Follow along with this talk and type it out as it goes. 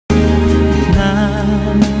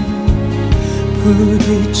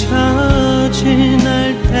부딪혀진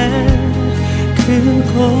날때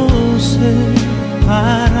그곳을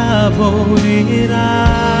바라보리라.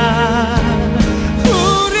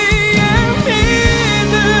 우리의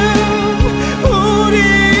믿음,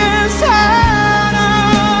 우리의 사랑,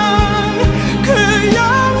 그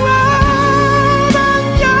영원한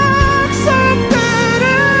약속들은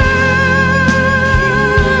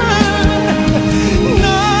넌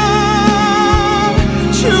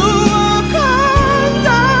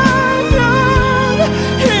추억한다면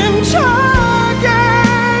힘차게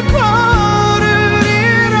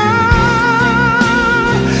걸으리라.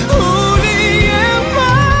 우리의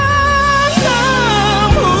만남,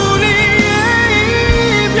 우리의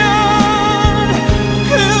이별,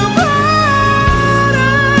 그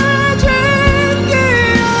바래진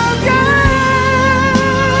기억에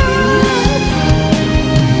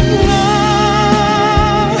나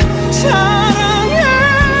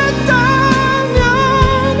사랑했다면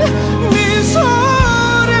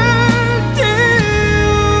미소를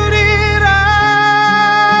띄우리라.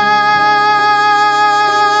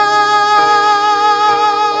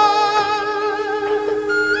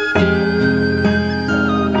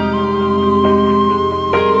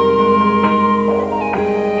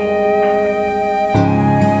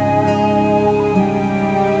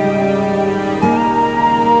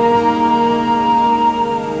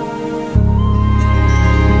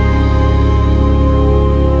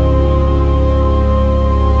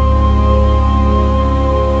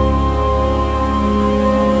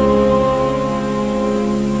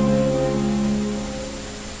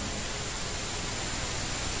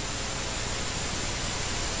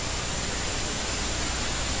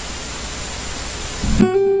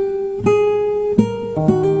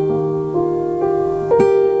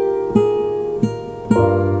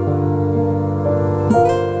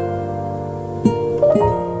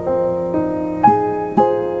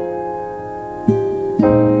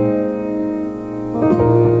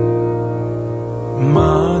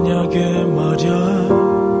 만약에 말야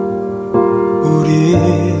우리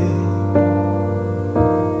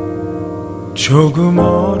조금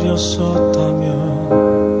어렸었다면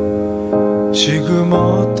지금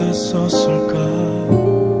어땠었을까.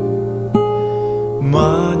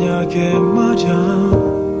 만약에 말야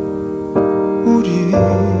우리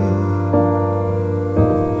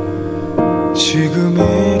지금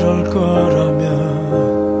이럴 거라면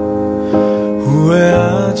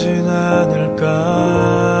후회하진 않을까.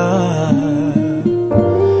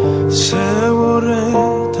 세월에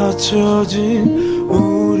닫혀진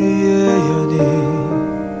우리의 연이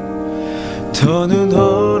더는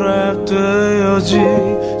허락되어지지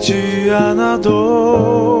않아도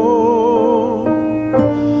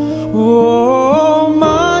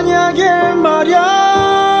만약에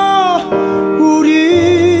말야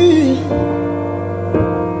우리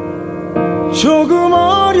조금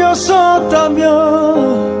어렸었다면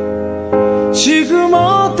지금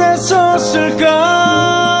어땠었을까.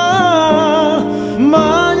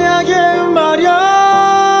 만약에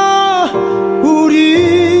말야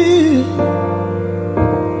우리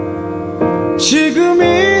지금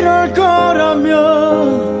이럴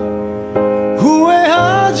거라면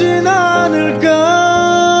후회하진 않을까.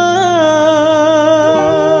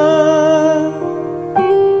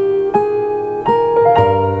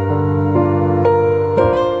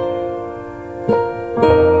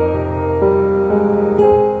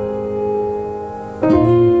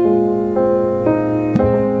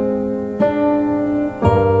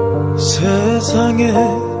 세상에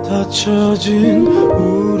닫혀진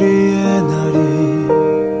우리의 날이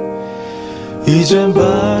이젠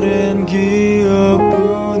바랜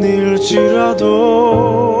기억뿐일지라도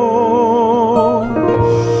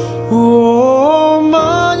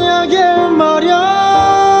만약에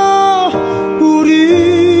말야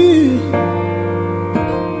우리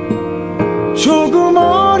조금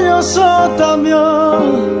어렸었다면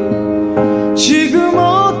지금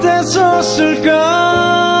어땠었을까.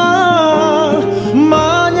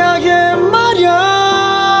 만약에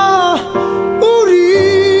말야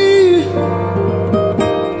우리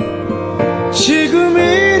지금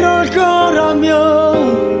이럴 거라면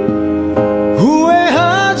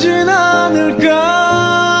후회하진 않을까.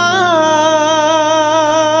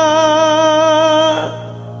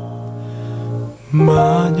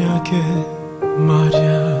 만약에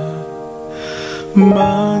말야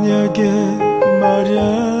만약에 말야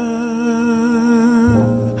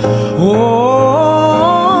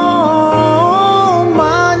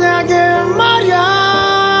만약에 말야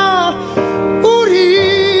우리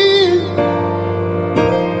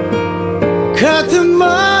같은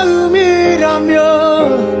마음이라면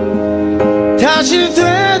다시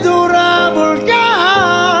되돌아볼까.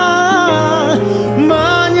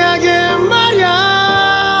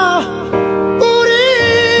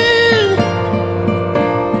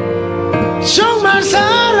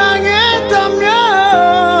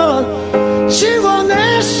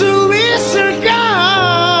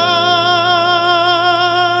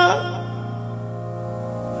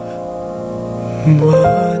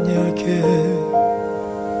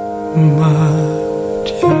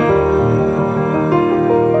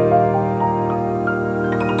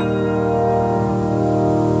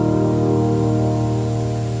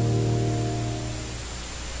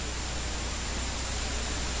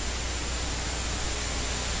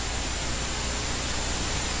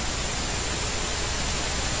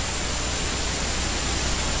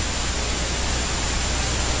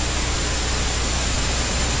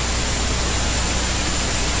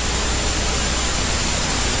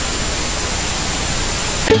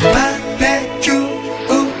 바베큐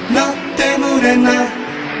너 때문에 나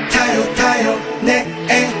타요 타요 내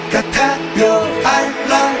애가 타요 I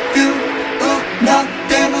love you 너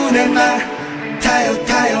때문에 나 타요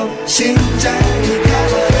타요 심장이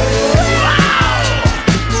타버려요.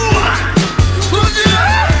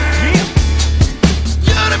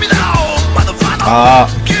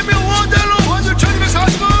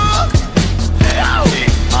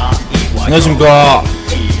 안녕하십니까.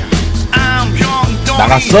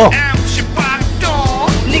 나갔어?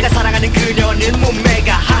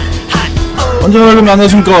 언제 여러분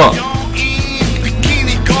안녕하십니까.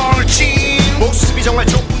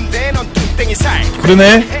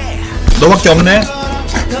 그러네. 너밖에 없네.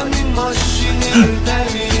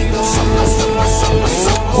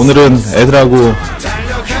 오늘은 애들하고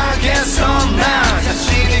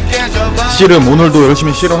씨름, 오늘도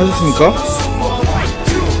열심히 씨름 하셨습니까?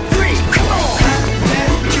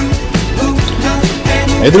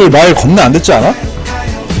 애들 말 겁나 안 듣지 않아?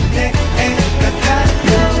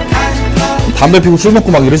 담배 피고 술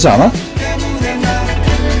먹고 막 이러지 않아?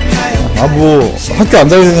 아, 뭐 학교 안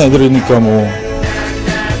다니는 애들이니까 뭐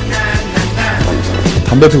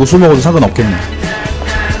담배 피고 술 먹어도 상관없겠네.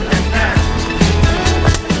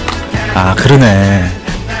 아, 그러네.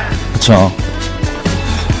 그쵸.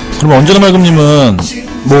 그럼 언제나 말금님은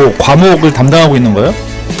뭐 과목을 담당하고 있는 거예요?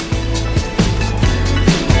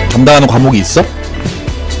 담당하는 과목이 있어?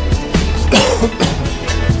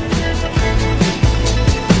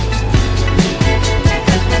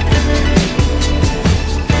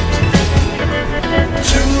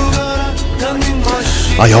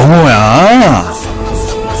 아, 영어야.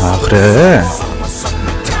 아, 그래.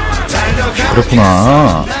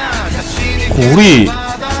 그렇구나.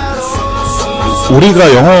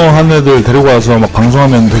 우리가 영어 하는 애들 데리고 와서 막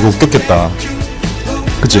방송하면 되게 웃겼겠다.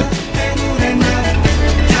 그치?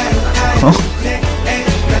 어?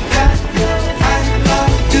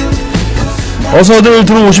 어서들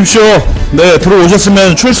들어오십시오. 네,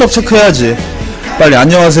 들어오셨으면 출석 체크해야지. 빨리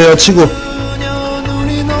안녕하세요 치고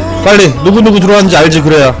빨리 누구누구 들어왔는지 알지.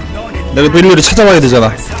 그래야 내가 또 일일이 찾아와야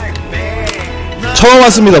되잖아. 처음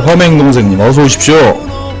왔습니다 범행동생님, 어서 오십시오.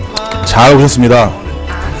 잘 오셨습니다.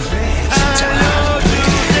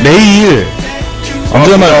 내일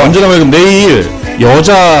언제나 말금 내일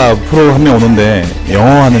여자 프로 한 명 오는데,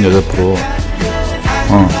 영어 하는 여자 프로.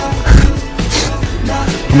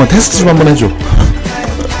 한번 테스트 좀 한번 해줘.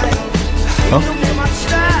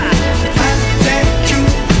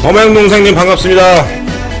 범행동생님 반갑습니다.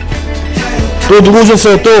 또 누구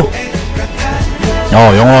오셨어요 또?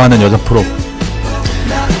 영어 하는 여자 프로.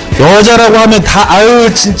 여자라고 하면 다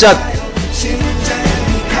아유 진짜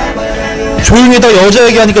조용히 다 여자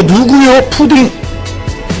얘기하니까 누구요? 푸딩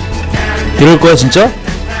이럴 거야 진짜?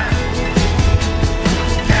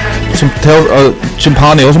 지금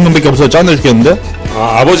방 안에 6명밖에 없어서 짠내 죽겠는데?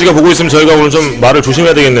 아버지가 보고 있으면 저희가 오늘 좀 말을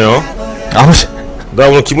조심해야 되겠네요. 아버지, 나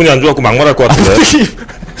오늘 기분이 안 좋아갖고 막말할 것 같은데.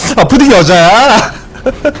 푸딩 여자야?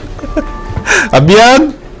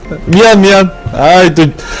 미안. 미안해.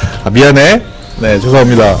 네,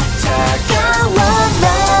 죄송합니다.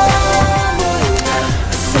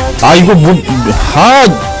 이거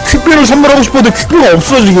퀵비를 선물하고 싶었는데 퀵비가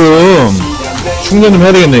없어 지금. 충전 좀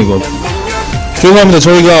해야 되겠네 이거. 죄송합니다.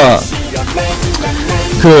 저희가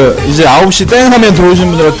이제 9시 땡 하면 들어오신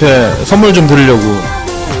분들한테 선물 좀 드리려고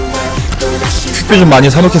퀵비 좀 많이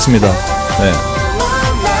사놓겠습니다. 네.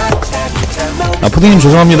 푸딩님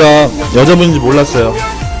죄송합니다. 여자분인지 몰랐어요.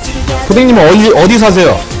 푸딩님은 어디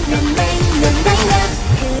사세요?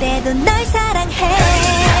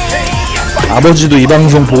 아버지도 이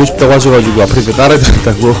방송 보고 싶다고 하셔가지고 아프리카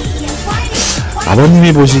따라드렸다고.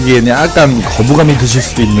 아버님이 보시기에는 약간 거부감이 드실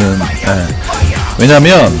수도 있는. 네.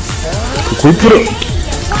 왜냐면 골프를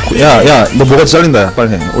야 너 뭐가 잘린다.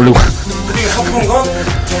 빨리 해. 올리고.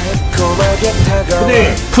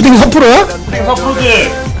 푸딩 3%야? 푸딩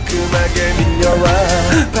 4%지.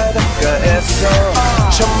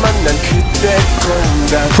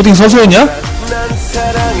 푸딩 서소연이야?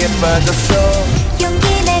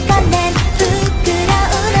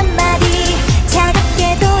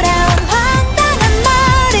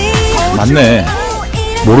 맞네.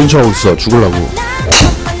 모른 척하고 있어. 죽으려고.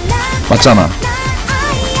 맞잖아.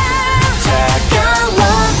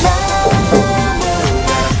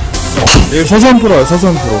 예, 서수한 프로야,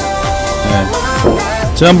 서수한 프로.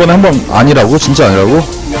 네. 지난번에 한번 아니라고? 진짜 아니라고?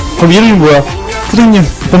 그럼 이름이 뭐야? 푸딩님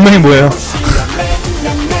본명이 뭐예요?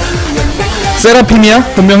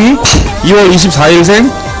 세라핌이야? 본명이? 2월 24일생?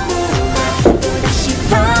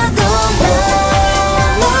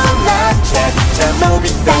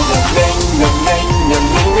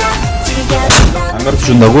 안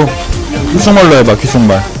가르쳐준다고? 귓속말로 해봐,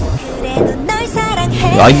 귓속말.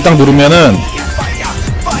 아이디 딱 누르면은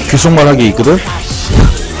귓속말 하기 있거든?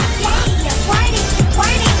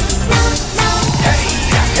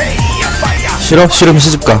 싫어? 싫으면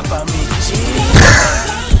시집가.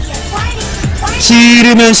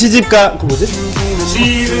 싫으면 시집가. 그 뭐지?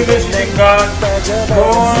 싫으면 시집가.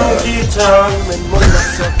 기차.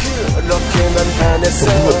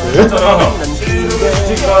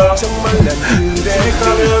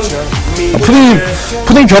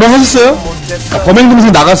 푸딩 결혼하셨어요?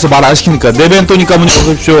 범행동생 나갔어. 말 안 시키니까. 내변 또니까 문제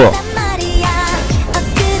없으십시오.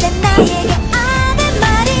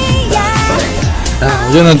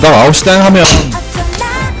 어제는 딱 9시 땡 하면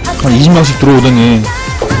한 20명씩 들어오더니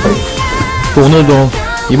또 오늘도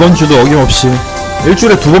이번 주도 어김없이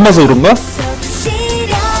일주일에 2번 봐서 그런가?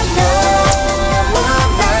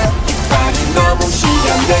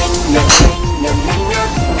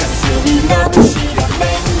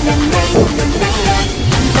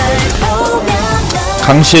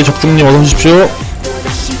 강씨의 적중님 어서오십시오.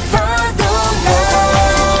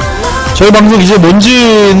 저희 방송 이제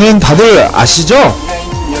뭔지는 다들 아시죠?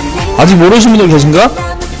 아직 모르시는 분들 계신가?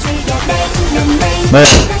 네,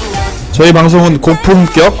 저희 방송은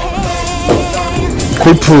고품격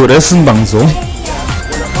골프 레슨 방송,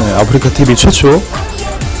 네, 아프리카TV 최초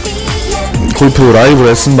골프 라이브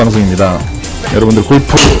레슨 방송입니다. 여러분들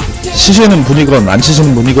골프 치시는 분이건 안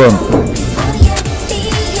치시는 분이건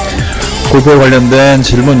골프에 관련된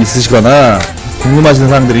질문 있으시거나 궁금하신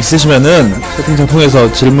사항들이 있으시면은 채팅창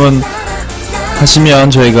통해서 질문하시면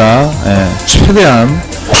저희가 최대한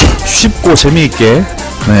쉽고 재미있게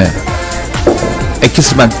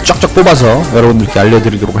엑기스만 쫙쫙 뽑아서 여러분들께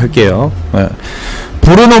알려드리도록 할게요.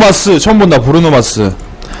 브루노마스 처음 본다. 브루노마스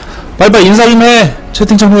빨리빨리 인사 좀 해.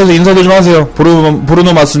 채팅창 통해서 인사도 좀 하세요.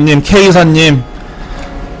 브루노마스님, K사님,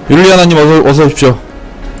 율리아나님 어서 오십시오.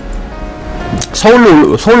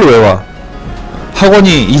 서울로 왜 와?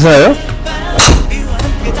 학원이 이사예요?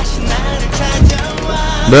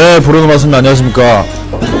 네, 브루노마스님 안녕하십니까.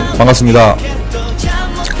 반갑습니다.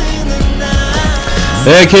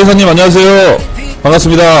 네, K사님 안녕하세요.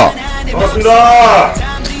 반갑습니다. 반갑습니다.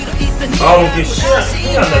 아, 이게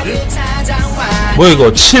신이 안 나지? 뭐야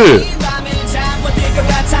이거 7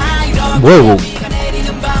 뭐야 이거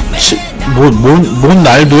뭔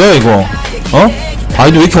날도야 이거? 어?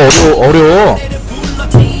 아이도 왜 이렇게 어려워?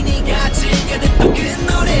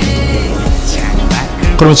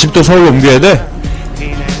 그러면 집도 서울로 옮겨야 돼?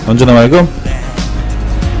 언제나 말금?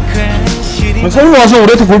 서울로 와서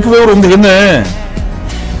우리한테 골프 배우러 오면 되겠네.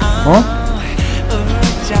 어?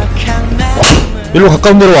 일로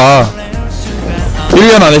가까운 데로 와.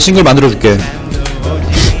 1년 안에 싱글 만들어줄게.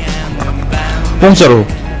 공짜로.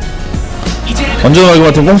 언제나 말금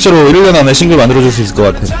같은 공짜로 1년 안에 싱글 만들어줄 수 있을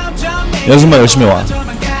것 같아. 연습만 열심히 와.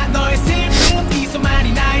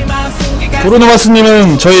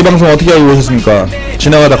 브루노마스님은 저희 방송 어떻게 알고 오셨습니까?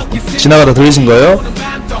 지나가다 들리신 거예요?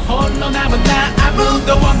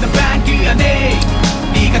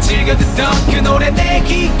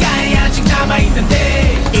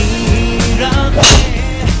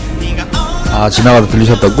 아, 지나가다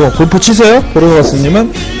들리셨다고? 골프 치세요?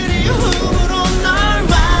 브루노마스님은?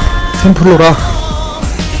 템플로라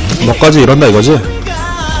너까지 이런다 이거지?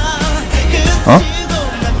 어?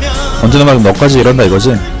 언제나 말고 너까지 이런다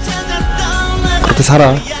이거지? 그렇게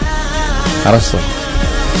살아. 알았어.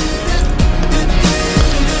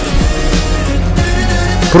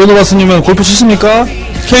 브로노바스님은 골프 치십니까?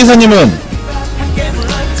 K사님은?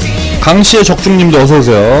 강씨의 적중님도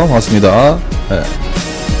어서오세요. 반갑습니다. 네.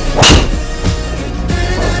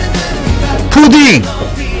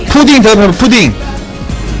 푸딩 대답해봐. 푸딩.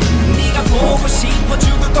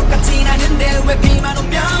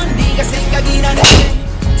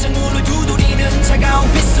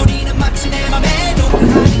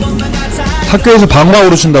 학교에서 방과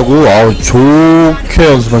오르신다고? 아우, 좋게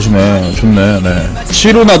연습하시네. 좋네. 네.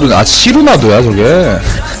 시루나도야 저게.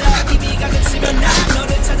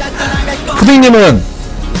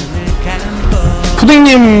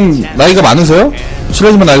 푸딩님 나이가 많으세요?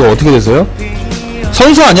 실례지만 나이가 어떻게 되세요?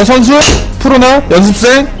 선수 아니야? 선수? 프로나?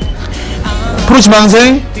 연습생? 프로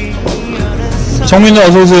지망생? 정민님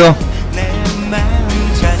어서오세요.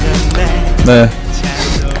 네.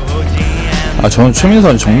 아 저는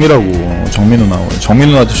최민서 정미라고. 정미 누나. 정미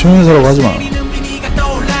누나한테 최민서라고 하지마.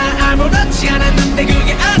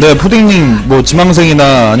 네 푸딩님 뭐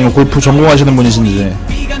지망생이나 아니면 골프 전공하시는 분이신지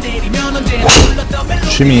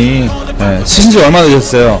취미 네, 치신지 얼마나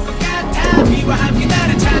되셨어요?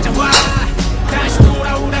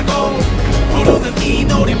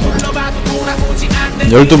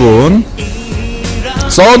 12분.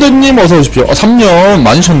 서든님 어서 오십시오. 3년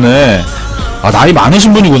많이 쳤네. 아 나이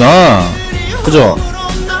많으신 분이구나. 그죠?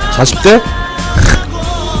 40대?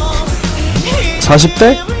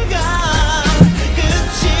 40대?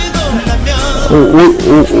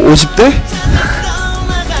 50대?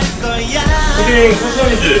 푸딩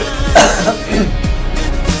소선이지.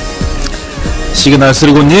 시그널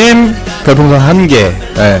쓰리고님 별풍선 1개.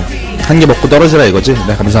 네, 1개 먹고 떨어지라 이거지.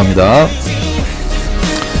 네 감사합니다.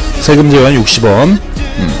 세금 지원 60원.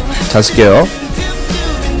 잘 쓸게요.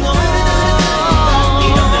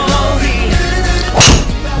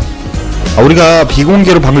 아, 우리가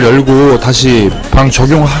비공개로 방을 열고 다시 방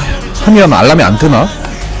적용하면 알람이 안 뜨나?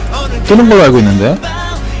 뜨는 걸로 알고 있는데.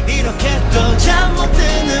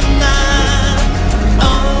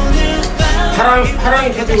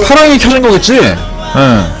 파랑이 켜진 거. 파랑이 켜진 거겠지? 예.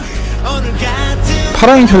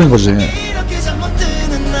 파랑이 켜진 거지.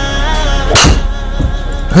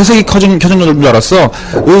 회색이 켜진 줄 알았어.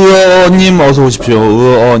 의원님 어서 오십시오.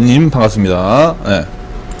 의원님 반갑습니다. 네.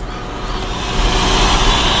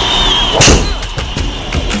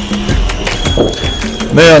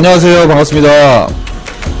 네 안녕하세요 반갑습니다.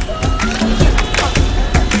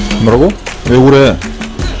 뭐라고? 왜 그래?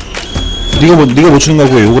 네가 못 치는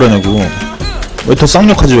거고 왜 욕을 하냐고. 왜 더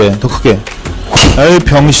쌍욕하지 왜? 더 크게. 에이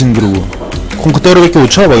병신 그러고 콩 그때로밖에 못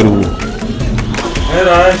쳐 막 이러고.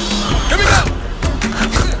 에라이.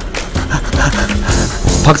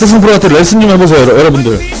 박대성프로한테 레슨 좀 해보세요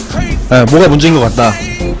여러분들. 예, 뭐가 문제인 것 같다.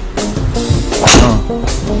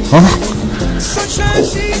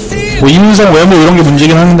 뭐 인성 외모 이런게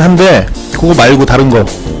문제긴 한데 그거 말고 다른 거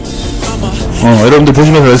여러분들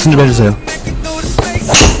보시면서 레슨 좀 해주세요.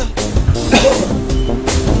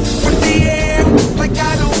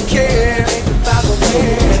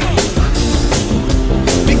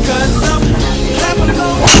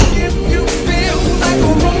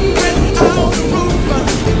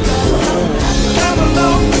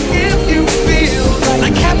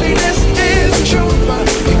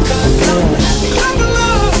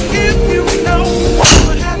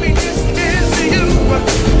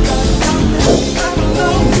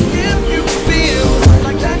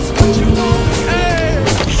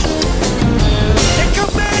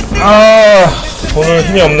 오늘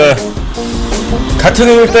힘이 없네. 같은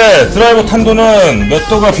힘일 때 드라이버 탄도는 몇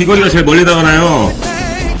도가 비거리가 제일 멀리 나가나요?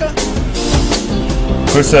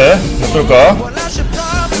 글쎄 몇 도일까?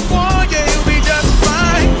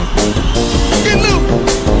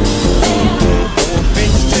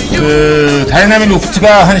 그 다이나믹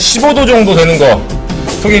로프트가 한 15도 정도 되는 거,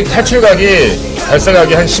 속이 탈출각이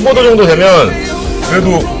발사각이 한 15도 정도 되면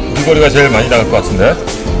그래도 비거리가 제일 많이 나갈 것 같은데.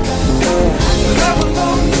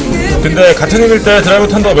 근데 같은 힘일 때 드라이브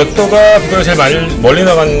탄도가 몇 도가 비거리가 제일 멀리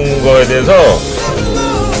나간 거에 대해서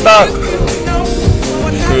딱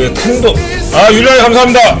그 탄도. 아 율라이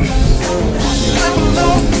감사합니다.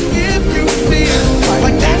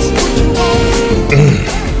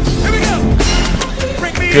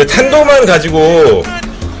 그 탄도만 가지고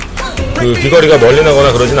그 비거리가 멀리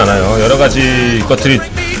나거나 그러진 않아요. 여러 가지 것들이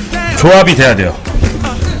조합이 돼야 돼요.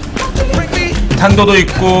 탄도도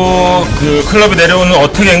있고 그 클럽이 내려오는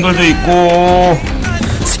어택 앵글도 있고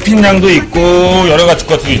스핀량도 있고 여러 가지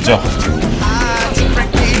것들이 있죠.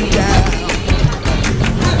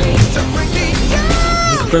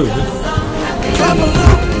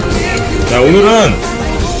 자,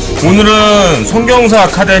 오늘은 송경사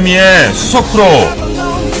아카데미의 수석 프로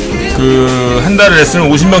그 한 달에 레슨을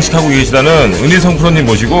 50명씩 하고 계시다는 은희성프로님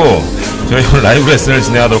모시고 저희 오늘 라이브 레슨을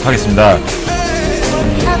진행하도록 하겠습니다.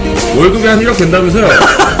 월급이 한 1억 된다면서요?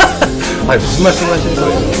 아니 무슨 말씀을 하시는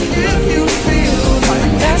거예요?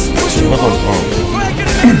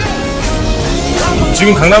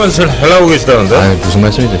 지금 강남에서 제일 잘 나오고 계시다는데? 아니 무슨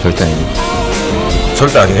말씀이죠? 절대 아니에요.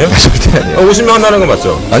 절대 아니에요? 절대 아니에요. 50명 한다는 건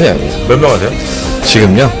맞죠? 아니요. 몇 명 하세요?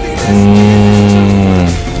 지금요?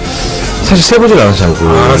 사실 세보질 않아서 잘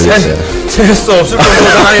모르겠어요. 셀 수 없을 정도로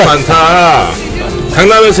사람이 많다.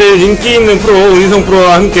 강남에서 제일 인기 있는 프로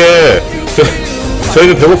은희성프로와 함께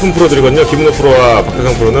저희는 배고픈 프로들이거든요. 김운호프로와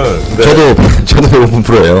박대성프로는. 저도 배고픈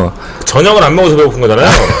프로예요. 저녁을 안 먹어서 배고픈 거잖아요.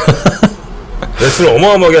 레슨을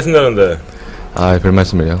어마어마하게 하신다는데. 아, 별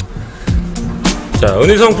말씀을요. 자,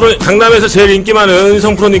 은희성프로, 강남에서 제일 인기 많은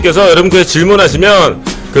은희성프로님께서 여러분께 질문하시면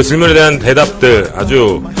그 질문에 대한 대답들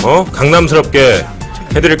아주 강남스럽게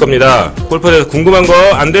해드릴 겁니다. 골프에 대해서 궁금한 거,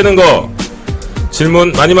 안 되는 거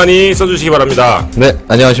질문 많이 써주시기 바랍니다. 네,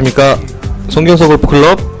 안녕하십니까. 송경서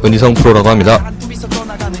골프클럽 은희성프로라고 합니다.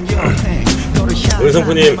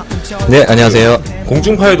 은희성프님. 네, 안녕하세요.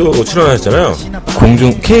 공중파에도 출연하셨잖아요.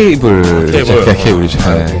 케이블이죠.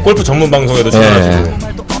 네. 골프 전문 방송에도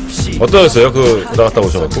출연하시고. 어떠셨어요? 나갔다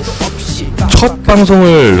오셔가지고. 첫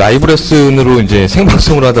방송을 라이브레슨으로 이제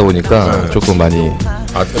생방송으로 하다 보니까 조금 많이.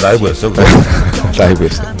 아, 라이브였어?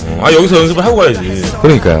 라이브였어요. 여기서 연습을 하고 가야지.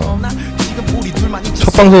 그러니까요.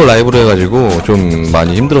 첫 방송을 라이브로 해가지고 좀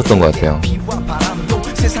많이 힘들었던 것 같아요.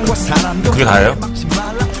 그게 다예요?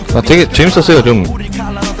 되게 재밌었어요, 좀.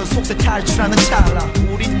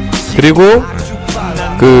 그리고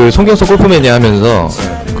송경서 골프매니아 하면서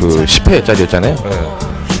 10회짜리였잖아요.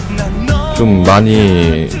 좀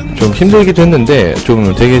많이 좀 힘들기도 했는데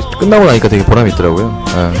좀 되게 끝나고 나니까 되게 보람이 있더라고요.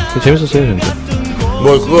 재밌었어요, 진짜.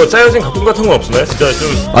 그거 짜여진 각본 같은 거 없나요? 진짜 좀.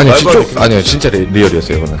 아니요, 진짜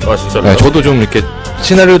리얼이었어요, 그거는. 아, 진짜로? 네, 저도 좀 이렇게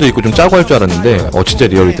시나리오도 있고 좀 짜고 할 줄 알았는데, 진짜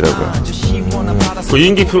리얼이더라고요. 그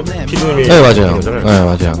이인기 PD님이. 네, 맞아요. 네,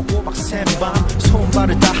 맞아요.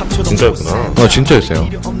 진짜였구나. 진짜였어요.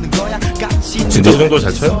 진짜 그 정도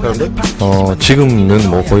잘 쳐요? 사람들?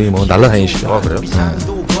 지금은 거의 날라다니시죠. 아, 그래요? 네.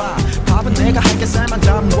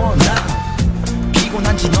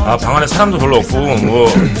 방 안에 사람도 별로 없고,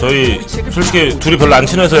 저희, 솔직히 둘이 별로 안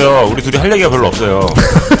친해서요. 우리 둘이 할 얘기가 별로 없어요.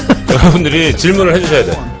 여러분들이 질문을 해주셔야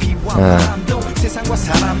돼.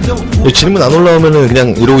 질문 안 올라오면은 그냥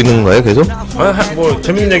이러고 있는 건가요, 계속?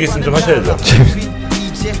 재밌는 얘기 있으면 좀 하셔야죠.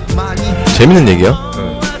 재밌는 얘기요?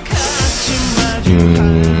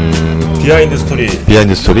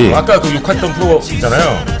 비하인드스토리. 아까 욕했던 프로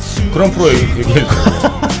있잖아요. 그런 프로 얘기해주세요.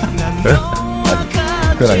 네?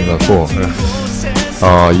 그건 아닌 것 같고.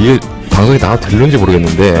 이게 방송이 나와도 될는지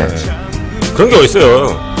모르겠는데. 그런 게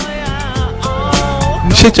어딨어요.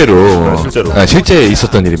 실제로. 실제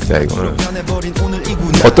있었던 일입니다, 이거.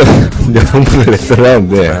 어떤 여성분을 레슨을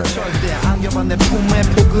하는데.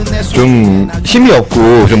 좀 힘이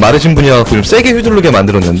없고 좀 마르신 분이어서 좀 세게 휘두르게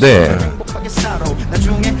만들었는데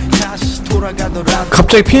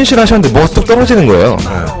갑자기 피니시를 하셨는데 뭐가 뚝 떨어지는 거예요.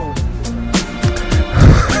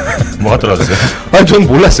 뭐가 떨어졌어요? 전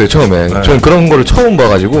몰랐어요, 처음에. 전 그런 거를 처음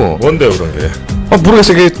봐가지고. 뭔데요, 그런 게?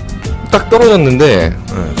 모르겠어요. 이게 딱 떨어졌는데.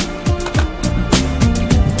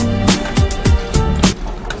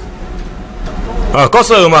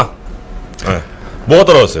 껐어요, 음악. 뭐가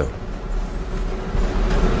떨어졌어요?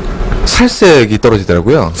 살색이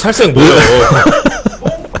떨어지더라고요. 살색 뭐예요?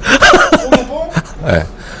 네.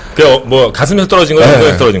 가슴에서 떨어진 거예요?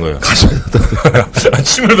 엉덩이에서 떨어진 거예요? 가슴에서 떨어진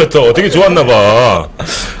침을 뱉어. 되게 좋았나봐.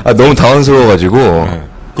 너무 당황스러워가지고.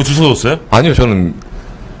 그거 주워 줬어요? 아니요, 저는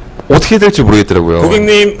어떻게 될지 모르겠더라고요.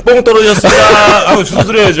 고객님, 뽕 떨어졌습니다. 하고 주워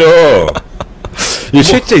드려야죠. 이게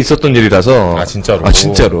실제 있었던 일이라서. 진짜로?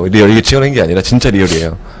 진짜로. 이게 지어낸 게 아니라 진짜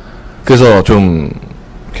리얼이에요. 그래서 좀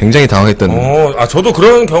굉장히 당황했던. 저도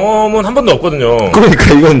그런 경험은 한 번도 없거든요.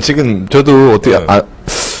 그러니까 이건 지금 저도 어떻게,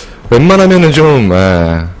 웬만하면은 좀,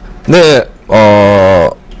 네,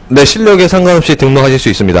 실력에 상관없이 등록하실 수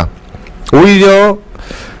있습니다. 오히려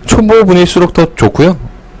초보분일수록 더 좋고요.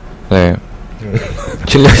 네.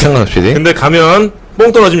 실력에 상관없이. 근데 가면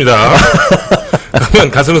뽕 떨어집니다. 가면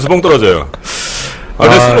가슴에서 뽕 떨어져요.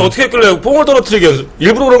 레슨을 어떻게 했길래 뽕을 떨어뜨리게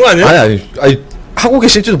일부러 그런 거 아니에요? 아니, 하고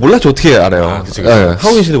계실지도 몰랐죠. 어떻게 알아요? 그치. 네, 하고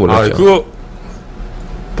계실지도 몰랐죠. 그거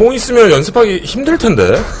뽕 있으면 연습하기 힘들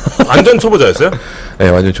텐데. 완전 초보자였어요? 네,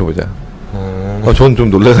 완전 초보자. 전 좀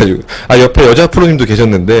놀라가지고. 옆에 여자 프로님도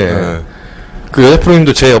계셨는데, 그 여자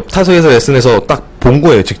프로님도 제 옆 타석에서 레슨해서 딱 본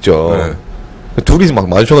거예요, 직접. 둘이 막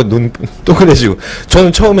마주쳐가지고 눈 동그래지고.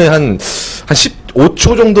 저는 처음에 한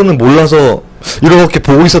 15초 정도는 몰라서 이렇게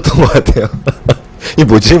보고 있었던 것 같아요. 이게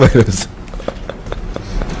뭐지? 막 이러면서.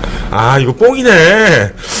 이거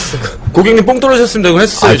뽕이네. 고객님 뽕 떨어졌습니다. 이거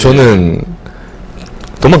했어요. 저는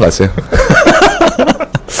도망갔어요.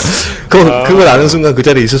 그걸 아는 순간 그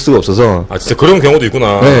자리에 있을 수가 없어서. 진짜 그런 경우도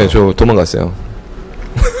있구나. 네, 저 도망갔어요.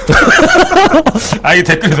 이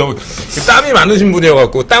댓글에 너무 땀이 많으신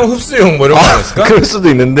분이어갖고 땀 흡수용 뭐 이런 거 아니었을까? 그럴 수도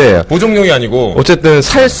있는데 보정용이 아니고 어쨌든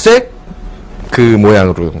살색 그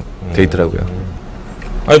모양으로 돼 있더라고요.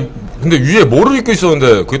 근데 위에 뭐를 입고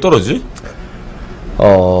있었는데 그게 떨어지지?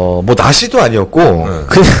 나시도 아니었고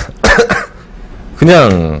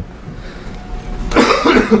그냥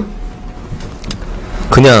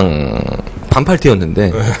반팔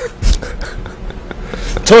티였는데.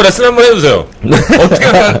 저 레슨 한번 해주세요. 어떻게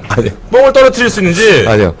하면 뽕을 떨어뜨릴 수 있는지.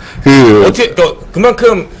 아니요. 어떻게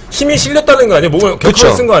그만큼 힘이 실렸다는 거 아니에요? 몸을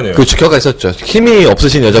격하게 쓴 거 아니에요? 그렇죠. 격하게 썼죠. 힘이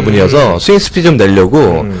없으신 여자분이어서 스윙 스피드 좀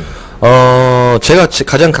내려고 제가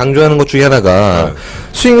가장 강조하는 것 중에 하나가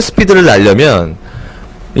스윙 스피드를 날려면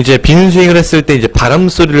이제 빈 스윙을 했을 때 이제 바람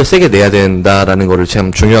소리를 세게 내야 된다라는 거를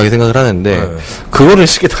참 중요하게 생각을 하는데 그거를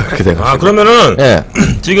쉽게 다 그렇게 돼가지고. 아, 그러면은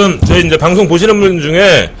지금 저희 이제 방송 보시는 분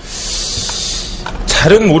중에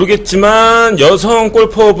잘은 모르겠지만 여성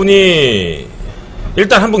골퍼분이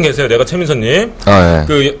일단 한 분 계세요. 내가 최민서님.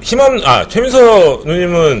 그 최민서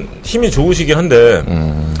누님은 힘이 좋으시긴 한데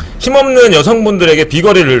힘없는 여성분들에게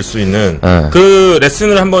비거리를 넣을 수 있는 그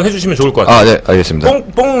레슨을 한번 해주시면 좋을 것 같아요. 네, 알겠습니다.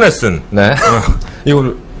 뽕 레슨. 네.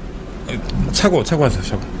 이걸 차고 하세요.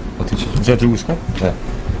 차고. 어떻게 치죠? 제가 들고 있을까? 네.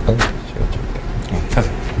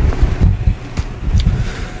 차세요.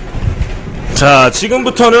 자,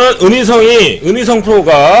 지금부터는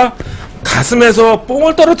은희성프로가 가슴에서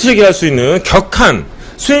뽕을 떨어뜨리게 할 수 있는 격한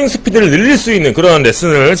스윙 스피드를 늘릴 수 있는 그런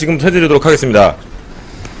레슨을 지금부터 해드리도록 하겠습니다.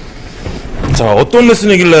 자, 어떤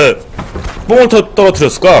레슨이길래 뽕을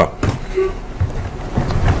떨어뜨렸을까?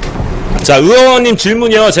 자, 의원님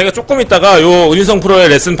질문이요. 제가 조금 있다가 요 은희성프로의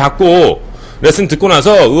레슨 듣고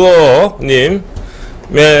나서 의원님의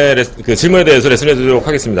그 질문에 대해서 레슨해 드리도록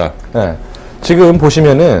하겠습니다. 네. 지금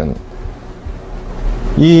보시면은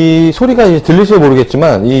이 소리가 이제 들리실지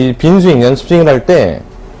모르겠지만 이 빈스윙 연습스윙을 할 때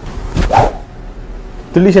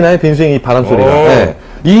들리시나요? 빈스윙 이 바람 소리가. 네.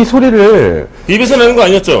 이 소리를 입에서 나는 거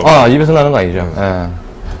아니었죠? 입에서 나는 거 아니죠. 네.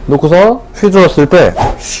 놓고서 휘둘렀을 때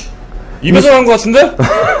입에서 나는 거 같은데?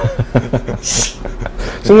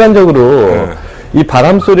 순간적으로 이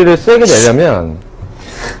바람 소리를 세게 내려면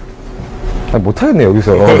못하겠네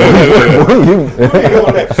여기서.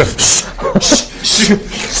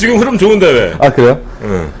 지금 흐름 좋은데 왜? 아, 그래요?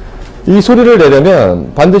 이 소리를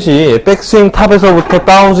내려면 반드시 백스윙 탑에서부터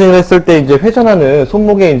다운스윙을 했을 때 이제 회전하는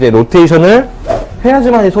손목에 이제 로테이션을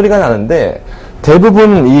해야지만 이 소리가 나는데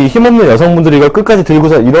대부분 이 힘없는 여성분들이 이걸 끝까지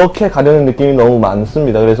들고서 이렇게 가려는 느낌이 너무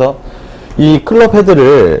많습니다. 그래서 이 클럽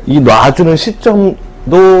헤드를 이 놔주는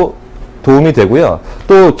시점도 도움이 되고요.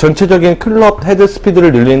 또 전체적인 클럽 헤드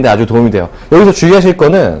스피드를 늘리는데 아주 도움이 돼요. 여기서 주의하실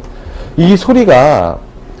거는 이 소리가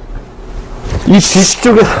이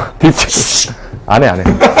뒤쪽에 안 해.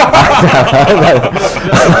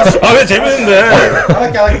 왜 재밌는데?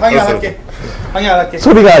 방해 안 할게.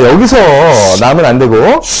 소리가 여기서 나면 안 되고,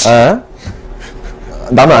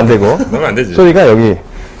 나면 안 되고. 나면 안 되지. 소리가 여기,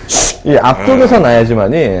 이 앞쪽에서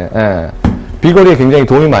나야지만이, 비거리에 굉장히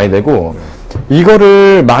도움이 많이 되고,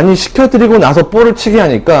 이거를 많이 시켜드리고 나서 볼을 치게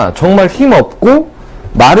하니까 정말 힘 없고,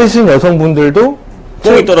 마르신 여성분들도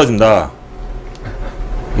뽕이 떨어진다.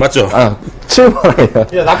 맞죠?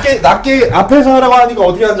 7번이에요. 야, 낮게 앞에서 하라고 하니까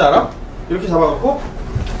어떻게 하는지 알아? 이렇게 잡아갖고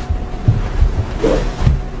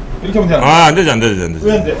이렇게 하면 돼. 안 되지. 왜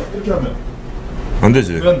안 돼? 이렇게 하면 안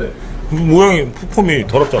되지. 왜 안 돼? 모양이 폼이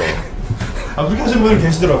더럽잖아. 그렇게 하시는 분이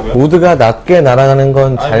계시더라고요. 우드가 낮게 날아가는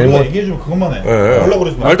건 우리가 잘못. 얘기해주면 그것만 해. 네. 하려고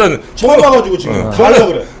그러지 마. 일단 처음 와가지고 지금 다 하려고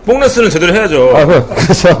그래. 뽕 레슨은 제대로 해야죠.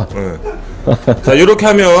 그렇죠. 자, 이렇게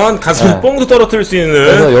하면 가슴 뽕도 떨어뜨릴 수 있는.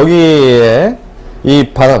 그래서 여기에 이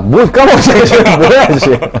바람, 뭘 까먹었어, 지금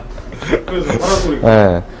뭐야지. 그래서 바람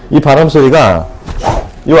소리가. 이 바람 소리가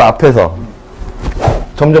요 앞에서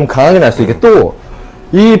점점 강하게 날 수 있게 또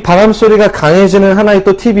이 바람 소리가 강해지는 하나의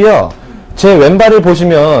또 팁이요. 제 왼발을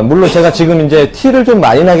보시면 물론 제가 지금 이제 티를 좀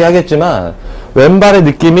많이 나게 하겠지만 왼발의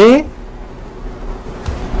느낌이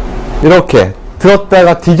이렇게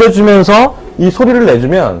들었다가 뒤져주면서 이 소리를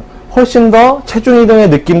내주면 훨씬 더 체중 이동의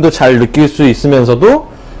느낌도 잘 느낄 수 있으면서도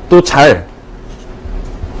또 잘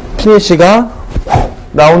피니시가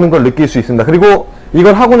나오는 걸 느낄 수 있습니다. 그리고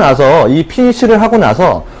이걸 하고 나서 이 피니시를 하고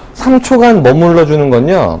나서 3초간 머물러 주는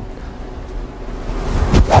건요.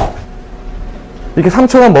 이렇게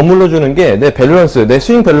 3초간 머물러 주는 게 내 밸런스, 내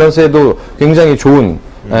스윙 밸런스에도 굉장히 좋은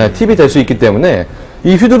팁이 될 수 있기 때문에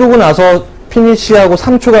이 휘두르고 나서 피니시하고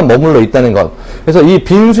 3초간 머물러 있다는 것. 그래서 이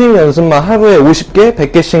빈 스윙 연습만 하루에 50개,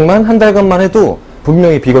 100개씩만 한 달간만 해도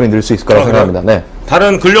분명히 비거리 늘 수 있을 거라고 생각합니다. 네.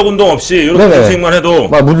 다른 근력 운동 없이 이렇게 스윙만 해도.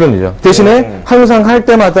 물론이죠. 대신에 항상 할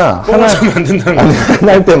때마다 하나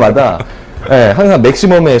할 때마다 항상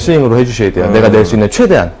맥시멈의 스윙으로 해주셔야 돼요. 내가 낼 수 있는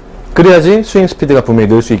최대한. 그래야지 스윙 스피드가 분명히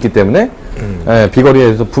늘 수 있기 때문에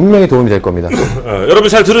비거리에서 분명히 도움이 될 겁니다. 여러분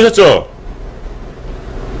잘 들으셨죠?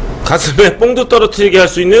 가슴에 뽕도 떨어뜨리게 할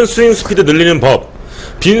수 있는 스윙 스피드 늘리는 법.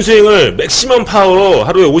 빈 스윙을 맥시멈 파워로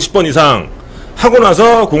하루에 50번 이상 하고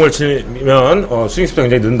나서 공을 치면 스윙 스피드가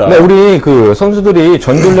굉장히 는다. 네, 우리 그 선수들이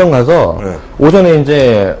전교령 가서 오전에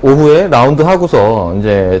이제 오후에 라운드 하고서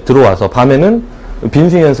이제 들어와서 밤에는 빈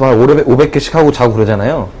스윙 연습 한 500개씩 하고 자고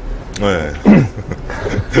그러잖아요. 네.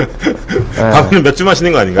 밤에는 맥주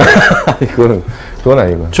마시는 거 아닌가? 이거는 그건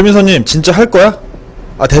아니고. 최민서님 진짜 할 거야?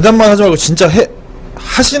 아 대답만 하지 말고 진짜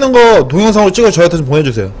하시는 거 동영상으로 찍어 저한테 좀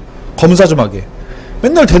보내주세요. 검사 좀 하게.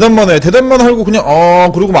 맨날 대답만 해. 대답만 하고 그냥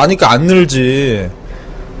그러고 마니까 안 늘지.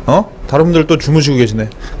 다른 분들 또 주무시고 계시네.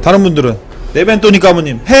 다른 분들은 네벤또니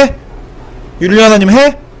까무님 해? 율리아나님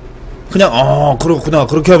해? 그냥 그렇구나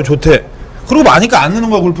그렇게 하면 좋대. 그러고 마니까 안 느는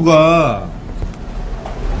거야 골프가.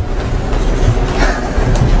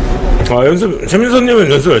 연습,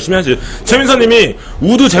 최민서님은 연습 열심히 하지. 최민서님이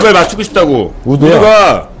우드 제발 맞추고 싶다고. 우드야?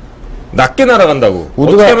 우드가 낮게 날아간다고.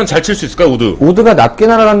 어떻게 하면 잘 칠 수 있을까, 우드? 우드가 낮게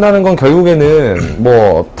날아간다는 건 결국에는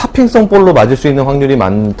뭐 탑핑성 볼로 맞을 수 있는 확률이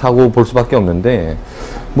많다고 볼 수밖에 없는데,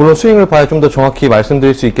 물론 스윙을 봐야 좀 더 정확히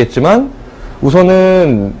말씀드릴 수 있겠지만,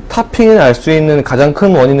 우선은 탑핑을 알 수 있는 가장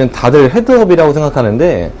큰 원인은 다들 헤드업이라고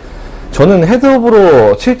생각하는데, 저는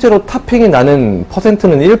헤드업으로 실제로 탑핑이 나는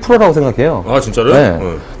퍼센트는 1%라고 생각해요. 아, 진짜로요?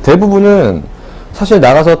 네. 대부분은 사실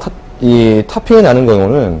나가서 이 탑핑이 나는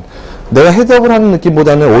경우는 내가 헤드업을 하는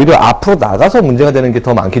느낌보다는 오히려 앞으로 나가서 문제가 되는 게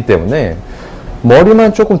더 많기 때문에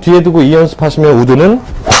머리만 조금 뒤에 두고 이 연습하시면 우드는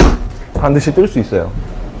반드시 뜰 수 있어요.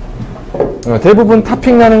 대부분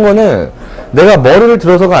탑핑 나는 거는 내가 머리를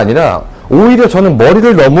들어서가 아니라 오히려 저는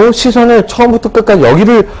머리를 너무 시선을 처음부터 끝까지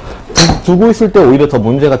여기를 두고 있을 때 오히려 더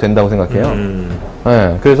문제가 된다고 생각해요.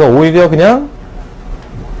 네, 그래서 오히려 그냥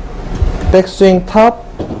백스윙 탑,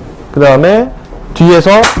 그 다음에 뒤에서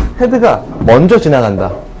헤드가 먼저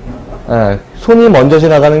지나간다. 네, 손이 먼저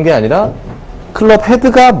지나가는 게 아니라 클럽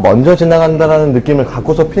헤드가 먼저 지나간다라는 느낌을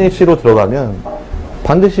갖고서 피니쉬로 들어가면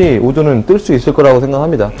반드시 우드는 뜰 수 있을 거라고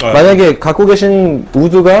생각합니다. 만약에 갖고 계신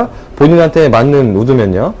우드가 본인한테 맞는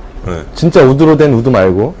우드면요. 진짜 우드로 된 우드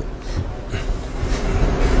말고.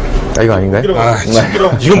 이거 아닌가요?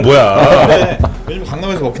 이건 뭐야? 요즘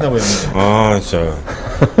강남에서 먹히나 봐요. 진짜.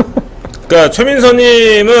 그러니까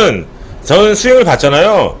최민서님은 저는 스윙을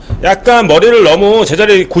봤잖아요. 약간 머리를 너무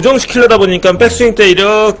제자리에 고정시키려다 보니까 백스윙 때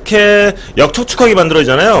이렇게 역척축하게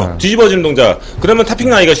만들어지잖아요. 뒤집어지는 동작. 그러면 탑핑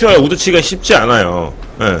나기가 쉬워요. 우드치기가 쉽지 않아요.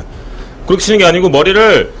 그렇게 치는 게 아니고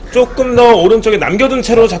머리를 조금 더 오른쪽에 남겨둔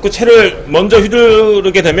채로 자꾸 채를 먼저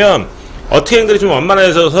휘두르게 되면 어떻게 행들이 좀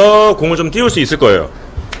완만해져서 공을 좀 띄울 수 있을 거예요.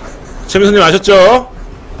 최민서님 아셨죠?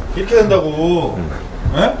 이렇게 된다고.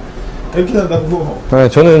 이렇게 된다고. 네,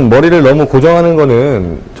 저는 머리를 너무 고정하는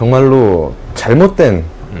거는 정말로 잘못된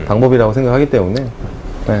방법이라고 생각하기 때문에.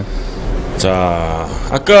 네. 자,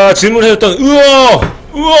 아까 질문해줬던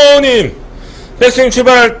우어님 백스윙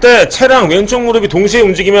출발할 때 채랑 왼쪽 무릎이 동시에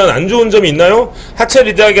움직이면 안 좋은 점이 있나요? 하체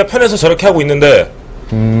리드하기가 편해서 저렇게 하고 있는데.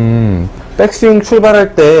 백스윙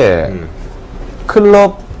출발할 때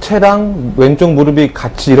클럽 채랑 왼쪽 무릎이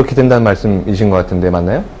같이 이렇게 된다는 말씀이신 것 같은데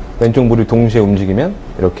맞나요? 왼쪽 무릎이 동시에 움직이면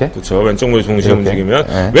이렇게? 그렇죠. 왼쪽 무릎이 동시에 이렇게? 움직이면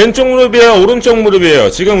네. 왼쪽 무릎이에요? 오른쪽 무릎이에요?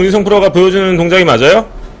 지금 은희성프로가 보여주는 동작이 맞아요?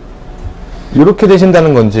 이렇게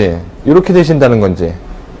되신다는 건지 이렇게 되신다는 건지.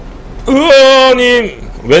 의원님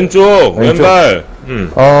왼쪽. 왼발.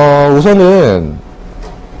 우선은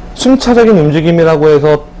순차적인 움직임이라고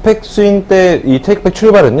해서 백스윙 때 이 테이크백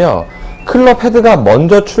출발은요, 클럽 헤드가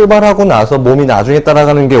먼저 출발하고 나서 몸이 나중에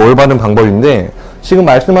따라가는 게 올바른 방법인데, 지금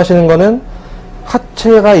말씀하시는 거는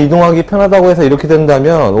하체가 이동하기 편하다고 해서 이렇게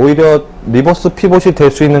된다면 오히려 리버스 피봇이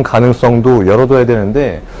될 수 있는 가능성도 열어둬야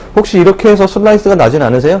되는데, 혹시 이렇게 해서 슬라이스가 나진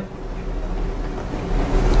않으세요?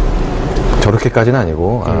 저렇게까지는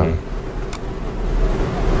아니고.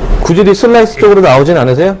 구질이 슬라이스 쪽으로 나오진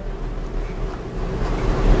않으세요?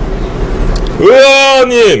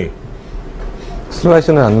 의원님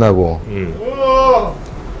슬라이스는 안 나고.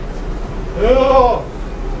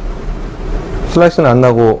 슬라이스는 안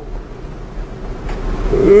나고.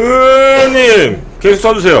 의원님 계속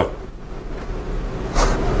써주세요.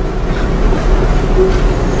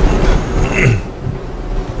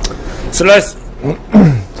 슬라이스.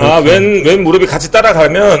 왼 무릎이 같이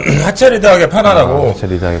따라가면 하체 리드하기 편하다고. 하체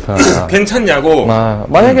리드하기 편하다. 괜찮냐고.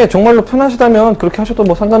 만약에 정말로 편하시다면 그렇게 하셔도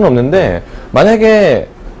뭐 상관은 없는데, 만약에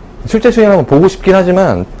실제 스윙을 한번 보고 싶긴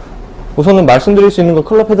하지만, 우선은 말씀드릴 수 있는 건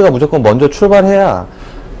클럽 헤드가 무조건 먼저 출발해야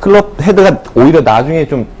클럽 헤드가 오히려 나중에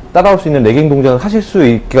좀 따라올 수 있는 레깅 동작을 하실 수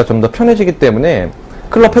있기가 좀 더 편해지기 때문에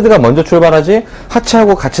클럽 헤드가 먼저 출발하지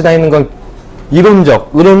하체하고 같이 다니는 건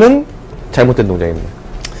이론은 잘못된 동작입니다.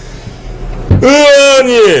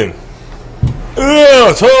 의원님,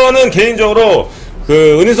 저는 개인적으로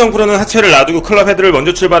은희성프로는 하체를 놔두고 클럽 헤드를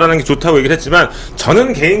먼저 출발하는 게 좋다고 얘기를 했지만,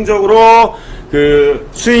 저는 개인적으로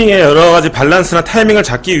스윙의 여러 가지 밸런스나 타이밍을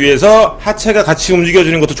잡기 위해서 하체가 같이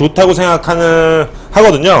움직여주는 것도 좋다고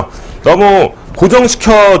하거든요. 너무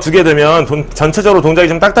고정시켜 두게 되면 전체적으로 동작이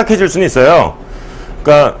좀 딱딱해질 수는 있어요.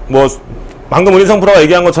 그러니까 방금 은희성프로가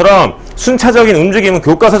얘기한 것처럼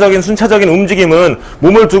교과서적인 순차적인 움직임은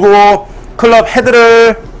몸을 두고 클럽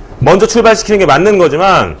헤드를 먼저 출발시키는 게 맞는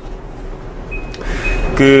거지만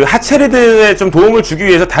그 하체 리드에 좀 도움을 주기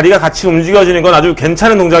위해서 다리가 같이 움직여지는 건 아주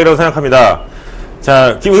괜찮은 동작이라고 생각합니다.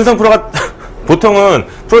 자, 김운호프로가 보통은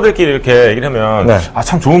프로들끼리 이렇게 얘기를 하면 네. 아,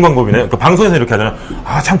 참 좋은 방법이네. 그 방송에서 이렇게 하잖아요.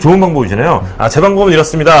 아, 참 좋은 방법이시네요. 아, 제 방법은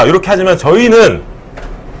이렇습니다. 이렇게 하지만 저희는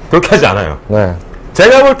그렇게 하지 않아요. 네.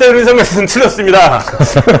 제가 볼 때 은희성프로는 틀렸습니다.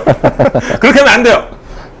 그렇게 하면 안 돼요.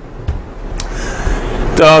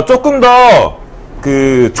 조금 더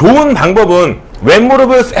그 좋은 방법은 왼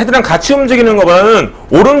무릎을 헤드랑 같이 움직이는 것보다는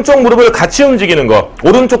오른쪽 무릎을 같이 움직이는 거,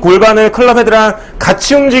 오른쪽 골반을 클럽 헤드랑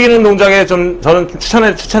같이 움직이는 동작에 좀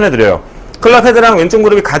저는 추천해드려요. 클럽 헤드랑 왼쪽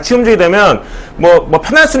무릎이 같이 움직이게 되면 뭐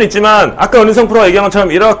편할 수는 있지만 아까 은희성프로가 얘기한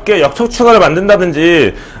것처럼 이렇게 역척추가를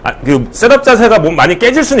만든다든지 그 셋업 자세가 많이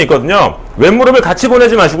깨질 수는 있거든요. 왼 무릎을 같이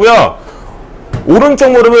보내지 마시고요.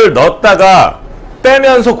 오른쪽 무릎을 넣었다가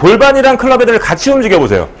빼면서 골반이랑 클럽 헤드를 같이 움직여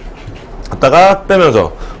보세요. 갔다가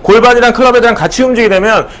빼면서 골반이랑 클럽 헤드랑 같이 움직이게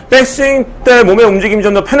되면 백스윙 때 몸의 움직임이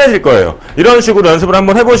좀 더 편해질 거예요. 이런 식으로 연습을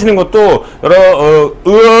한번 해보시는 것도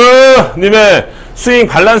님의 스윙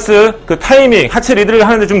밸런스, 그 타이밍, 하체 리드를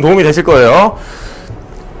하는데 좀 도움이 되실 거예요.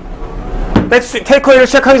 백스윙 테이크어웨이를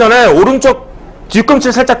시작하기 전에 오른쪽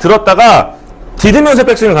뒤꿈치를 살짝 들었다가 디디면서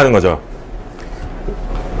백스윙을 가는 거죠.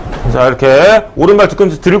 자, 이렇게 오른발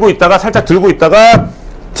뒤꿈치 들고 있다가 살짝 들고 있다가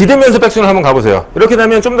디디면서 백스윙을 한번 가보세요. 이렇게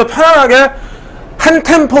되면 좀 더 편안하게 한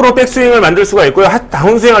템포로 백스윙을 만들 수가 있고요.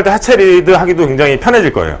 다운스윙 할 때 하체 리드 하기도 굉장히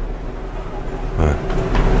편해질 거예요.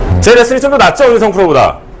 제 레슨이 좀 더 낫죠,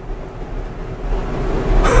 은희성프로보다.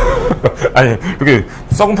 아니, 이렇게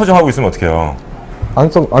썩은 표정 하고 있으면 어떡해요. 안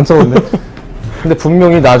썩었네. 근데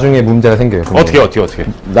분명히 나중에 문제가 생겨요. 분명히. 어떻게.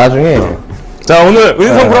 나중에 자, 오늘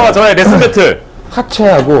은희성프로가 저의 레슨 배틀.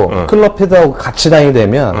 하체하고 클럽 헤드하고 같이 다니게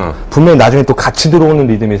되면 분명히 나중에 또 같이 들어오는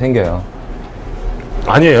리듬이 생겨요.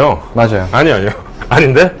 아니에요. 맞아요. 아니에요.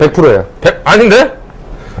 아닌데? 100%예요. 아닌데?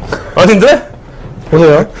 아닌데?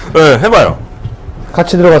 보세요. 네, 해봐요.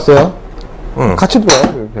 같이 들어갔어요. 응. 같이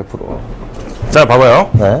들어가요. 100%. 자, 봐봐요.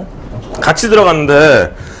 네. 같이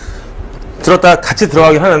들어갔는데 들었다 같이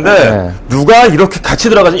들어가긴 하는데 네. 누가 이렇게 같이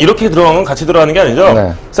들어가지 이렇게 들어간 건 같이 들어가는 게 아니죠.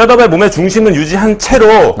 네. 셋업의 몸의 중심은 유지한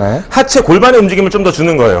채로 네. 하체 골반의 움직임을 좀 더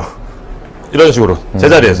주는 거예요. 이런 식으로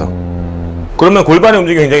제자리에서. 그러면 골반의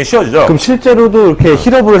움직임이 굉장히 쉬워지죠. 그럼 실제로도 이렇게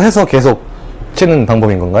힐업을 해서 계속 치는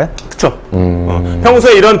방법인 건가요? 그쵸.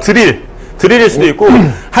 평소에 이런 드릴일 수도 있고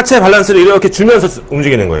하체 밸런스를 이렇게 주면서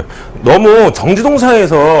움직이는 거예요. 너무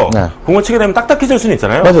정지동사에서 네. 공을 치게 되면 딱딱해질 수는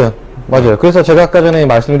있잖아요. 맞아요. 그래서 제가 아까 전에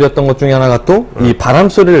말씀드렸던 것 중에 하나가 또 이 바람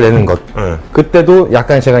소리를 내는 것. 그때도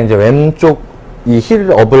약간 제가 이제 왼쪽 이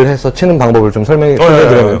힐업을 해서 치는 방법을 좀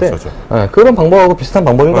설명드렸는데 그렇죠. 그런 방법하고 비슷한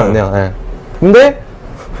방법인 것 같네요. 예. 근데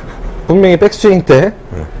분명히 백스윙 때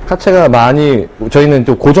하체가 많이 저희는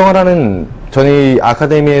좀 고정하라는 저희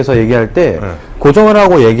아카데미에서 얘기할 때 고정을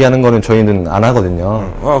하고 얘기하는 거는 저희는 안 하거든요.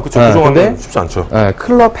 그쵸. 고정하는 쉽지 않죠.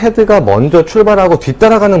 클럽 헤드가 먼저 출발하고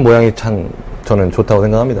뒤따라가는 모양이 참 저는 좋다고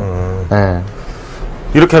생각합니다.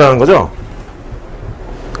 이렇게 하라는 거죠?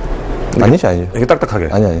 아니죠. 이렇게 딱딱하게.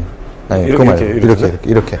 아니.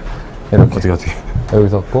 이렇게. 어떻게.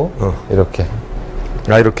 여기서 고 이렇게.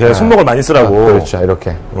 이렇게 손목을 많이 쓰라고. 그렇죠.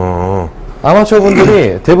 이렇게. 아마추어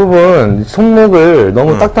분들이 대부분 손목을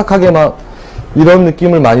너무 딱딱하게 막 이런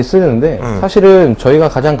느낌을 많이 쓰는데 사실은 저희가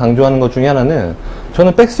가장 강조하는 것 중에 하나는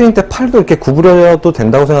저는 백스윙 때 팔도 이렇게 구부려도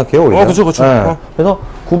된다고 생각해요. 오히려. 그쵸. 그래서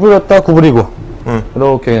구부렸다 구부리고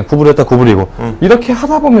이렇게 그냥 구부렸다 구부리고 이렇게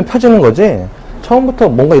하다 보면 펴지는 거지. 처음부터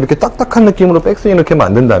뭔가 이렇게 딱딱한 느낌으로 백스윙 이렇게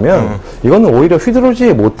만든다면 이거는 오히려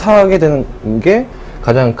휘두르지 못하게 되는 게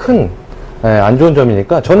가장 큰 안 좋은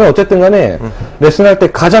점이니까 저는 어쨌든 간에 레슨할 때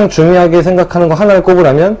가장 중요하게 생각하는 거 하나를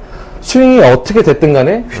꼽으라면 스윙이 어떻게 됐든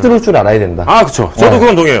간에 휘두를 줄 알아야 된다. 그쵸. 저도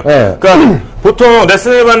그건 동의해요. 그러니까 보통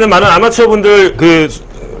레슨을 받는 많은 아마추어 분들 그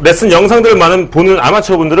레슨 영상들을 보는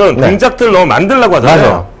아마추어 분들은 동작들을 너무 만들려고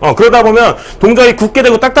하잖아요. 그러다 보면 동작이 굳게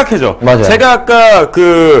되고 딱딱해져. 맞아요. 제가 아까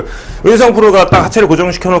그 은희성프로가 딱 하체를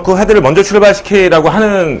고정시켜놓고 헤드를 먼저 출발시키라고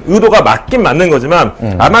하는 의도가 맞긴 맞는 거지만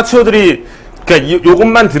아마추어들이 그러니까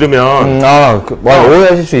요것만 들으면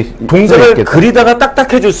오해하실 수 있겠다. 동작을 그리다가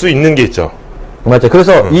딱딱해질 수 있는 게 있죠. 맞아요.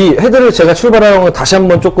 그래서 이 헤드를 제가 출발하는 거 다시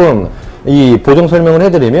한번 조금 이 보정 설명을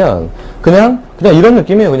해드리면 그냥 이런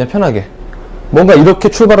느낌이에요. 그냥 편하게 뭔가 이렇게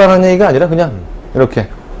출발하는 얘기가 아니라 그냥 이렇게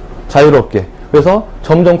자유롭게. 그래서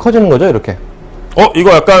점점 커지는 거죠. 이렇게.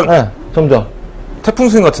 이거 약간 점점 태풍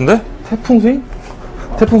스윙 같은데? 태풍 스윙?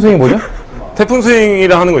 태풍 스윙이 뭐죠? 태풍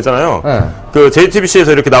스윙이라 하는 거 있잖아요. 네. 그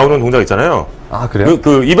JTBC에서 이렇게 나오는 동작 있잖아요. 아, 그래요?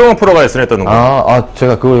 그 이병헌프로가 레슨했던 동작.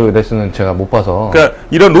 제가 그 레슨은 제가 못 봐서. 그러니까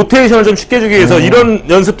이런 로테이션을 좀 쉽게 주기 위해서 이런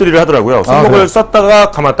연습들을 하더라고요. 손목을 그래.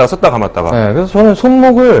 썼다가 감았다가 썼다가 감았다가. 네, 그래서 저는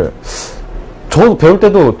손목을 저 배울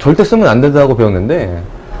때도 절대 쓰면 안 된다고 배웠는데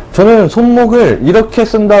저는 손목을 이렇게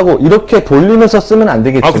쓴다고 이렇게 돌리면서 쓰면 안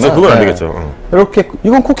되겠지만 그렇죠. 그건 안 되겠죠. 이렇게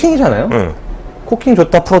이건 코킹이잖아요. 코킹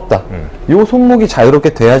줬다 풀었다. 요 손목이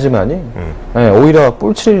자유롭게 돼야지만이 오히려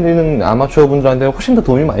볼 치는 아마추어 분들한테 훨씬 더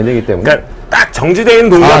도움이 많이 되기 때문에. 그러니까 딱 정지되어 있는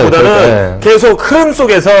동작보다는 계속 흐름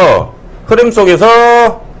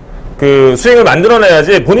속에서 그 스윙을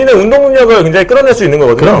만들어내야지 본인의 운동 능력을 굉장히 끌어낼 수 있는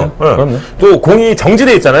거거든요. 그럼요. 또 공이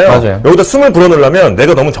정지돼 있잖아요. 맞아요. 여기다 숨을 불어넣으려면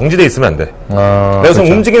내가 너무 정지돼 있으면 안 돼. 내가 좀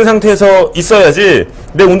움직이는 상태에서 있어야지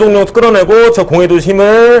내 운동 능력도 끌어내고 저 공에도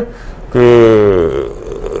힘을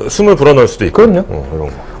숨을 불어넣을 수도 있고. 그럼요. 이런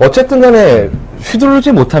거. 어쨌든 간에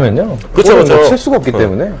휘두르지 못하면요. 그렇죠. 칠 수가 없기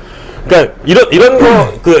때문에. 그러니까 이런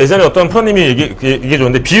거 그 예전에 어떤 프로님이 얘기해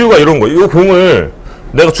줬는데 비유가 이런 거. 이 공을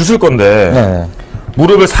내가 주술 건데 네.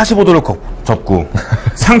 무릎을 45도를 접고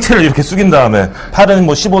상체를 이렇게 숙인 다음에 팔은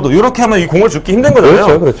뭐 15도 이렇게 하면 이 공을 줍기 힘든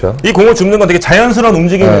거잖아요. 그렇죠. 이 공을 줍는 건 되게 자연스러운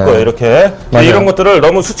움직임일 거예요. 이렇게. 맞아요. 이런 것들을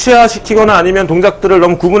너무 수치화시키거나 아니면 동작들을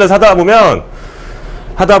너무 구분해서 하다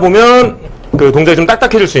보면 그 동작이 좀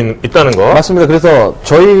딱딱해질 수 있다는 거. 맞습니다. 그래서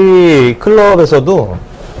저희 클럽에서도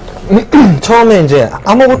처음에 이제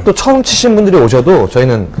아무것도 처음 치신 분들이 오셔도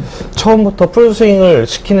저희는 처음부터 풀스윙을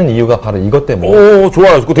시키는 이유가 바로 이것 때문에.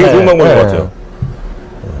 좋아요. 그거 되게 좋은 방법인 것 같아요. 네.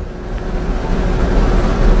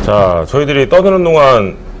 자, 저희들이 떠드는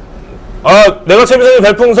동안 내가 최민선의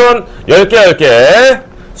별풍선 10개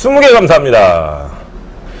 20개 감사합니다.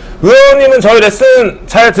 의원님은 저희 레슨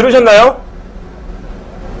잘 들으셨나요?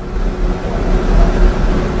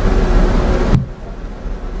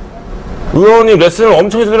 의원님 레슨을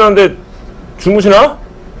엄청 해주려는데 주무시나?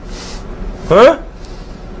 에?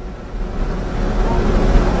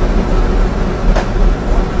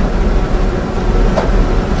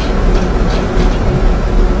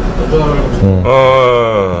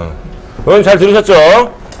 의원님 잘 들으셨죠?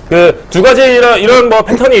 그 두 가지 이런 뭐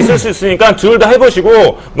패턴이 있을 수 있으니까 둘 다 해보시고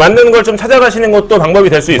맞는 걸 좀 찾아가시는 것도 방법이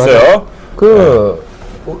될 수 있어요.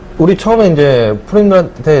 우리 처음에 이제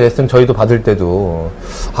프로님들한테 레슨 저희도 받을 때도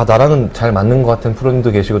나랑은 잘 맞는 것 같은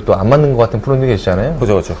프로님도 계시고 또 안 맞는 것 같은 프로님도 계시잖아요.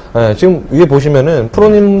 그렇죠. 네, 지금 위에 보시면은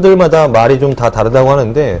프로님들마다 말이 좀 다 다르다고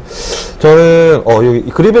하는데 저는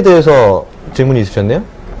여기 그립에 대해서 질문이 있으셨네요.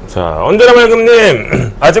 자, 언제나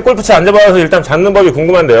말금님 아직 골프채 안 잡아서 일단 잡는 법이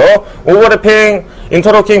궁금한데요. 오버래핑,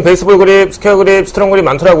 인터로킹, 베이스볼 그립, 스퀘어 그립, 스트롱 그립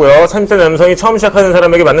많더라고요. 30대 남성이 처음 시작하는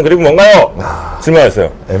사람에게 맞는 그립은 뭔가요?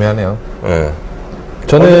 질문하셨어요. 애매하네요. 네.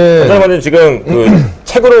 저는 언제나 지금 그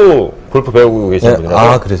책으로 골프 배우고 계시는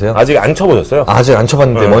분이라서 그러세요? 아직 안 쳐보셨어요? 아직 안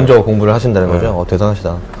쳐봤는데 먼저 공부를 하신다는 거죠?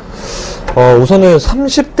 대단하시다. 우선은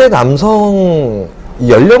 30대 남성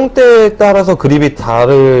연령대에 따라서 그립이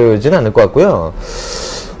다르진 않을 것 같고요.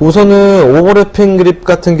 우선은 오버래핑 그립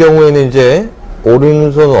같은 경우에는 이제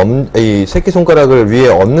오른손 이 새끼손가락을 위에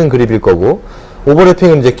얹는 그립일 거고,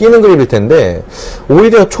 오버래핑은 이제 끼는 그립일 텐데,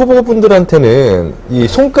 오히려 초보분들한테는 이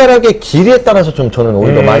손가락의 길이에 따라서 좀 저는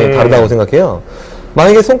오히려 많이 다르다고 생각해요.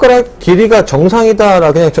 만약에 손가락 길이가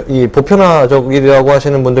정상이다라 그냥 이 보편화적이라고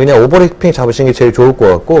하시는 분들 그냥 오버래핑 잡으시는 게 제일 좋을 것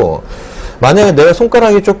같고, 만약에 내가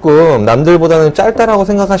손가락이 조금 남들보다는 짧다라고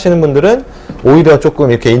생각하시는 분들은 오히려 조금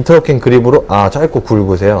이렇게 인터로킹 그립으로 짧고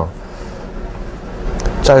굵으세요.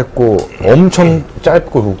 짧고 엄청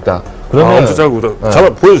짧고 굵다. 그러면 엄청 짧고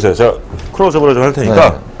굵다. 보여주세요. 제가 크로즈업을 좀 할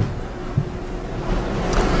테니까.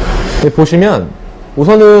 보시면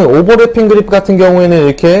우선은 오버래핑 그립 같은 경우에는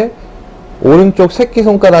이렇게 오른쪽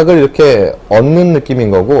새끼손가락을 이렇게 얹는 느낌인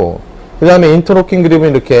거고, 그 다음에 인터로킹 그립은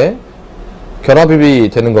이렇게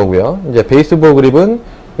결합이 되는 거고요. 이제 베이스볼 그립은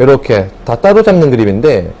이렇게 다 따로 잡는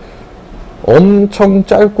그립인데, 엄청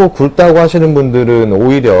짧고 굵다고 하시는 분들은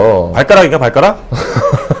오히려 발가락인가 발가락?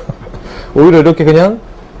 오히려 이렇게 그냥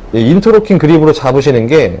인터로킹 그립으로 잡으시는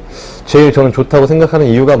게 제일 저는 좋다고 생각하는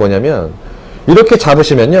이유가 뭐냐면, 이렇게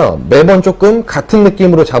잡으시면요 매번 조금 같은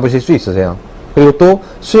느낌으로 잡으실 수 있으세요. 그리고 또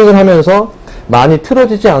스윙을 하면서 많이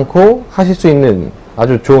틀어지지 않고 하실 수 있는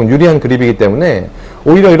아주 좋은 유리한 그립이기 때문에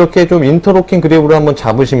오히려 이렇게 좀 인터로킹 그립으로 한번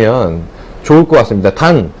잡으시면 좋을 것 같습니다.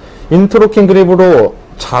 단 인터로킹 그립으로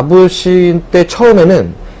잡으실 때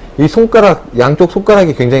처음에는 이 손가락, 양쪽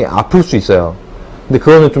손가락이 굉장히 아플 수 있어요. 근데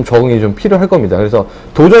그거는 좀 적응이 좀 필요할 겁니다. 그래서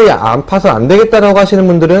도저히 아파서 안 되겠다라고 하시는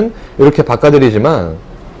분들은 이렇게 바꿔드리지만,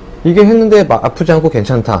 이게 했는데 아프지 않고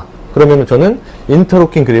괜찮다 그러면 저는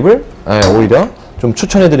인터로킹 그립을 오히려 좀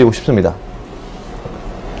추천해드리고 싶습니다.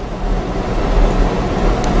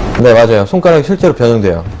 네, 맞아요. 손가락이 실제로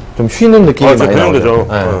변형돼요. 좀 쉬는 느낌이 많이 나오죠. 되죠.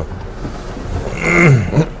 네.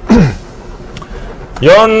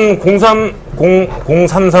 연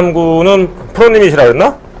 0339는 프로님이시라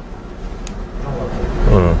그랬나?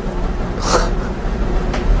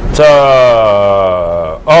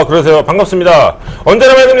 자, 그러세요. 반갑습니다.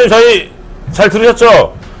 언제나 말금님 저희 잘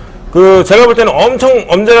들으셨죠? 제가 볼 때는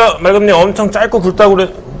언제나 말금님 엄청 짧고 굵다고 그래.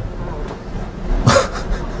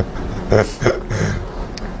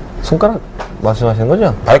 손가락 말씀하시는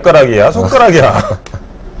거죠? 발가락이야, 손가락이야.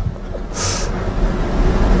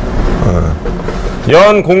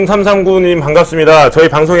 연 0339님 반갑습니다. 저희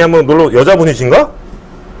방송에 한번 여자분이신가?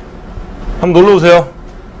 한번 놀러오세요.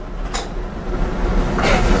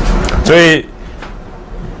 저희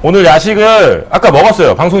오늘 야식을 아까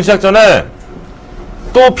먹었어요. 방송 시작 전에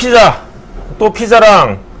또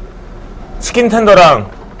피자랑 치킨 텐더랑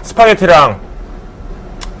스파게티랑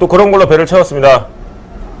또 그런 걸로 배를 채웠습니다.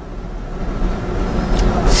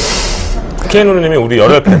 케이누님이 우리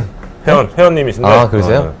열혈 팬 회원님이신데. 아,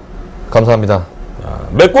 그러세요? 감사합니다.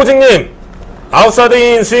 맥고직님,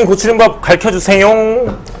 아웃사이드인 스윙 고치는 법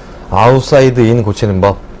가르쳐주세요. 아웃사이드인 고치는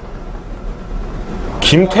법.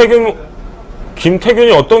 김태균이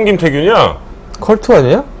어떤 김태균이야? 컬투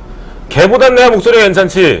아니에요? 걔보단 내가 목소리가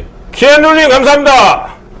괜찮지. 키엔누님 감사합니다.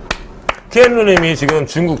 키엔누님이 지금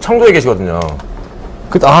중국 청도에 계시거든요.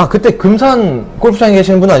 그때 금산 골프장에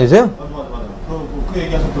계시는 분 아니세요? 맞아. 그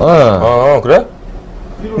얘기하셨던. 그래?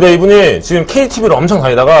 근데 이분이 지금 KTV를 엄청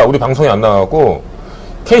다니다가 우리 방송에 안 나가고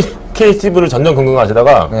KTV를 전전긍긍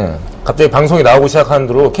하시다가 네. 갑자기 방송이 나오고 시작하는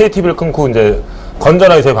대로 KTV를 끊고 이제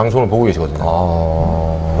건전하게 저희 방송을 보고 계시거든요.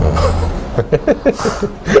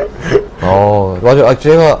 맞아요.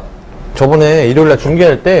 제가 저번에 일요일날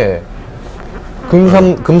중계할 때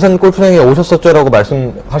금산 골프장에 오셨었죠라고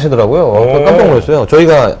말씀하시더라고요. 깜짝 놀랐어요.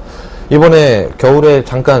 저희가 이번에 겨울에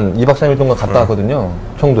잠깐 2박 3일 동안 갔다 왔거든요.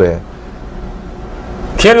 청도에.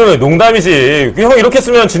 걔는 농담이지. 형 이렇게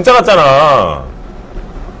쓰면 진짜 같잖아.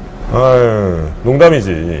 아유,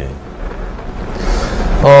 농담이지.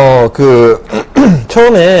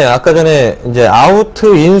 처음에 아까 전에 이제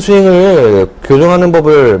아우트 인스윙을 교정하는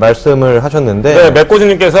법을 말씀을 하셨는데. 네,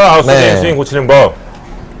 맥고지님께서 아우트 네. 인스윙 고치는 법.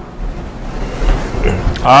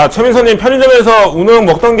 최민서님 편의점에서 운호 형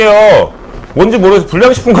먹던 게요. 뭔지 모르겠어요.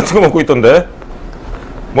 불량식품 같은 거 먹고 있던데.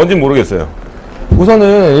 뭔진 모르겠어요.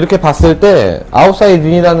 우선은 이렇게 봤을 때 아웃사이드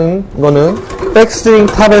인이라는 거는 백스윙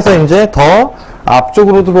탑에서 이제 더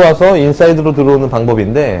앞쪽으로 들어와서 인사이드로 들어오는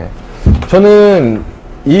방법인데, 저는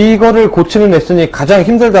이거를 고치는 레슨이 가장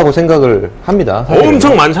힘들다고 생각을 합니다. 사실은.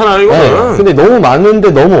 엄청 많잖아요, 이거는. 네, 근데 너무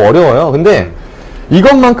많은데 너무 어려워요. 근데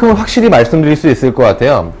이것만큼은 확실히 말씀드릴 수 있을 것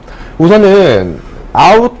같아요. 우선은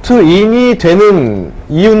아우트 인이 되는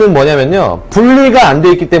이유는 뭐냐면요, 분리가 안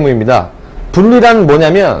돼 있기 때문입니다. 분리란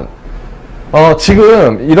뭐냐면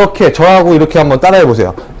지금 이렇게 저하고 이렇게 한번 따라해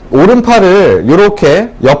보세요. 오른팔을 이렇게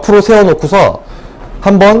옆으로 세워 놓고서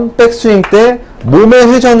한번 백스윙 때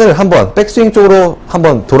몸의 회전을 한번 백스윙 쪽으로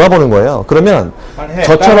한번 돌아보는 거예요. 그러면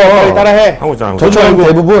저처럼 따라해. 저처럼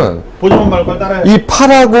대부분 보지만 말고 따라해. 이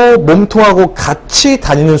팔하고 몸통하고 같이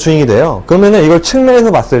다니는 스윙이 돼요. 그러면은 이걸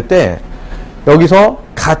측면에서 봤을 때 여기서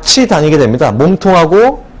같이 다니게 됩니다.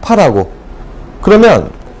 몸통하고 팔하고. 그러면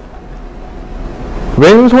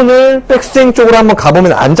왼손을 백스윙 쪽으로 한번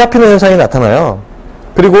가보면 안 잡히는 현상이 나타나요.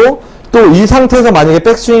 그리고 또 이 상태에서 만약에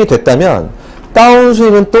백스윙이 됐다면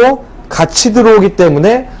다운스윙은 또 같이 들어오기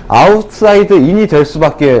때문에 아웃사이드 인이 될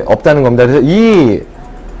수밖에 없다는 겁니다. 그래서 이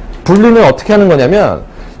분리는 어떻게 하는 거냐면,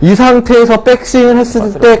 이 상태에서 백스윙을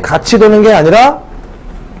했을 때 같이 도는 게 아니라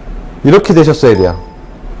이렇게 되셨어야 돼요.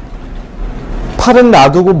 팔은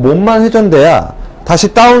놔두고 몸만 회전돼야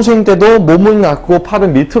다시 다운스윙 때도 몸은 낮고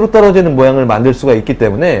팔은 밑으로 떨어지는 모양을 만들 수가 있기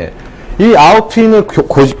때문에, 이 아웃스윙을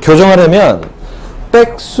교정하려면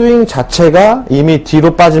백스윙 자체가 이미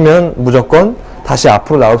뒤로 빠지면 무조건 다시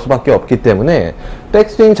앞으로 나올 수밖에 없기 때문에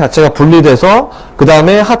백스윙 자체가 분리돼서 그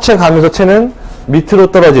다음에 하체 가면서 채는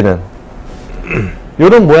밑으로 떨어지는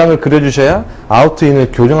이런 모양을 그려주셔야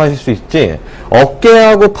아웃스윙을 교정하실 수 있지,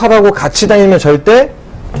 어깨하고 팔하고 같이 다니면 절대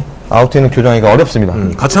아웃스윙을 교정하기가 어렵습니다.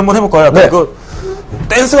 같이 한번 해볼까요? 네. 그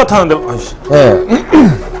댄스 같았는데. 아이씨. 네.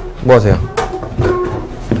 뭐 하세요?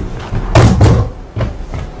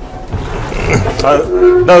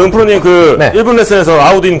 나 은프로님 네. 1분 레슨에서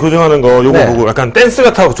아웃인 교정하는 거 요거 네. 보고 약간 댄스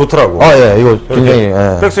같아서 좋더라고. 예, 이거 굉장히,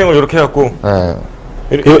 예. 백스윙을 이렇게 해갖고.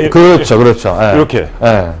 그렇죠. 예. 이렇게.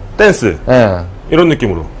 예. 댄스. 예. 이런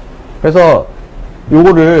느낌으로. 그래서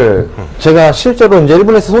요거를 제가 실제로 이제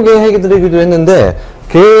일본에서 소개해드리기도 했는데,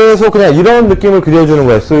 계속 그냥 이런 느낌을 그려주는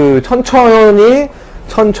거예요.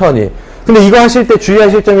 천천히. 근데 이거 하실 때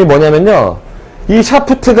주의하실 점이 뭐냐면요, 이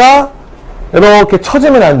샤프트가 이렇게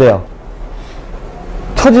처지면 안 돼요.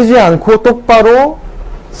 처지지 않고 똑바로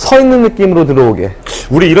서 있는 느낌으로 들어오게.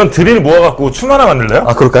 우리 이런 드릴 모아갖고 춤 하나 만들래요?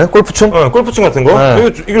 아, 그럴까요? 골프춤? 골프춤 같은 거?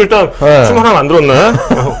 네. 이거 일단 네. 춤 하나 만들었네?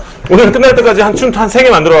 오늘 끝날 때까지 한 춤 한 3개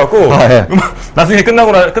만들어갖고, 아, 예. 나중에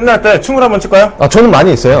끝날 때 춤을 한번 칠까요? 아, 저는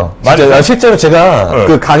많이 있어요. 많이 있어요? 실제로 제가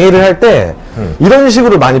그 강의를 할 때 이런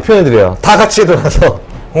식으로 많이 표현해드려요. 다 같이 일어나서.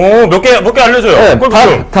 몇 개 알려줘요. 네,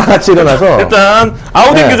 골프춤. 다 같이 일어나서. 일단,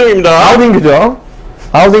 아웃인 네. 교정입니다. 아웃인 교정.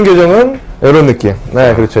 아웃인 교정은 이런 느낌.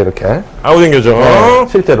 네, 그렇죠. 이렇게. 아웃인 교정.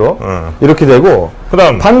 실제로. 이렇게 되고. 그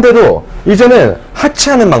다음. 반대로, 이제는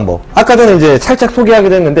하체하는 방법. 아까 전에 이제 살짝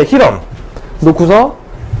소개하기도 했는데, 힐업. 놓고서,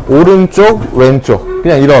 오른쪽, 왼쪽.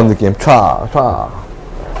 그냥 이런 느낌. 촤.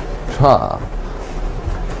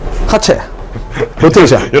 하체.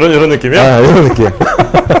 로테이션. 이런 느낌이야? 아, 이런 느낌.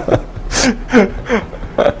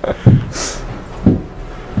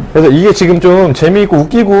 그래서 이게 지금 좀 재미있고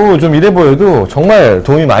웃기고 좀 이래 보여도 정말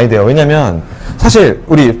도움이 많이 돼요. 왜냐면 사실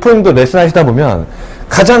우리 프로님도 레슨 하시다 보면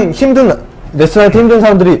가장 레슨할 때 힘든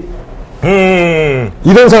사람들이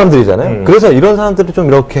이런 사람들이잖아요. 그래서 이런 사람들이 좀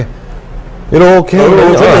이렇게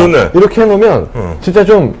해놓으면, 이렇게 해놓으면 진짜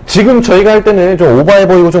좀 지금 저희가 할 때는 좀 오버해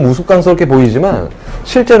보이고 좀 우스꽝스럽게 보이지만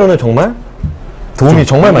실제로는 정말 도움이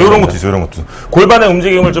정말 많이 이런 됩니다. 것도 있어요, 이런 것도. 골반의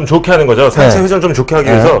움직임을 좀 좋게 하는 거죠. 상체 회전을 좀 좋게 하기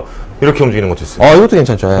위해서 이렇게 움직이는 것도 있어요. 이것도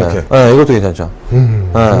괜찮죠. 이렇게. 이것도 괜찮죠.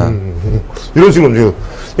 이런 식으로 움직여.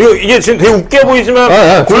 이게 지금 되게 웃겨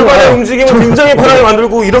보이지만 골반의 움직임을 굉장히 편하게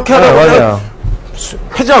만들고 이렇게 하다 보면 맞아요.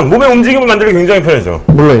 회전, 몸의 움직임을 만들기 굉장히 편해져.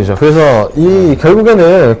 물론이죠. 그래서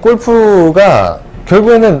결국에는 골프가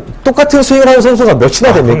결국에는 똑같은 스윙을 하는 선수가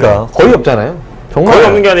몇이나 됩니까? 그럼요. 거의 없잖아요. 정말 거의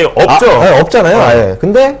없는 게 아니고 없죠. 없잖아요. 아예.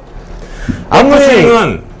 근데 아무리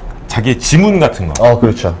스윙은 자기의 지문 같은 거.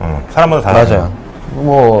 그렇죠. 사람마다 다르죠. 맞아요.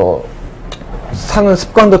 뭐 사는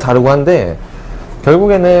습관도 다르고 한데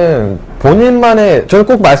결국에는 본인만의 저는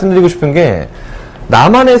꼭 말씀드리고 싶은 게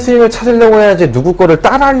나만의 스윙을 찾으려고 해야지 누구 거를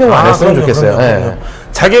따라하려고 안 했으면 좋겠어요. 그럼요.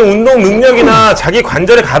 자기 운동 능력이나 자기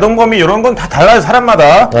관절의 가동 범위 이런 건 다 달라요,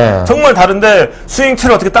 사람마다. 네. 정말 다른데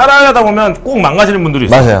스윙체를 어떻게 따라하다 보면 꼭 망가지는 분들이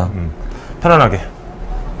있어요. 맞아요. 편안하게.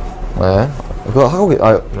 네. 그거 하고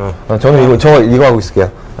저는 이거 하고 있을게요.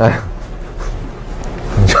 네.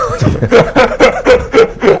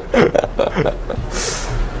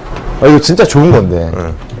 이거 진짜 좋은 건데.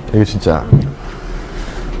 이거 진짜.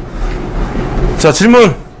 자,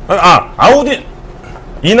 질문. 아웃이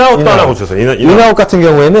인아웃도 하나 고쳐서. 인아웃 같은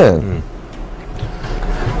경우에는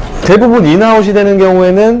대부분 인아웃이 되는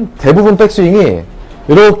경우에는 대부분 백스윙이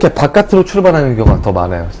이렇게 바깥으로 출발하는 경우가 더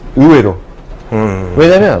많아요. 의외로.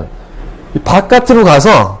 왜냐면 이 바깥으로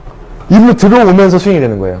가서 입으로 들어오면서 스윙이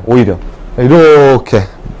되는 거예요. 오히려 이렇게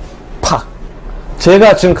팍.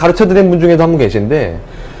 제가 지금 가르쳐드린 분 중에도 한 분 계신데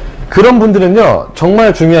그런 분들은요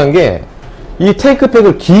정말 중요한 게 이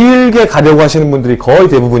테이크백을 길게 가려고 하시는 분들이 거의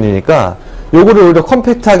대부분이니까 요거를 오히려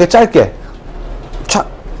컴팩트하게 짧게 촥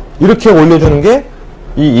이렇게 올려주는 게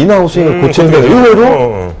이 인아웃 스윙을 고치는 게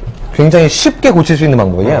의외로 굉장히 쉽게 고칠 수 있는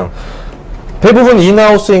방법이에요. 대부분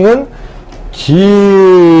인아웃 스윙은 길게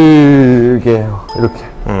이렇게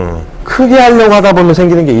크게 하려고 하다 보면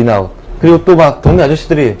생기는 게 인아웃. 그리고 또 막 동네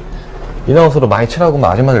아저씨들이 인아웃으로 많이 치라고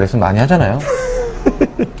막 아줌마들 레슨 많이 하잖아요.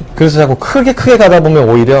 그래서 자꾸 크게 가다 보면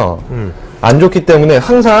오히려 안 좋기 때문에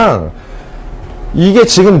항상 이게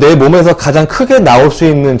지금 내 몸에서 가장 크게 나올 수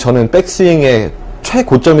있는 저는 백스윙의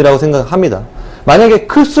최고점이라고 생각합니다. 만약에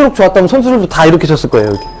클수록 좋았다면 선수들도 다 이렇게 쳤을 거예요.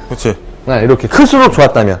 이렇게. 그렇지. 네, 이렇게 클수록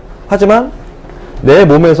좋았다면. 하지만 내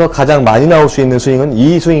몸에서 가장 많이 나올 수 있는 스윙은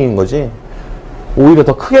이 스윙인 거지. 오히려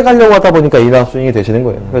더 크게 가려고 하다 보니까 인아웃 스윙이 되시는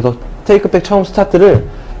거예요. 그래서 테이크백 처음 스타트를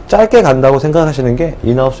짧게 간다고 생각하시는 게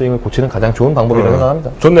인아웃 스윙을 고치는 가장 좋은 방법이라고 생각합니다.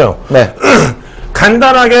 좋네요. 네.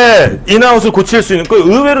 간단하게 인아웃을 고칠 수 있는,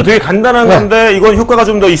 의외로 되게 간단한 네. 건데 이건 효과가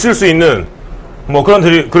좀 더 있을 수 있는 뭐 그런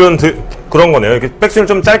거네요. 이렇게 백스윙을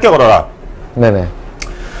좀 짧게 걸어라. 네네.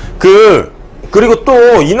 그리고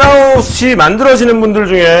또 인아웃이 만들어지는 분들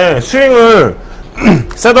중에 스윙을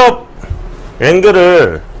셋업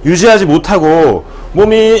앵글을 유지하지 못하고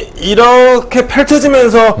몸이 이렇게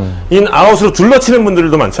펼쳐지면서 인아웃으로 둘러치는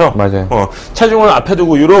분들도 많죠. 맞아요. 체중을 앞에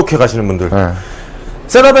두고 이렇게 가시는 분들. 네.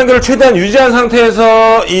 셋업 앵글을 최대한 유지한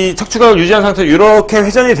상태에서 이 척추각을 유지한 상태로 이렇게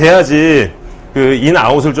회전이 돼야지 그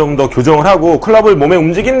인아웃을 좀 더 교정을 하고 클럽을 몸에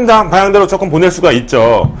움직이는 방향대로 조금 보낼 수가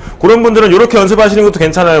있죠. 그런 분들은 이렇게 연습하시는 것도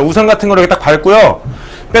괜찮아요. 우선 같은 걸 이렇게 딱 밟고요.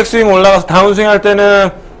 백스윙 올라가서 다운스윙 할 때는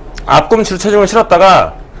앞꿈치로 체중을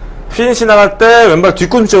실었다가 피니시 나갈 때 왼발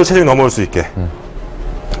뒤꿈치로 체중이 넘어올 수 있게.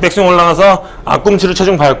 백스윙 올라가서 앞꿈치로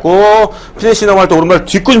체중 밟고 피니시 넘어갈 때 오른발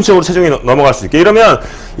뒤꿈치로 체중이 넘어갈 수 있게. 이러면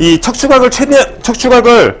이 척추각을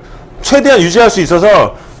최대한 유지할 수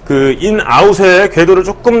있어서 그 인아웃의 궤도를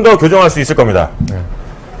조금 더 교정할 수 있을 겁니다.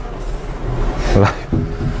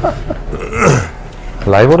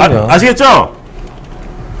 라이브는요. 아시겠죠?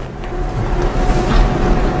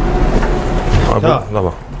 자,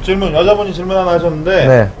 나봐. 질문, 여자분이 질문 하나 하셨는데,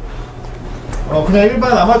 네. 그냥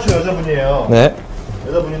일반 아마추어 여자분이에요. 네.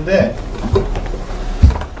 여자분인데,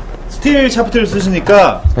 스틸 샤프트를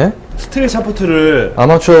쓰시니까, 네? 스틸 샤프트를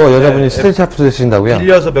아마추어 여자분이 네, 스틸 샤프트 쓰신다고요?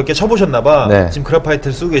 빌려서 몇 개 쳐보셨나봐. 네. 지금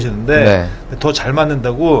그래파이트를 쓰고 계시는데, 네. 더 잘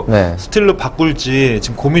맞는다고, 네. 스틸로 바꿀지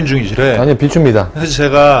지금 고민 중이시래. 아니요, 비추입니다. 그래서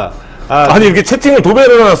제가, 아니 이렇게 채팅을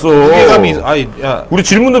도배를 해놨어. 무게감이, 야. 우리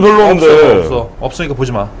질문도 별로 없는데. 없으니까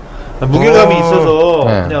보지 마. 무게감이 있어서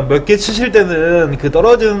네. 그냥 몇 개 치실 때는 그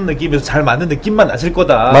떨어지는 느낌에서 잘 맞는 느낌만 나실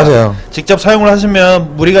거다. 맞아요. 직접 사용을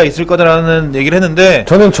하시면 무리가 있을 거다라는 얘기를 했는데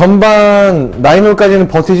저는 전반 9홀까지는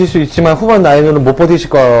버티실 수 있지만 후반 9홀은 못 버티실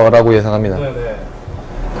거라고 예상합니다. 네네.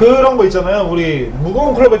 그런 거 있잖아요. 우리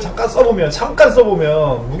무거운 클럽을 잠깐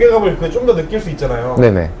써보면 무게감을 좀 더 느낄 수 있잖아요.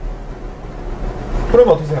 네네.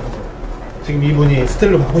 그러면 어떻게 생각하세요? 지금 이분이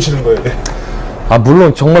스틸로 바꾸시는 거예요. 네. 아,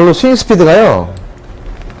 물론 정말로 스윙 스피드가요.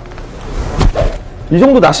 이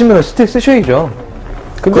정도 나시면 스틸 쓰셔야죠.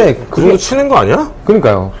 근데 그 정도 치는 거 아니야?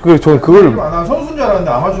 그러니까요. 저는 그걸 난 선수인 줄 알았는데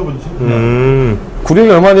아마추어분이 치는 구력이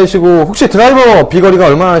얼마나 되시고 혹시 드라이버 비거리가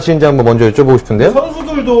얼마나 하시는지 한번 먼저 여쭤보고 싶은데요.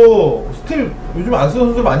 선수들도 스틸 요즘 안 쓰는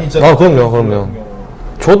선수들 많이 있잖아요. 아, 그럼요.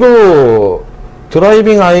 저도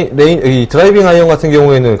드라이빙 아이언 같은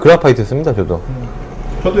경우에는 그래파이트 씁니다.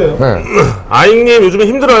 저도요. 네. 아잉님 요즘에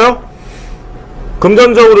힘들어요?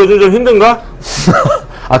 금전적으로 요즘 좀 힘든가?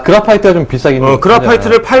 아, 그래파이트가 좀 비싸긴 해요.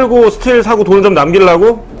 그래파이트를 팔고 스틸 사고 돈을 좀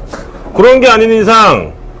남기려고? 그런 게 아닌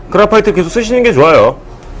이상 그래파이트 계속 쓰시는 게 좋아요.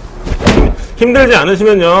 힘들지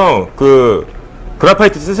않으시면요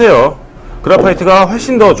그래파이트 쓰세요. 그래파이트가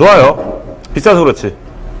훨씬 더 좋아요. 비싸서 그렇지.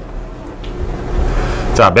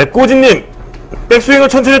 자, 맥고진님 백스윙을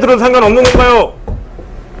천천히 들어도 상관없는 건가요?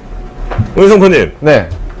 은희성프로님 네.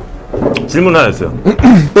 질문 하나 했어요.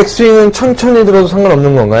 백스윙은 천천히 들어도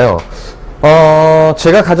상관없는 건가요?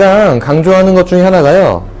 제가 가장 강조하는 것 중에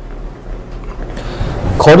하나가요.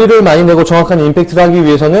 거리를 많이 내고 정확한 임팩트를 하기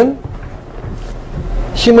위해서는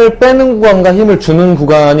힘을 빼는 구간과 힘을 주는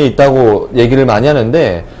구간이 있다고 얘기를 많이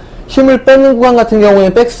하는데, 힘을 빼는 구간 같은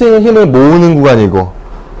경우에는 백스윙은 힘을 모으는 구간이고,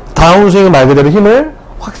 다운스윙은 말 그대로 힘을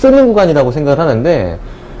확 쓰는 구간이라고 생각을 하는데,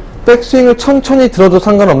 백스윙을 천천히 들어도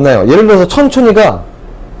상관없나요? 예를 들어서 천천히가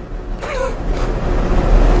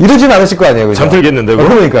이러진 않으실 거 아니에요, 그죠? 잠들겠는데, 그거?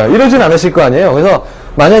 그러니까 이러진 않으실 거 아니에요. 그래서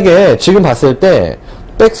만약에 지금 봤을 때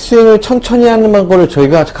백스윙을 천천히 하는 방법을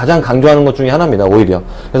저희가 가장 강조하는 것 중에 하나입니다, 오히려.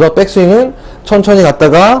 그래서 백스윙은 천천히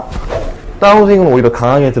갔다가 다운스윙은 오히려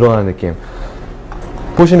강하게 들어가는 느낌.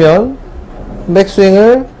 보시면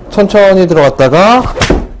백스윙을 천천히 들어갔다가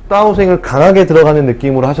다운스윙을 강하게 들어가는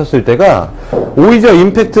느낌으로 하셨을 때가 오히려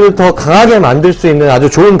임팩트를 더 강하게 만들 수 있는 아주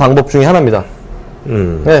좋은 방법 중에 하나입니다.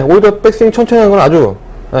 네, 오히려 백스윙 천천히 하는 건 아주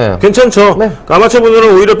네. 괜찮죠? 네.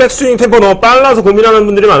 아마추어분들은 오히려 백스윙 템포 너무 빨라서 고민하는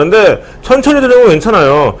분들이 많은데 천천히 들으면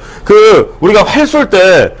괜찮아요. 우리가 활 쏠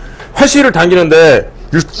때 활시를 당기는데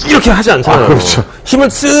이렇게 하지 않잖아요. 그렇죠. 힘을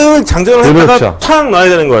쓱 장전을 했다가 그렇죠. 탁 놔야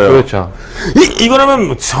되는 거예요. 그렇죠.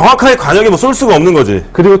 이거라면 정확하게 관역에 쏠 수가 없는 거지.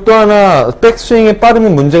 그리고 또 하나 백스윙에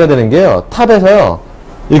빠르면 문제가 되는 게요, 탑에서요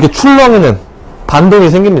이렇게 출렁이는 반동이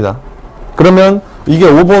생깁니다. 그러면 이게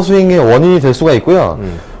오버스윙의 원인이 될 수가 있고요.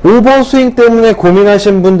 오버스윙 때문에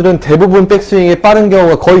고민하신 분들은 대부분 백스윙이 빠른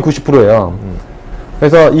경우가 거의 90%예요.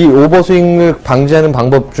 그래서 이 오버스윙을 방지하는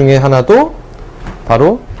방법 중에 하나도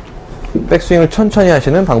바로 백스윙을 천천히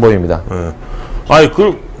하시는 방법입니다. 네. 아니,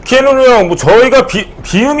 키에누 형, 저희가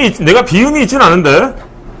내가 비음이 있진 않은데?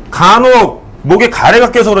 간혹 목에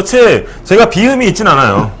가래가 껴서 그렇지, 제가 비음이 있진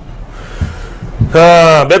않아요.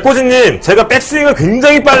 맥고진님, 제가 백스윙을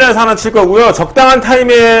굉장히 빨리 해서 하나 칠 거고요. 적당한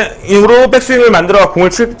타이밍으로 백스윙을 만들어 공을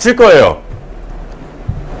칠 거예요.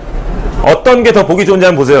 어떤 게 더 보기 좋은지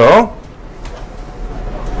한번 보세요.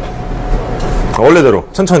 원래대로,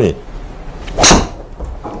 천천히.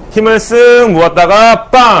 힘을 쓱 모았다가,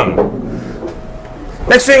 빵!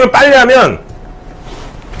 백스윙을 빨리 하면,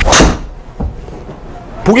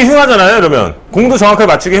 보기 흉하잖아요, 이러면. 공도 정확하게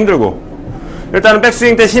맞추기 힘들고. 일단은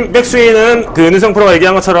백스윙은 은희성프로가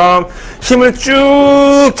얘기한 것처럼 힘을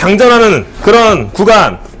쭉 장전하는 그런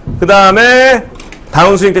구간, 그 다음에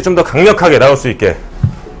다운스윙 때 좀 더 강력하게 나올 수 있게.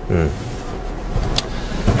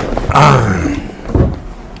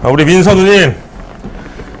 우리 민선우님,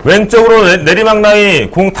 왼쪽으로 내리막 라인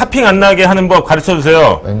공 타핑 안 나게 하는 법 가르쳐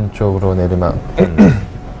주세요. 왼쪽으로 내리막.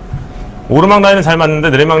 오르막 라인은 잘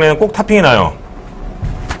맞는데 내리막 라인은 꼭 타핑이 나요.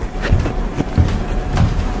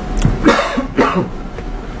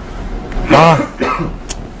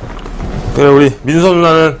 그래, 우리 민서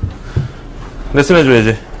누나는 레슨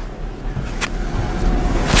해줘야지.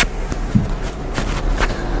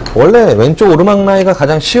 원래 왼쪽 오르막 라이가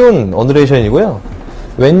가장 쉬운 언더레이션이고요.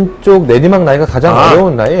 왼쪽 내리막 라이가 가장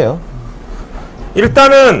어려운 라이예요.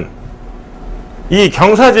 일단은 이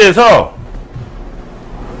경사지에서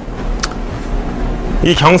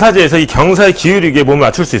이 경사의 기울이기에 몸을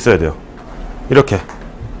맞출 수 있어야 돼요. 이렇게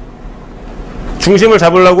중심을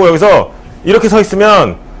잡으려고 여기서 이렇게 서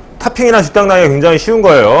있으면 타핑이나 뒷땅 나기가 굉장히 쉬운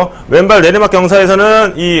거예요. 왼발 내리막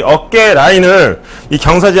경사에서는 이 어깨 라인을 이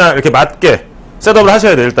경사지랑 이렇게 맞게 셋업을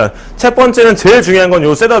하셔야 돼요. 일단 첫 번째는 제일 중요한 건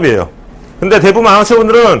요 셋업이에요. 근데 대부분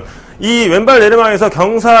아마추어분들은 이 왼발 내리막에서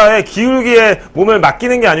경사의 기울기에 몸을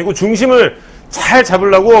맡기는 게 아니고 중심을 잘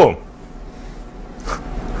잡으려고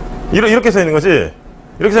이렇게 서 있는 거지.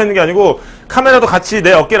 이렇게 서 있는 게 아니고 카메라도 같이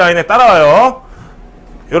내 어깨 라인에 따라와요.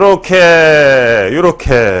 요렇게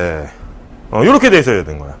돼 있어야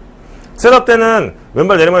되는 거야. 셋업 때는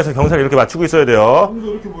왼발 내리막에서 경사를 이렇게 맞추고 있어야 돼요.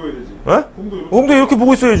 공도 이렇게 보여야 되지. 에? 공도 이렇게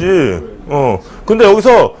보고 있어야지. 근데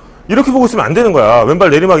여기서 이렇게 보고 있으면 안 되는 거야.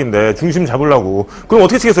 왼발 내리막인데 중심 잡으려고. 그럼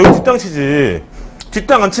어떻게 치겠어? 여기 뒷땅 치지.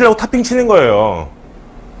 뒷땅 안 치려고 타핑 치는 거예요.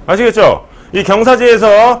 아시겠죠? 이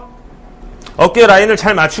경사지에서 어깨 라인을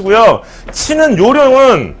잘 맞추고요. 치는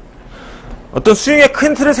요령은 어떤 스윙의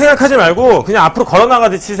큰 틀을 생각하지 말고 그냥 앞으로 걸어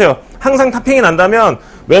나가듯이 치세요. 항상 타핑이 난다면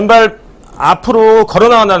왼발 앞으로 걸어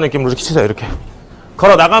나간다는 느낌으로 이렇게 치세요. 이렇게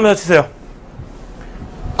걸어 나가면서 치세요.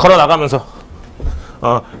 걸어 나가면서.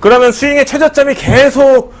 그러면 스윙의 최저점이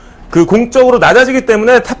계속 그 공적으로 낮아지기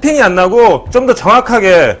때문에 타핑이 안 나고 좀 더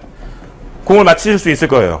정확하게 공을 맞추실 수 있을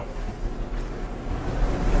거예요.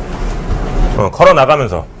 걸어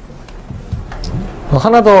나가면서.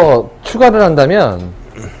 하나 더 추가를 한다면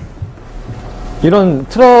이런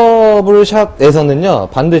트러블 샷에서는요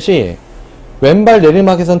반드시 왼발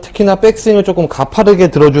내리막에선 특히나 백스윙을 조금 가파르게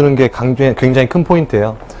들어주는 게 굉장히 큰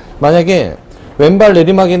포인트예요. 만약에 왼발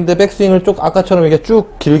내리막인데 백스윙을 아까처럼 이렇게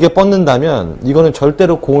쭉 길게 뻗는다면 이거는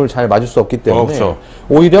절대로 공을 잘 맞을 수 없기 때문에 그렇죠.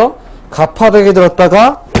 오히려 가파르게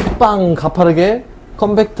들었다가 빵 가파르게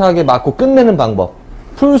컴팩트하게 맞고 끝내는 방법.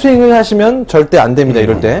 풀스윙을 하시면 절대 안 됩니다.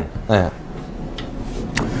 이럴 때. 네.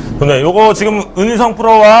 근데 요거 지금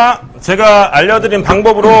은희성프로와 제가 알려드린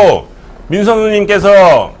방법으로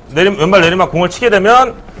민선우님께서 왼발 내리막 공을 치게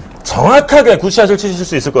되면 정확하게 굿샷을 치실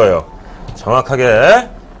수 있을 거예요. 정확하게.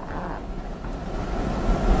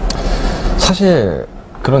 사실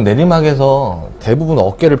그런 내리막에서 대부분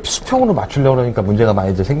어깨를 수평으로 맞추려고 그러니까 문제가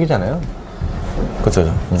많이들 생기잖아요.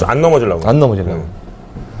 그렇죠. 안 넘어지려고. 안 넘어지려고.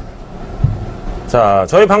 자,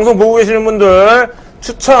 저희 방송 보고 계시는 분들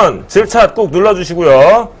추천, 질차 꼭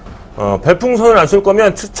눌러주시고요. 별풍선을 안 쏠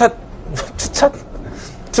거면 추천,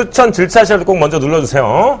 질차샷을 꼭 먼저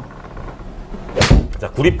눌러주세요. 자,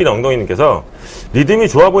 구릿빛 엉덩이님께서 리듬이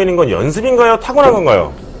좋아 보이는 건 연습인가요? 타고난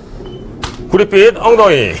건가요? 구릿빛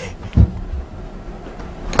엉덩이.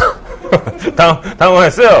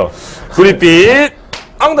 당황했어요. 구릿빛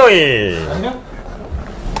엉덩이.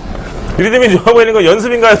 리듬이 좋아 보이는 건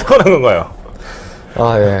연습인가요? 타고난 건가요?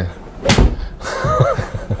 아, 예.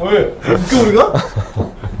 왜? 웃겨 우리가?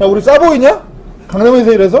 야 우리 싸보이냐?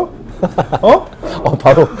 강남에서 이래서?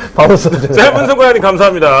 바로 써주네. 짧은 손가락님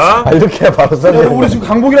감사합니다. 아, 이렇게 해야 바로 써주네. 우리 지금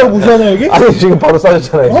강복이라고 무시하냐 여기? 아니, 지금 바로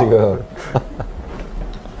써줬잖아요, 지금.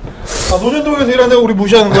 노년동에서 일하는데 우리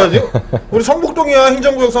무시하는 거야 지금? 우리 성북동이야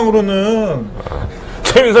행정구역상으로는.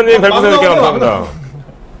 최민선님 별풍선 이렇게 감사합니다.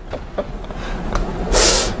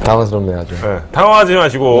 당황스럽네, 아주. 네, 당황하지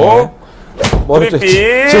마시고. 머리빛.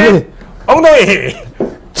 구릿빛 엉덩이.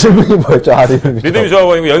 질문이 뭐였죠? 리듬이 좋아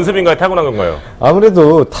보이고 연습인가요? 타고난 건가요?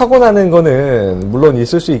 아무래도 타고나는 거는 물론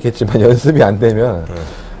있을 수 있겠지만 연습이 안 되면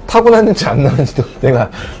타고났는지 안 나는지도 내가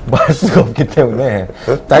말 수가 없기 때문에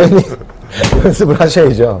당연히 연습을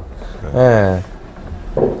하셔야죠. 예.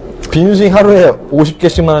 빈스윙 하루에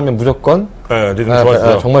 50개씩만 하면 무조건 리듬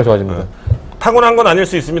좋아지죠. 정말 좋아집니다. 타고난 건 아닐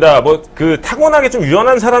수 있습니다. 타고나게 좀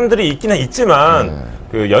유연한 사람들이 있기는 있지만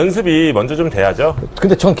그 연습이 먼저 좀 돼야죠.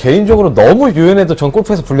 근데 전 개인적으로 너무 유연해도 전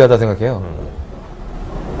골프에서 불리하다 생각해요.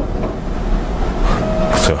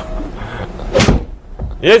 그렇죠.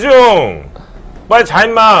 예중 빨리 자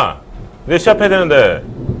임마. 내 시합해야 되는데.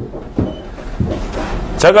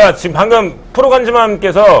 제가 지금 방금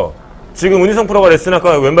프로간지맘께서 지금 은희성프로가 레슨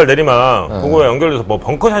아까 왼발 내리막 그거에 연결돼서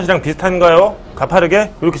벙커샷이랑 비슷한가요?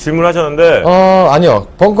 가파르게? 이렇게 질문을 하셨는데 아니요.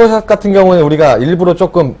 벙커샷 같은 경우는 우리가 일부러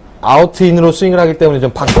조금 아웃인으로 스윙을 하기 때문에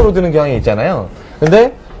좀 밖으로 드는 경향이 있잖아요.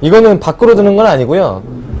 근데 이거는 밖으로 드는 건 아니고요.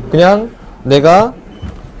 그냥 내가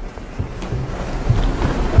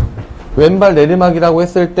왼발 내리막이라고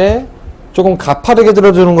했을 때 조금 가파르게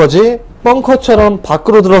들어주는 거지 벙커처럼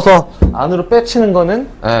밖으로 들어서 안으로 빼치는 거는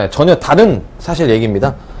전혀 다른 사실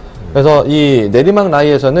얘기입니다. 그래서 이 내리막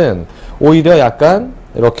라이에서는 오히려 약간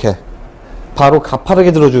이렇게 바로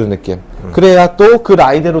가파르게 들어주는 느낌. 그래야 또 그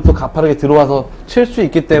라이대로 또 가파르게 들어와서 칠 수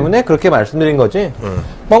있기 때문에 그렇게 말씀드린 거지.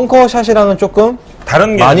 벙커 샷이랑은 조금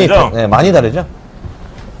다른 게 많이 아니죠? 네, 많이 다르죠.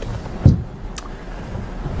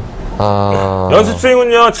 연습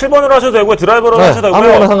스윙은요 7번으로 하셔도 되고 드라이버로 네, 하셔도 되고요.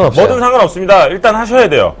 아무거나 상관없어요. 뭐든 상관없습니다. 일단 하셔야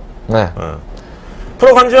돼요. 네.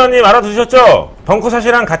 프로 관지원님 알아두셨죠?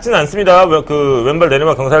 벙커샷이랑 같지는 않습니다. 그 왼발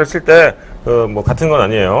내리막 경사를 칠 때 뭐 같은 건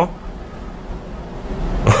아니에요.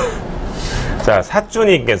 자,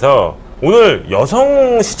 사쭈님께서 오늘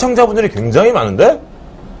여성 시청자분들이 굉장히 많은데?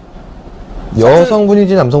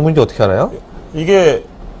 여성분인지 남성분인지 어떻게 알아요? 이게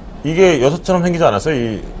여섯처럼 생기지 않았어요?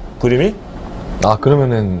 이 그림이? 아,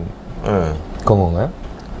 그러면은 예. 그런 건가요?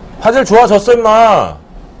 화질 좋아졌어 임마.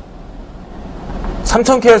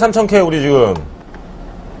 3000K 3000K 우리 지금.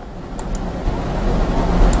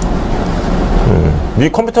 네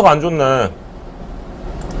컴퓨터가 안 좋네.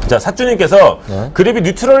 자, 사쭈님께서 네. 그립이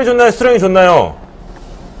뉴트럴이 좋나요? 스트롱이 좋나요?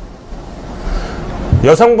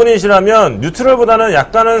 여성분이시라면 뉴트럴보다는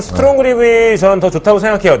약간은 스트롱 그립이 저는 더 좋다고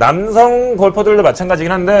생각해요. 남성 골퍼들도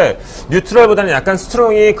마찬가지긴 한데 뉴트럴보다는 약간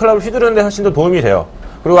스트롱이 클럽을 휘두르는 데 훨씬 더 도움이 돼요.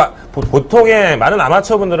 그리고 보통의 많은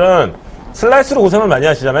아마추어 분들은 슬라이스로 고생을 많이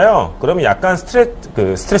하시잖아요. 그러면 약간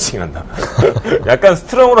스트레칭이 난다. 약간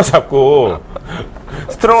스트롱으로 잡고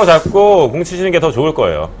공 치시는 게 더 좋을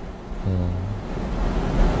거예요.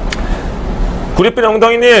 구릿빛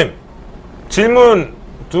엉덩이님, 질문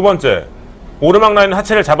두 번째. 오르막 라인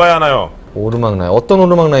하체를 잡아야 하나요? 오르막 라인. 어떤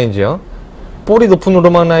오르막 라인지요? 볼이 높은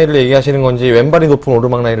오르막 라인을 얘기하시는 건지, 왼발이 높은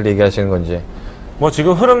오르막 라인을 얘기하시는 건지. 뭐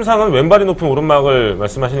지금 흐름상은 왼발이 높은 오르막을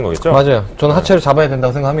말씀하시는 거겠죠? 맞아요. 저는 하체를 잡아야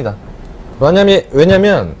된다고 생각합니다.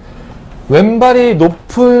 왜냐면 왼발이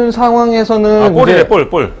높은 상황에서는 볼이래, 이제-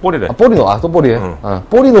 볼이래. 또 볼이에요. 응.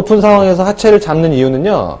 볼이 높은 상황에서 하체를 잡는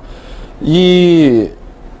이유는요. 이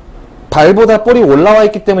발보다 볼이 올라와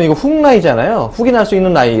있기 때문에 이거 훅 라이잖아요. 훅이 날 수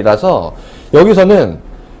있는 라이라서 여기서는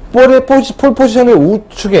볼 포지션을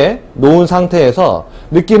우측에 놓은 상태에서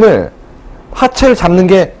느낌을 하체를 잡는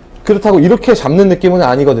게 그렇다고 이렇게 잡는 느낌은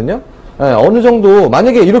아니거든요. 어느 정도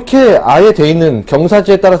만약에 이렇게 아예 돼 있는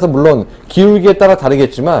경사지에 따라서 물론 기울기에 따라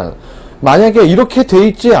다르겠지만 만약에 이렇게 돼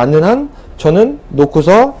있지 않는 한 저는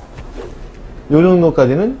놓고서 요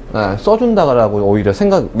정도까지는 써준다라고 오히려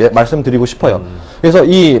말씀드리고 싶어요. 그래서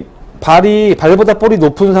이 발보다 볼이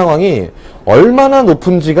높은 상황이 얼마나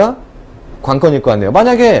높은지가 관건일 것 같네요.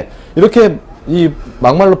 만약에 이렇게 이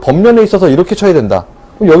막말로 범면에 있어서 이렇게 쳐야 된다.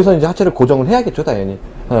 그럼 여기서 이제 하체를 고정을 해야겠죠, 당연히.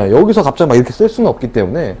 여기서 갑자기 막 이렇게 쓸 수는 없기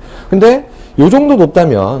때문에. 근데 요 정도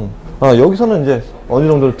높다면 여기서는 이제 어느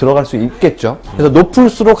정도 들어갈 수 있겠죠. 그래서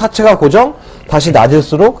높을수록 하체가 고정, 다시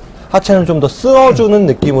낮을수록 하체는 좀 더 쓸어주는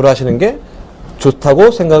느낌으로 하시는 게 좋다고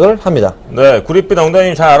생각을 합니다. 네, 구릿빛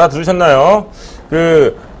엉덩이님 잘 알아들으셨나요?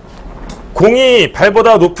 공이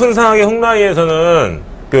발보다 높은 상황의 훅라이에서는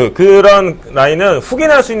그런 라인은 훅이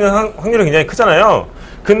날 수 있는 확률이 굉장히 크잖아요.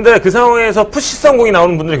 근데 그 상황에서 푸시성 공이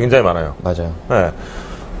나오는 분들이 굉장히 많아요. 맞아요. 네.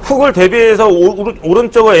 훅을 대비해서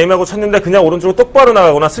오른쪽을 에임하고 쳤는데 그냥 오른쪽으로 똑바로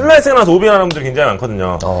나가거나 슬라이스가 나서 오비하는 분들이 굉장히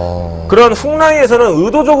많거든요. 그런 훅 라인에서는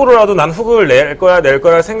의도적으로라도 난 훅을 낼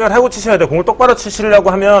거야 생각을 하고 치셔야 돼요. 공을 똑바로 치시려고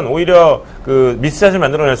하면 오히려 미스샷을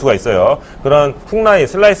만들어낼 수가 있어요. 그런 훅 라인,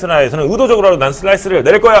 슬라이스 라인에서는 의도적으로라도 난 슬라이스를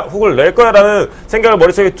낼 거야, 훅을 낼 거야 라는 생각을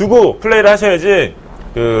머릿속에 두고 플레이를 하셔야지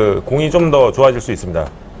공이 좀 더 좋아질 수 있습니다.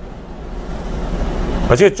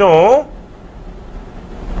 아시겠죠?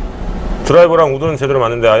 드라이버랑 우드는 제대로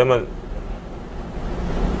맞는데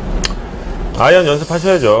아이언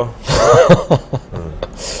연습하셔야죠.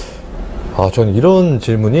 저는 이런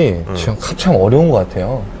질문이 참 어려운 것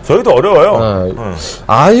같아요. 저희도 어려워요.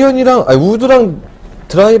 아이언이랑 우드랑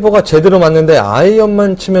드라이버가 제대로 맞는데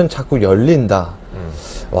아이언만 치면 자꾸 열린다.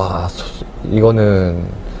 와, 이거는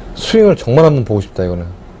스윙을 정말 한번 보고 싶다, 이거는.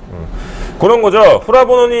 그런 거죠.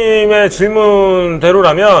 프로보노님의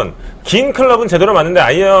질문대로라면 긴 클럽은 제대로 맞는데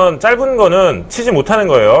아이언 짧은 거는 치지 못하는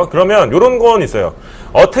거예요. 그러면 요런 건 있어요.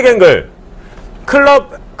 어택 앵글.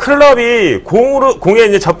 클럽이 공에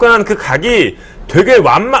이제 접근하는 그 각이 되게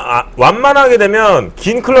완만하게 되면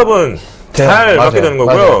긴 클럽은 잘 맞게 되는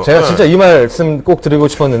거고요. 맞아요. 제가 진짜 이 말씀 꼭 드리고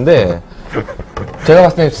싶었는데 제가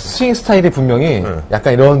봤을 때 스윙 스타일이 분명히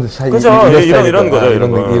약간 이런 스타일, 그죠? 이런 거죠.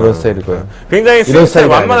 이런 스타일일 거예요. 굉장히 스윙 스타일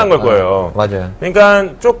완만한 걸 거예요. 맞아요. 그러니까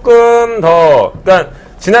조금 더,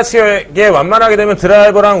 지나치게 완만하게 되면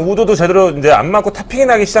드라이버랑 우드도 제대로 이제 안 맞고 탑핑이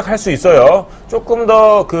나기 시작할 수 있어요. 조금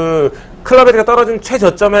더 클럽 헤드가 떨어진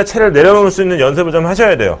최저점에 채를 내려놓을 수 있는 연습을 좀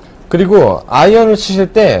하셔야 돼요. 그리고 아이언을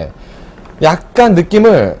치실 때 약간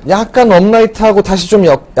느낌을 약간 업라이트하고 다시 좀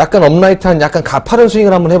약간 업라이트한 약간 가파른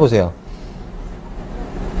스윙을 한번 해보세요.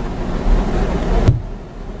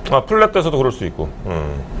 아, 플랫 돼서도 그럴 수 있고.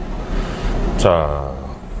 자,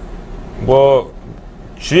 뭐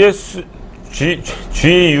GUSTN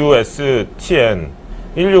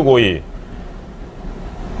 1652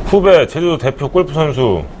 후배 제주도 대표 골프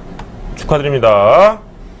선수 축하드립니다.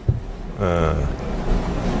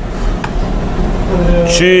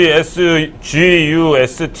 GUSTN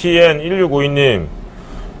 1652님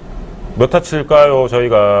몇 타칠까요?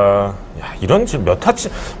 저희가 야, 이런 지금 몇 타치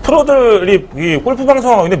프로들이 이 골프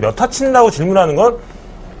방송하고 있는데 몇 타친다고 질문하는 건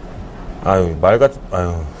아유 말같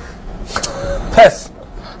아유 패스.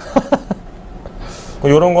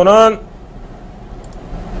 요런 거는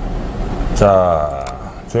자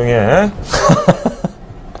조용히 해.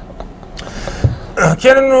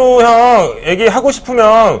 키아누 형 얘기하고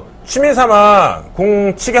싶으면 취미삼아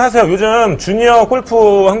공 치게 하세요. 요즘 주니어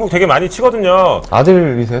골프 한국 되게 많이 치거든요.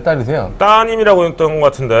 아들이세요? 딸이세요? 따님이라고 했던 것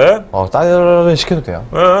같은데. 딸은 시켜도 돼요.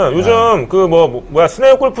 네, 요즘 그 뭐야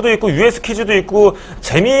스네어 골프도 있고 US 퀴즈도 있고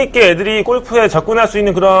재미있게 애들이 골프에 접근할 수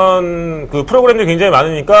있는 그런 그 프로그램들이 굉장히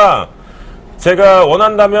많으니까 제가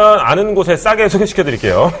원한다면 아는 곳에 싸게 소개시켜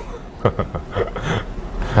드릴게요.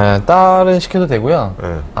 네, 딸은 시켜도 되고요.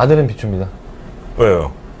 네. 아들은 비춥니다.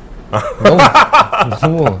 왜요? 너무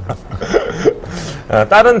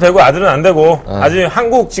딸은 되고 아들은 안 되고 아직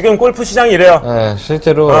한국 지금 골프 시장이 이래요. 네,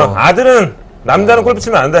 실제로 아들은 남자는 골프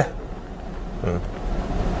치면 안 돼.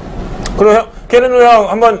 그리고 케르누 형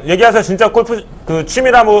한번 얘기하세요. 진짜 골프 그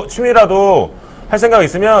취미라도 할 생각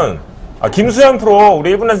있으면 김수현 프로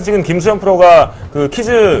우리 일본에서 찍은 김수현 프로가 그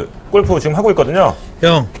키즈 골프 지금 하고 있거든요.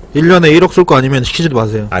 형 1년에 1억 쏠 거 아니면 시키지도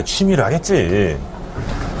마세요. 취미를 하겠지.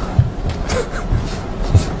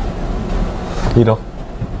 1억.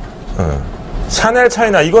 샤넬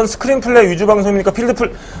차이나 이건 스크린 플레이 위주 방송입니까? 필드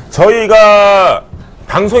플레이 저희가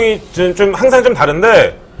방송이 좀 항상 좀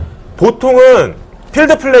다른데 보통은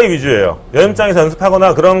필드 플레이 위주예요. 여행장에서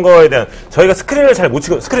연습하거나 그런 거에 대한 저희가 스크린을 잘 못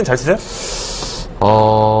치고 스크린 잘 치세요?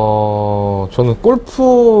 저는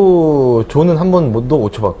골프 존은 한 번도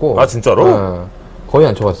못 쳐봤고. 진짜로? 네, 거의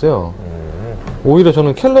안 쳐봤어요. 오히려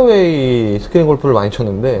저는 캘러웨이 스크린 골프를 많이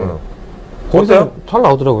쳤는데 거기서 잘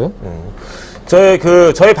나오더라고요.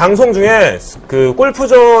 저희 방송 중에 그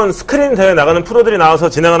골프존 스크린 대회 나가는 프로들이 나와서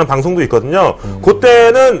진행하는 방송도 있거든요.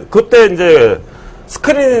 그때 이제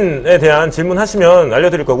스크린에 대한 질문하시면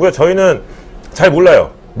알려드릴 거고요. 저희는 잘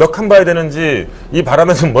몰라요. 몇 칸 봐야 되는지, 이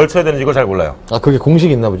바람에서 뭘 쳐야 되는지 이걸 잘 몰라요. 그게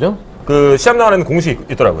공식이 있나 보죠? 그 시합 나가는 공식이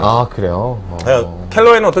있더라고요. 그래요?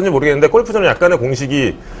 캘러웨이는 어떤지 모르겠는데 골프존은 약간의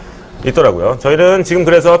공식이 있더라고요. 저희는 지금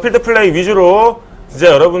그래서 필드 플레이 위주로 이제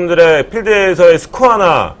여러분들의 필드에서의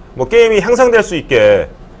스코어나 뭐 게임이 향상될 수 있게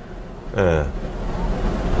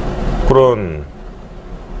그런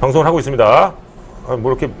방송을 하고 있습니다.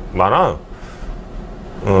 뭐 이렇게 많아.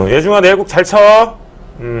 예중아 내일 꼭 잘 쳐.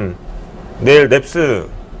 내일 넵스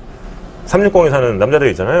 360에 사는 남자들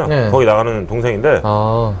있잖아요. 네. 거기 나가는 동생인데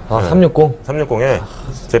 360? 360에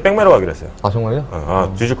제 백매러 가기로 했어요.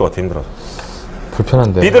 정말요? 뒤질 것 같아 힘들어서.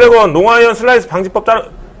 불편한데. 비드래곤 롱아이언 슬라이스 방지법 따라.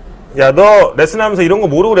 야, 너 레슨하면서 이런 거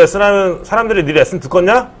모르고 레슨하면 사람들이 네 레슨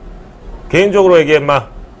듣겠냐? 개인적으로 얘기해, 인마.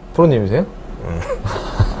 프로님이세요?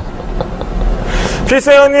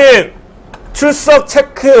 필세현님, 출석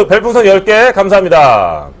체크 별풍선 10개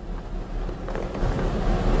감사합니다.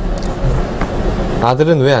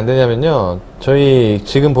 아들은 왜 안 되냐면요. 저희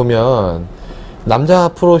지금 보면 남자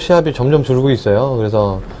프로 시합이 점점 줄고 있어요.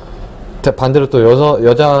 그래서 반대로 또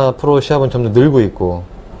여자 프로 시합은 점점 늘고 있고.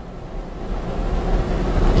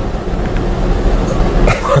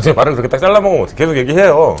 제 말을 그렇게 딱 잘라먹으면 어떡해. 계속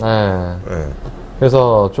얘기해요. 네.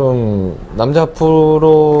 그래서 좀 남자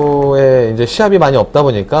프로에 이제 시합이 많이 없다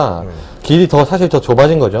보니까 길이 사실 더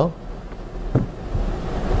좁아진 거죠.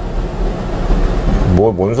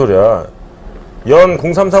 뭔 소리야. 연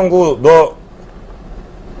 0339 너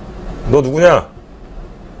누구냐?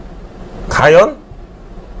 가연?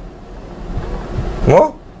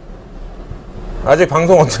 아직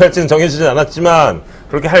방송 언제 할지는 정해지진 않았지만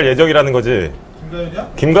그렇게 할 예정이라는 거지. 김가연이야?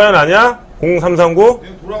 김가연 아니야? 0339?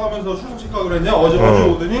 내가 돌아가면서 출석 체크하고 그랬냐? 어제 허지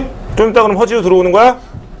오더니? 좀 이따 그럼 허지우 들어오는 거야?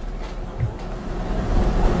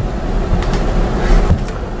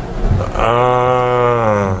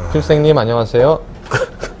 필생님 안녕하세요.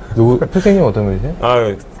 필생님 어떤 분이세요?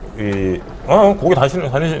 거기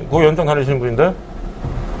거기 연장 다니시는 분인데?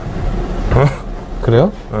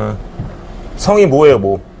 그래요? 성이 뭐예요,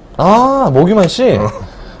 뭐? 모기만 씨?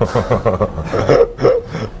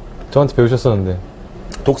 저한테 배우셨었는데.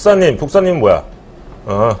 독사님 뭐야?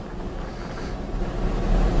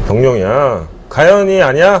 병령이야. 가연이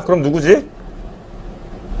아니야? 그럼 누구지?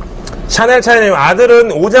 샤넬 차이님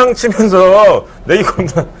아들은 오장 치면서 내기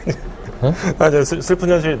겁나. 저 슬픈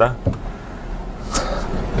현실이다.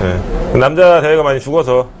 네. 남자 대회가 많이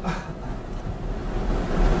죽어서.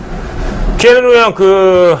 키에누 형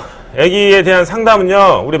그 애기에 대한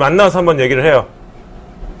상담은요 우리 만나서 한번 얘기를 해요.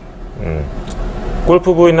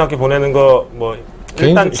 골프 부인 학교 보내는 거 뭐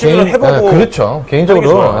일단 취미로 해보고. 그렇죠.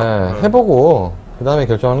 개인적으로 해보고 그 다음에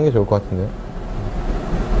결정하는 게 좋을 것 같은데.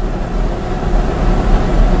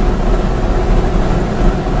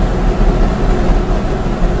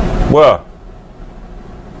 뭐야?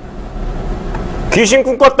 귀신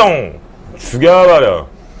꿈꿨똥 죽여버려.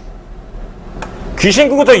 귀신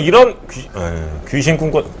꿈꿨다 이런 귀신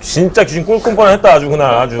꿈꿨 진짜 귀신 꿈꿀 뻔했다 아주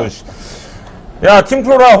그날 아주. 야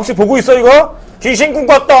팀프로라 혹시 보고 있어 이거? 귀신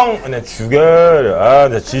꿈꿨똥 네 죽여려.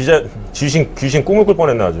 아 진짜 귀신 꿈을 꿀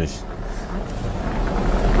뻔했네 아주.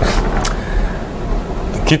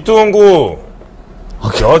 기뚜원구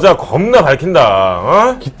여자 겁나 밝힌다.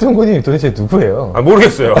 어? 기뚱군이 도대체 누구예요? 아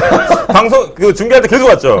모르겠어요. 방송 그 중계할 때 계속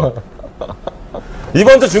왔죠.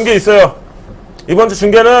 이번 주 중계 있어요. 이번 주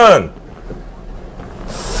중계는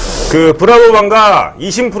그 브라보방과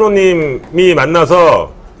이신프로님이 만나서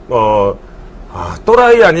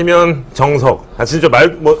또라이 아니면 정석. 아 진짜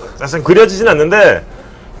사실 그려지진 않는데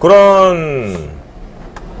그런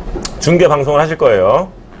중계 방송을 하실 거예요.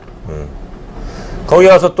 거기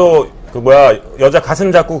가서 또 그 뭐야 여자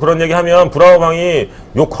가슴 잡고 그런 얘기 하면 브라보방이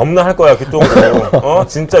욕 겁나 할 거야. 귀뚱으로.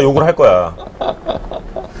 진짜 욕을 할 거야.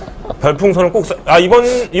 별풍선을 꼭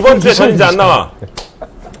이번 주에 전인지 안 나와.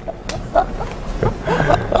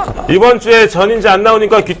 이번 주에 전인지 안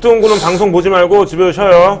나오니까 귀뚱구는 방송 보지 말고 집에서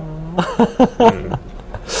쉬어요.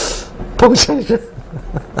 펑션션.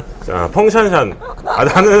 자, 펑션션.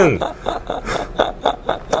 나는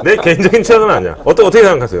내 개인적인 취향은 아니야. 어떻게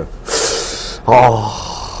생각하세요?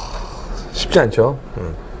 쉽지 않죠.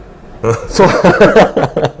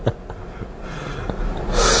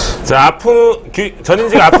 자,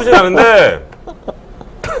 전인지가 아프진 않은데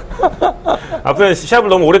앞에 시합을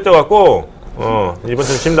너무 오래 뛰어갖고 이번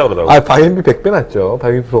주는 쉰다 그러더라고. 박인비 100배 낫죠.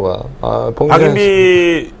 박인비프로가.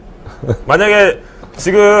 박인비 만약에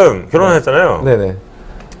지금 결혼했잖아요. 네네.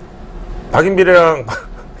 박인비랑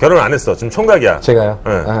결혼 안 했어. 지금 총각이야. 제가요?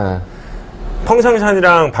 네.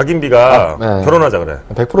 펑샹샨이랑 박인비가 네. 결혼하자 그래.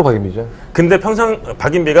 100% 박인비죠. 근데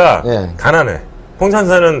박인비가 네. 가난해.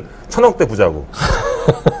 펑샹샨은 1000억대 부자고.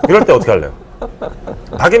 이럴 때 어떻게 할래요?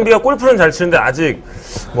 박인비가 골프는 잘 치는데 아직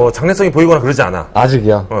뭐 장래성이 보이거나 그러지 않아.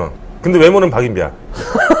 아직이요? 근데 외모는 박인비야.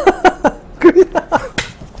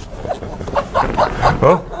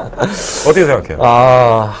 어떻게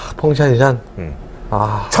생각해요? 펑샤니샨.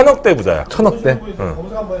 1000억대 부자야. 1000억대.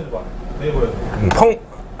 검색 한번 해줘봐. 네이버에.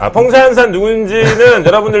 펑샨산 누군지는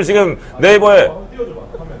여러분들 지금 네이버에 띄워줘봐.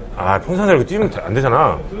 화면에. 펑샨산 이렇게 띄우면 안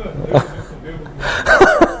되잖아.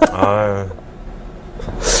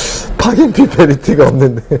 박인비 베리티가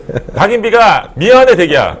없는데. 박인비가 미안해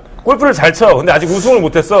대기야. 골프를 잘 쳐. 근데 아직 우승을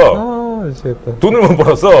못했어. 미치겠다. 돈을 못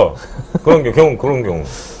벌었어. 그런 경우.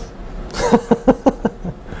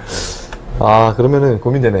 그러면은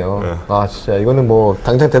고민되네요. 진짜 이거는 뭐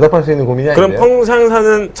당장 대답할 수 있는 고민이 아닌데요. 그럼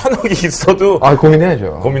펑샹산은 1000억이 있어도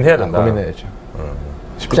고민해야죠. 고민해야 된다. 고민해야죠.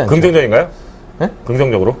 쉽지 않죠. 긍정적인가요? 네?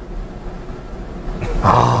 긍정적으로?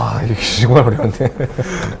 이게 정말 어려운데.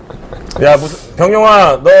 야,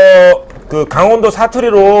 병영아, 너 그 강원도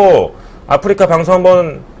사투리로 아프리카 방송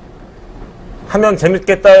한번 하면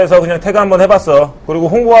재밌겠다 해서 그냥 태그 한번 해봤어. 그리고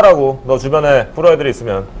홍보하라고. 너 주변에 프로 애들이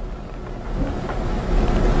있으면.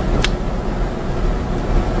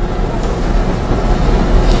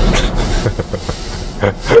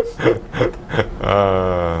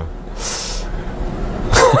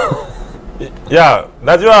 야,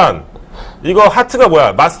 나지완, 이거 하트가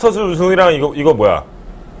뭐야? 마스터즈 우승이랑 이거 뭐야?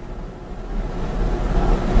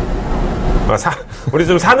 우리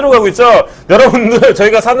좀 산으로 가고 있죠? 여러분들,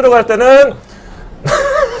 저희가 산으로 갈 때는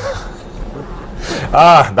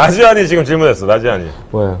나지완이 지금 질문했어. 나지완이.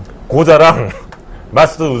 뭐예요? 고자랑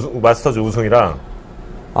마스터즈 우승이랑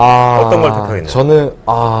어떤 걸 택하겠냐? 저는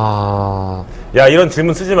야, 이런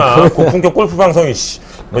질문 쓰지 마. 고품격 골프 방송이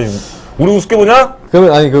우리 우습게 보냐?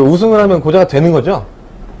 그러면 그 우승을 하면 고자가 되는 거죠?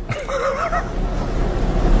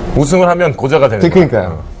 우승을 하면 고자가 되는 거야.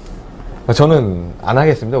 그러니까요. 저는 안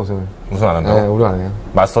하겠습니다, 우승을. 우승 안 한다고? 네, 우리 안 해요.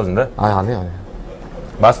 마스터즈인데? 안 해요.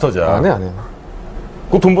 마스터즈야. 안 해요.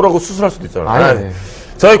 그 돈 벌라고 수술할 수도 있잖아. 아니.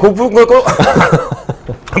 저희 고품격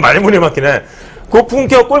말문이 막히네.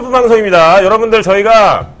 고품격 골프 방송입니다. 여러분들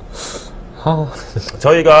저희가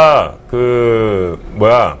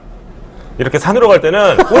이렇게 산으로 갈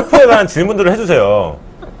때는 골프에 관한 질문들을 해주세요.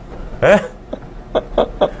 예?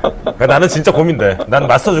 나는 진짜 고민돼. 난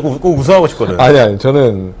맞서주고 꼭 우승하고 싶거든. 아니,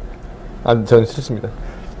 저는 싫습니다.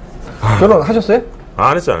 결혼하셨어요?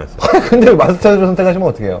 안 했어. 근데 마스터즈를 선택하시면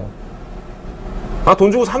어떡해요?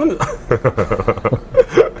 돈 주고 사면.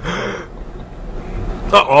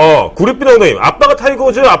 구릿빛 엉덩이. 아빠가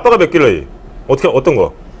타이거즈, 아빠가 맥길러이. 어떤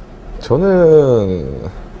거? 저는,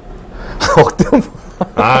 억대연봉.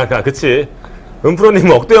 그치.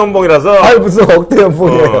 은프로님은 억대연봉이라서. 무슨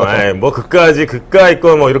억대연봉이에요. 뭐, 그까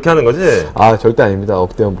있고, 뭐, 이렇게 하는 거지? 절대 아닙니다.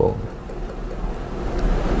 억대연봉.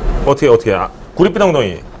 어떻게, 구릿빛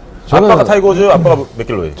엉덩이. 저는- 아빠가 타이거즈, 아빠가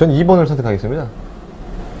맥길로이. 전 2번을 선택하겠습니다.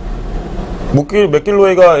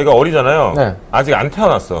 맥길로이가 얘가 어리잖아요. 네. 아직 안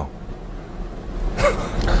태어났어.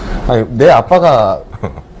 내 아빠가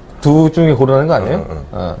두 중에 고르라는 거 아니에요?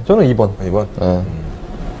 저는 2번. 2번? 네.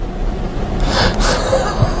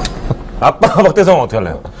 아빠가 박대성 어떻게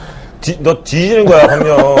할래요? 너 뒤지는 거야,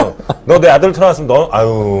 방금. 너 내 아들 태어났으면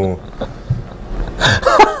아유.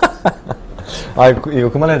 이거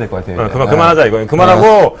그만해야 될 것 같아요. 그만하자, 이거.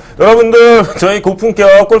 그만하고, 여러분들, 저희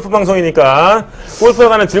고품격 골프 방송이니까, 골프에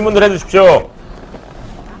관한 질문들 해주십시오.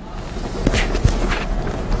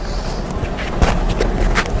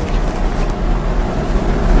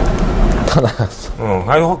 다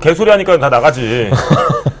나갔어. 개소리 하니까 다 나가지.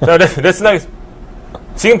 자, 레슨 하겠습니다.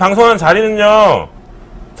 지금 방송하는 자리는요,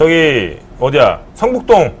 어디야,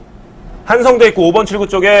 성북동, 한성대 있고 5번 출구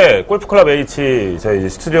쪽에 골프클럽H 저희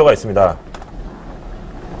스튜디오가 있습니다.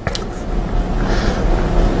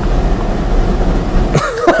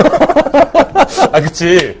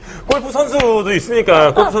 그치. 골프 선수도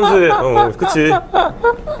있으니까, 골프 선수, 그치.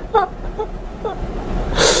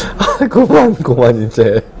 그만,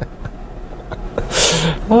 이제.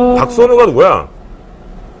 박선우가 누구야?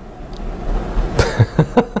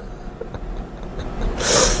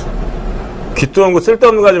 귀뚜운 거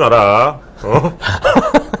쓸데없는 거 하지 마라.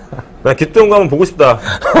 나 귀뚜운 거 한번 보고 싶다.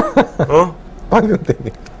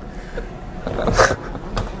 방금대니.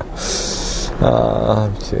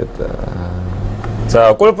 미치겠다.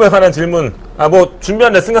 자, 골프에 관한 질문. 뭐,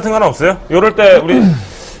 준비한 레슨 같은 거 하나 없어요? 요럴 때, 우리,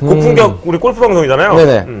 고품격, 우리 골프 방송이잖아요?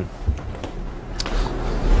 네네.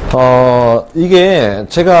 이게,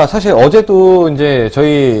 제가 사실 어제도 이제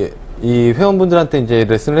저희 이 회원분들한테 이제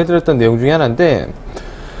레슨을 해드렸던 내용 중에 하나인데,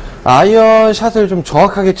 아이언 샷을 좀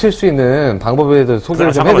정확하게 칠 수 있는 방법에 대해서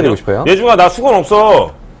소개를 좀 해드리고 싶어요. 예중아, 나 수건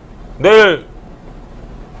없어. 내일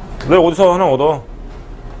어디서 하나 얻어.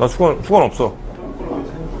 나 수건 없어.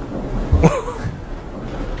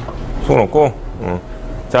 수건 없고.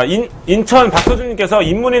 자, 인천 박서준님께서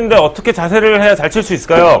입문인데 어떻게 자세를 해야 잘 칠 수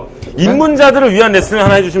있을까요? 입문자들을 위한 레슨을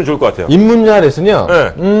하나 해주시면 좋을 것 같아요. 입문자 레슨이요?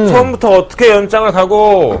 네. 처음부터 어떻게 연장을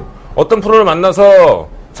가고, 어떤 프로를 만나서,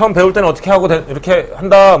 처음 배울 때는 어떻게 하고, 이렇게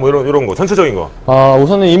한다, 뭐 이런 거, 전체적인 거.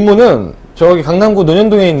 우선은 입문은 저기 강남구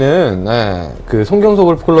논현동에 있는, 그 송경소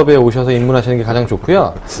골프클럽에 오셔서 입문하시는 게 가장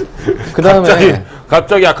좋고요. 그 다음에.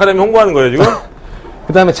 갑자기 아카데미 홍보하는 거예요, 지금?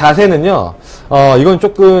 그 다음에 자세는요, 이건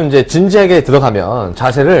조금 이제 진지하게 들어가면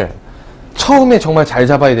자세를 처음에 정말 잘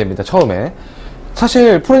잡아야 됩니다, 처음에.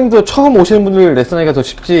 사실 프로님도 처음 오시는 분들 레슨하기가 더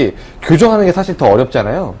쉽지, 교정하는 게 사실 더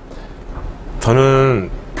어렵잖아요. 저는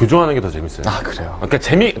교정하는 게 더 재밌어요. 그래요?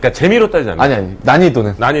 그러니까 재미로 따지잖아요. 아니,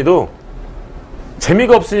 난이도는. 난이도,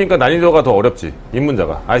 재미가 없으니까 난이도가 더 어렵지,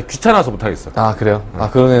 입문자가. 귀찮아서 못하겠어. 그래요?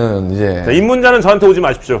 그러면 이제. 자, 입문자는 저한테 오지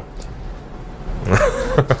마십시오.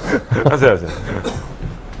 하세요.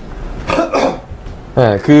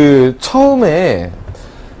 네, 처음에,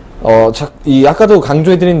 아까도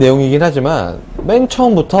강조해드린 내용이긴 하지만, 맨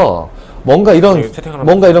처음부터 뭔가 이런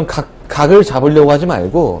각을 잡으려고 하지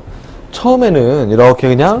말고, 처음에는 이렇게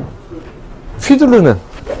그냥 휘두르는,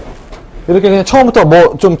 이렇게 그냥 처음부터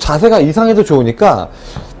뭐 좀 자세가 이상해도 좋으니까,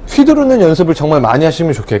 휘두르는 연습을 정말 많이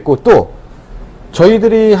하시면 좋겠고, 또,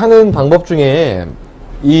 저희들이 하는 방법 중에,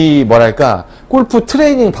 골프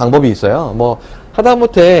트레이닝 방법이 있어요.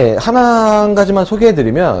 하다못해 한 가지만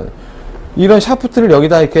소개해드리면, 이런 샤프트를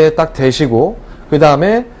여기다 이렇게 딱 대시고, 그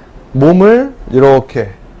다음에 몸을 이렇게,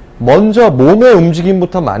 먼저 몸의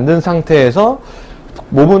움직임부터 만든 상태에서,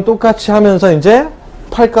 몸은 똑같이 하면서 이제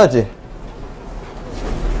팔까지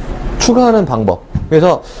추가하는 방법.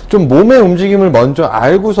 그래서 좀 몸의 움직임을 먼저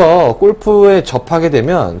알고서 골프에 접하게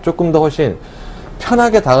되면 조금 더 훨씬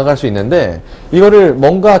편하게 다가갈 수 있는데, 이거를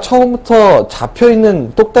뭔가 처음부터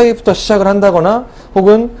잡혀있는 똑딱이부터 시작을 한다거나,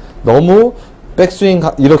 혹은 너무 백스윙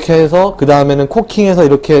이렇게 해서 그 다음에는 코킹해서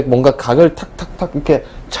이렇게 뭔가 각을 탁탁탁 이렇게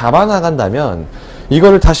잡아나간다면,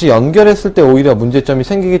 이거를 다시 연결했을 때 오히려 문제점이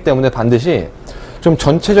생기기 때문에 반드시 좀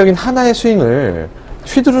전체적인 하나의 스윙을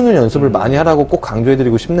휘두르는 연습을 많이 하라고 꼭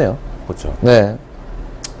강조해드리고 싶네요. 그렇죠. 네.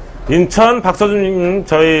 인천 박서준님,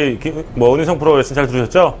 저희 은희성프로 레슨 잘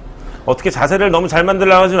들으셨죠? 어떻게 자세를 너무 잘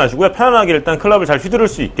만들려고 하지 마시고요. 편안하게 일단 클럽을 잘 휘두를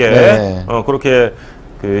수 있게 네. 그렇게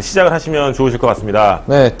시작을 하시면 좋으실 것 같습니다.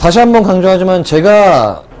 네, 다시 한번 강조하지만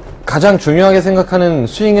제가 가장 중요하게 생각하는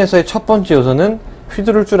스윙에서의 첫 번째 요소는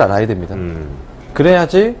휘두를 줄 알아야 됩니다.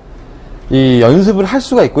 그래야지 이 연습을 할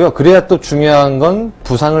수가 있고요. 그래야 또 중요한 건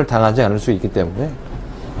부상을 당하지 않을 수 있기 때문에.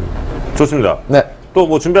 좋습니다. 네. 또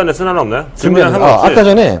뭐 준비한 레슨 하나 없나요? 준비한 상관없이. 아까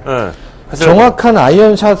전에 네. 정확한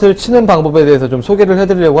아이언샷을 치는 방법에 대해서 좀 소개를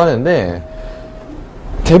해드리려고 하는데,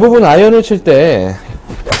 대부분 아이언을 칠 때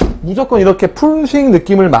무조건 이렇게 풀스윙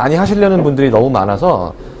느낌을 많이 하시려는 분들이 너무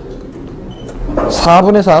많아서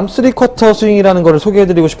 4분의 3, 3쿼터 스윙이라는 거를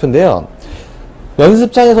소개해드리고 싶은데요.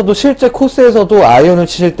 연습장에서도 실제 코스에서도 아이언을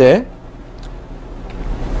치실 때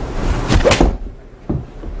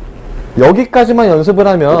여기까지만 연습을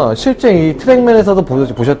하면 실제 이 트랙맨에서도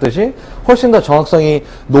보셨듯이 훨씬 더 정확성이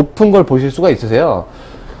높은 걸 보실 수가 있으세요.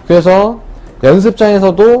 그래서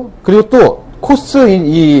연습장에서도, 그리고 또 코스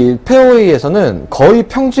이 페어웨이에서는 거의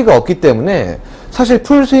평지가 없기 때문에 사실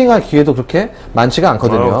풀스윙할 기회도 그렇게 많지가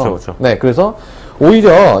않거든요. 그렇죠, 그렇죠. 네, 그래서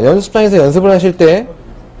오히려 연습장에서 연습을 하실 때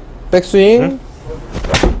백스윙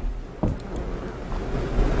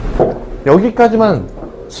여기까지만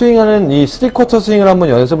스윙하는 이 3쿼터 스윙을 한번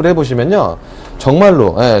연습을 해보시면요,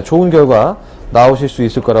 정말로 좋은 결과 나오실 수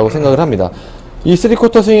있을 거라고 생각을 합니다. 이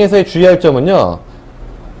 3쿼터 스윙에서의 주의할 점은요,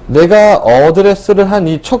 내가 어드레스를 한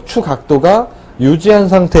이 척추 각도가 유지한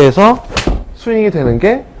상태에서 스윙이 되는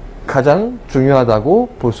게 가장 중요하다고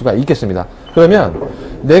볼 수가 있겠습니다. 그러면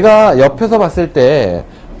내가 옆에서 봤을 때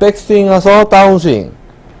백스윙에서 다운스윙,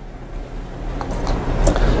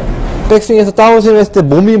 백스윙에서 다운스윙 했을 때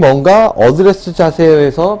몸이 뭔가 어드레스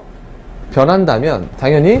자세에서 변한다면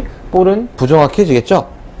당연히 볼은 부정확해지겠죠.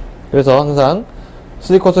 그래서 항상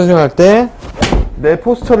 3쿼터 스윙 할 때 내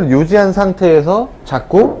포스처를 유지한 상태에서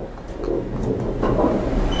자꾸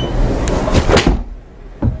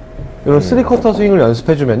이런 3쿼터 스윙을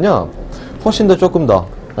연습해주면요, 훨씬 더 조금 더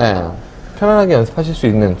편안하게 연습하실 수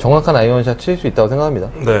있는 정확한 아이언샷 칠 수 있다고 생각합니다.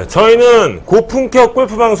 네, 저희는 고품격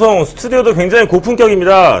골프 방송, 스튜디오도 굉장히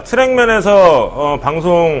고품격입니다. 트랙맨에서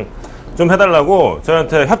방송 좀 해달라고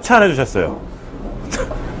저희한테 협찬해 주셨어요.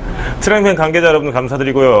 트랙맨 관계자 여러분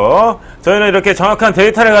감사드리고요. 저희는 이렇게 정확한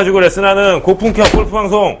데이터를 가지고 레슨하는 고품격 골프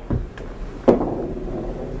방송.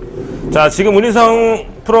 자, 지금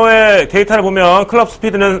은희성프로의 데이터를 보면 클럽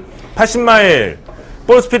스피드는 80마일,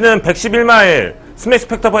 볼 스피드는 111마일, 스매시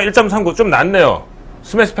팩터가 1.39, 좀 낮네요.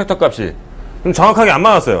 스매시 팩터 값이 좀 정확하게 안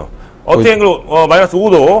맞았어요. 어떻게 앵글 마이너스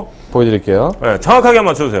 5도 보여드릴게요. 네, 정확하게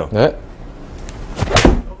한번 맞춰주세요. 네.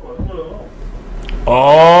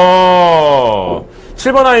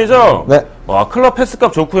 7번 아이죠? 네. 와, 클럽 패스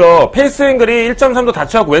값 좋고요. 페이스 앵글이 1.3도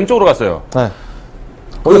닫혀갖고 왼쪽으로 갔어요. 네.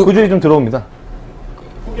 원래 구질이 좀 들어옵니다.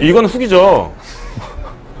 이건 훅이죠.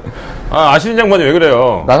 아시는 양반이 왜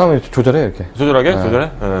그래요? 나가면 조절해, 이렇게. 조절하게? 네.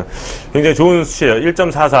 조절해? 네. 굉장히 좋은 수치예요.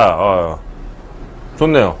 1.44.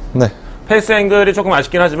 좋네요. 네. 페이스 앵글이 조금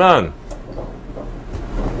아쉽긴 하지만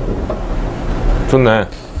좋네.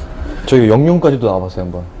 저희 영용까지도 나와봤어요,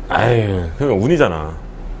 한번. 아유, 그건 운이잖아.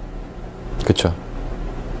 그쵸.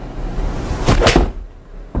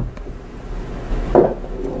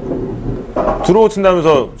 드로우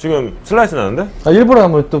친다면서 지금 슬라이스 나는데? 일부러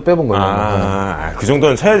한번 또 빼본 거예요. 그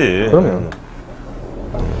정도는 쳐야지. 그러면.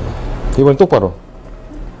 이번엔 똑바로.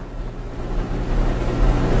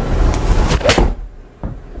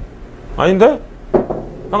 아닌데?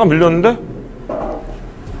 약간 밀렸는데?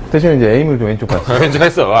 대신 이제 에임을 좀 왼쪽 봤어요. 왼쪽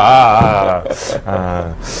했어.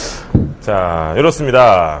 자,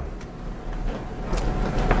 이렇습니다.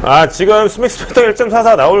 지금 스맥스펙터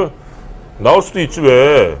 1.44 나올 수도 있지,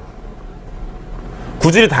 왜.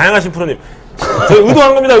 구질이 다양하신 프로님. 저희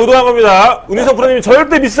의도한 겁니다, 의도한 겁니다. 은희성 프로님이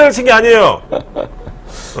절대 미스를 친 게 아니에요.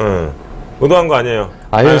 의도한 거 아니에요.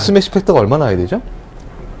 아이언 스매시 팩터가 얼마나 해야 되죠?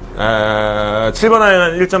 7번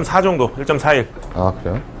아이언은 1.4 정도, 1.41.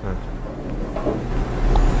 그래요?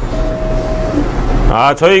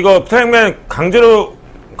 저희 이거 트랙맨 강제로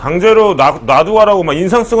놔두고 하라고 막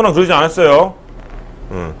인상 쓰거나 그러지 않았어요.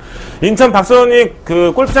 인천 박선이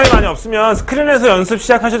그 골프장이 많이 없으면 스크린에서 연습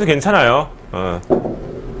시작하셔도 괜찮아요.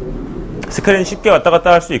 스크린 쉽게 왔다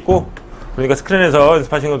갔다 할 수 있고, 그러니까 스크린에서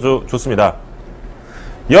연습하시는 거 좋습니다.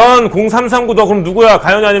 연 0339도 그럼 누구야?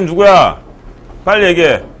 가연이 아니면 누구야? 빨리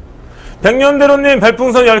얘기해. 백년대로님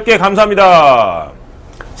별풍선 10개 감사합니다.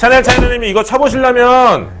 샤넬 차이너님이 이거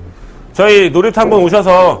쳐보시려면 저희 놀이터 한번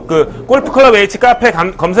오셔서 그 골프클럽H 카페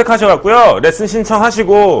검색하셔갖고요, 레슨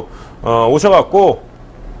신청하시고 오셔갖고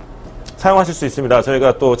사용하실 수 있습니다.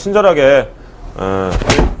 저희가 또 친절하게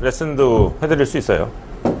레슨도 해드릴 수 있어요.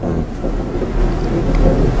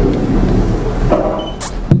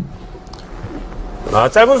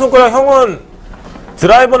 짧은 손가락 형은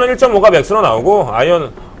드라이버는 1.5가 맥스로 나오고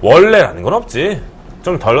아이언 원래라는 건 없지.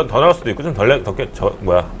 좀 덜 나올 수도 있고 좀 적게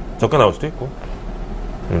나올 수도 있고.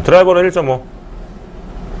 드라이버는 1.5.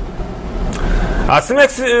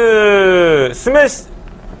 스매시.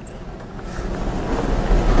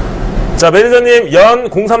 자, 매니저님 연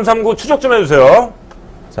 0339 추적 좀 해주세요.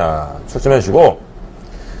 자, 추적 좀 해주시고.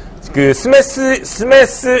 그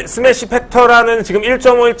스매시 팩터라는 지금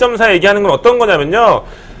 1.5, 1.4 얘기하는 건 어떤 거냐면요.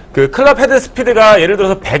 그 클럽 헤드 스피드가 예를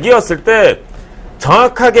들어서 100이었을 때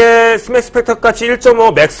정확하게 스매시 팩터 같이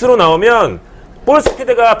 1.5 맥스로 나오면 볼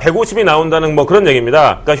스피드가 150이 나온다는 뭐 그런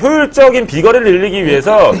얘기입니다. 그러니까 효율적인 비거리를 늘리기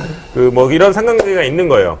위해서 그 뭐 이런 상관관계가 있는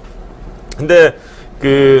거예요. 근데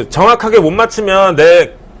그 정확하게 못 맞추면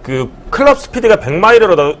내 그 클럽 스피드가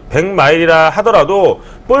 100마일이라 하더라도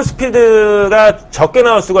볼 스피드가 적게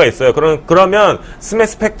나올 수가 있어요. 그러면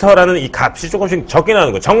스매시 팩터라는 이 값이 조금씩 적게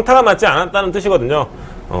나오는 거예요. 정타가 맞지 않았다는 뜻이거든요.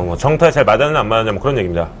 뭐 정타에 잘 맞았냐 안 맞았냐 뭐 그런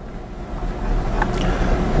얘기입니다.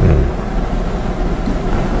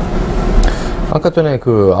 아까 전에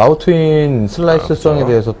그 아웃인 슬라이스성에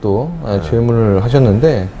대해서 또 질문을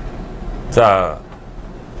하셨는데, 자,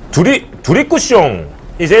 두리꾸숑.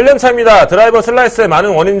 이제 1년차입니다. 드라이버 슬라이스의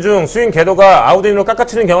많은 원인 중 스윙 궤도가 아웃인으로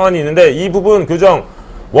깎아치는 경향이 있는데 이 부분 교정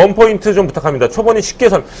원포인트 좀 부탁합니다.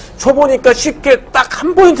 초보니까 쉽게 딱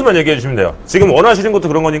한 포인트만 얘기해 주시면 돼요. 지금 원하시는 것도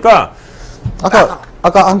그런 거니까.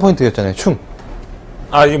 아까 한 포인트였잖아요. 충.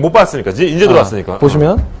 이거 못 봤으니까. 이제 들어왔으니까.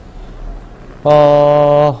 보시면,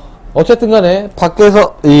 어쨌든 간에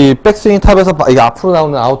밖에서 이 백스윙 탑에서 이게 앞으로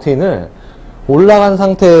나오는 아웃인을 올라간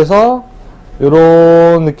상태에서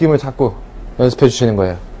이런 느낌을 자꾸 연습해 주시는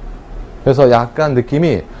거예요. 그래서 약간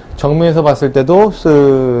느낌이 정면에서 봤을 때도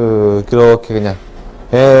쓱 이렇게 그냥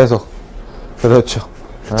계속 그렇죠.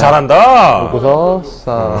 잘한다. 그래서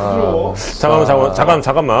싹.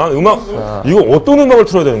 잠깐만. 음악 이거 어떤 음악을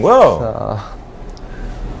틀어야 되는 거야?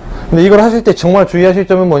 근데 이걸 하실 때 정말 주의하실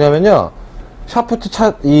점은 뭐냐면요.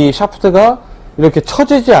 이 샤프트가 이렇게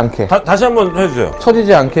처지지 않게. 다시 한번 해주세요.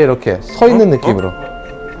 처지지 않게 이렇게 서 있는 느낌으로.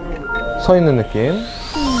 서 있는 느낌.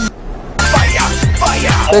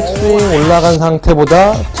 백스윙 올라간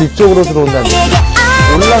상태보다 뒤쪽으로 들어온다는 느낌.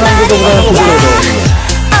 올라간 궤도보다는 뒤쪽으로 들어온다.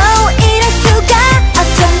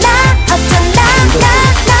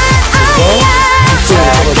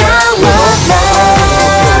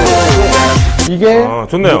 이게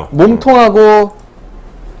좋네요. 몸통하고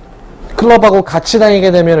클럽하고 같이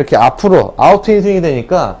다니게 되면 이렇게 앞으로 아웃인 스윙이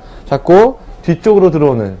되니까 자꾸 뒤쪽으로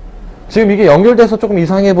들어오는. 지금 이게 연결돼서 조금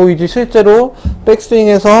이상해 보이지 실제로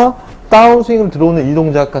백스윙에서 다운스윙으로 들어오는 이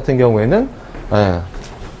동작 같은 경우에는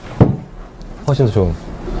훨씬 더 좋은.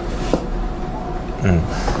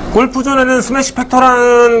 골프존에는 스매시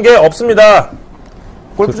팩터라는 게 없습니다.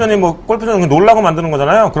 골프존은 놀라고 만드는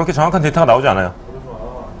거잖아요. 그렇게 정확한 데이터가 나오지 않아요.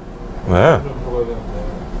 왜?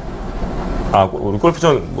 우리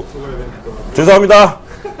골프존 죄송합니다.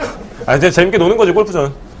 이제 재밌게 노는 거지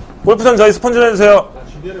골프존. 골프존 저희 스폰지 해주세요.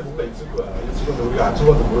 GDR에 뭔가 있을 거야. 지금 우리가 안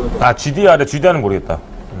쳐봐서 모르는 거야. GDR은 모르겠다.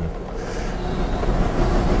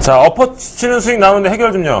 자, 어퍼 치는 스윙 나오는데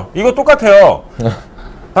해결 좀요. 이거 똑같아요.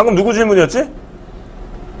 방금 누구 질문이었지?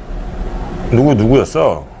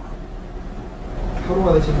 누구였어?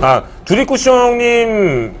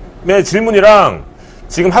 두리꾸숑님의 질문이랑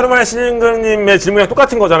지금 하루만에 신인근님의 질문이랑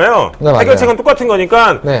똑같은 거잖아요. 네, 해결책은 똑같은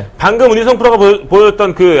거니까. 네. 방금 은희성프로가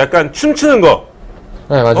보였던 그 약간 춤추는 거.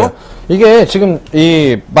 네, 맞아요. 이게 지금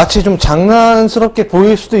마치 좀 장난스럽게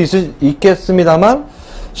보일 수도 있겠습니다만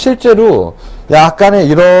실제로 약간의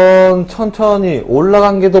이런 천천히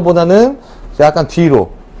올라간 궤도보다는 약간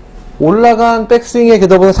뒤로 올라간 백스윙의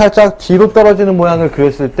궤도보다 살짝 뒤로 떨어지는 모양을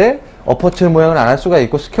그렸을 때 어퍼치 모양을 안 할 수가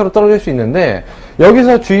있고 스퀘어로 떨어질 수 있는데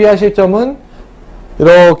여기서 주의하실 점은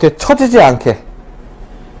이렇게 처지지 않게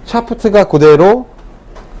샤프트가 그대로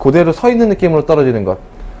서 있는 느낌으로 떨어지는 것.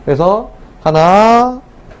 그래서 하나,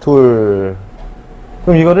 둘.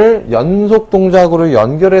 그럼 이거를 연속 동작으로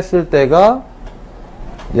연결했을 때가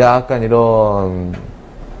약간 이런.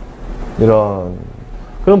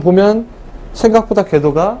 그럼 보면 생각보다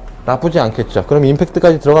궤도가 나쁘지 않겠죠. 그럼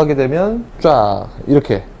임팩트까지 들어가게 되면 쫙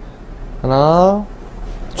이렇게 하나,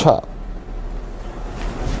 촥,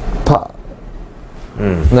 파.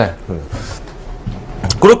 네.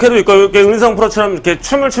 그렇게도 있고, 이렇게 은희성프로처럼 이렇게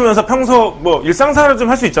춤을 추면서 평소 뭐 일상생활을 좀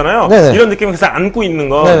할 수 있잖아요. 네네. 이런 느낌을 계속 안고 있는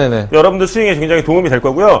거. 네네네. 여러분들 스윙에 굉장히 도움이 될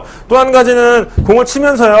거고요. 또 한 가지는 공을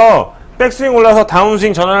치면서요. 백스윙 올라서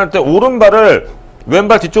다운스윙 전환할 때 오른발을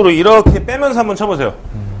왼발 뒤쪽으로 이렇게 빼면서 한번 쳐보세요.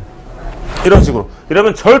 이런 식으로.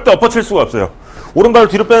 이러면 절대 엎어 칠 수가 없어요. 오른발을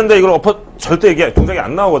뒤로 빼는데 이걸 절대 이게 동작이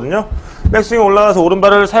안 나오거든요. 백스윙 올라가서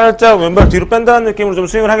오른발을 살짝 왼발 뒤로 뺀다는 느낌으로 좀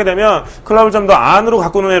스윙을 하게 되면 클럽을 좀 더 안으로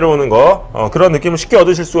갖고 내려오는 거 그런 느낌을 쉽게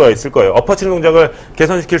얻으실 수가 있을 거예요. 엎어치는 동작을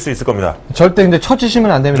개선시킬 수 있을 겁니다. 절대 근데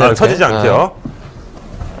처지시면 안 됩니다. 처지지 않게요.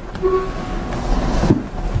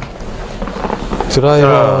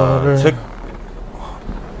 드라이버를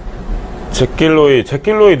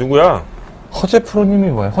제킬로이 누구야? 허재 프로님이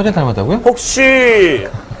뭐야? 허재 닮았다고요? 혹시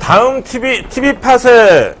다음 TV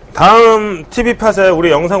팟에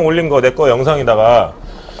우리 영상 올린 거 내 거 영상에다가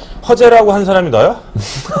허재라고 한 사람이 너야?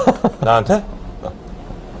 나한테?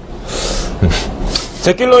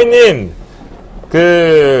 제킬로이님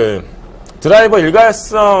그 드라이버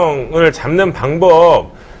일관성을 잡는 방법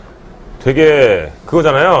되게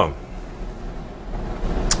그거잖아요.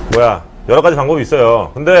 여러 가지 방법이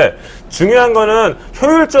있어요. 근데 중요한 거는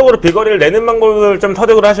효율적으로 비거리를 내는 방법을 좀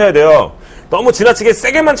터득을 하셔야 돼요. 너무 지나치게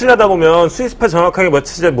세게만 치려다 보면 스윙스피드 정확하게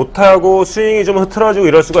맞추지 못하고 스윙이 좀 흐트러지고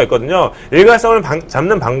이럴 수가 있거든요. 일관성을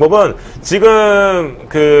잡는 방법은 지금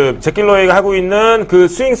그 제킬로이가 하고 있는 그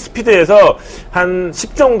스윙 스피드에서 한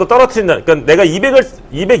 10 정도 떨어뜨린다. 그러니까 내가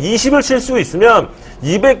 220을 칠 수 있으면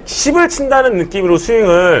 210을 친다는 느낌으로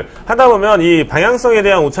스윙을 하다 보면 이 방향성에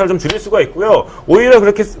대한 오차를 좀 줄일 수가 있고요. 오히려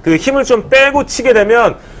그렇게 그 힘을 좀 빼고 치게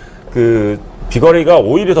되면 그 비거리가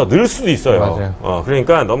오히려 더 늘 수도 있어요. 맞아요.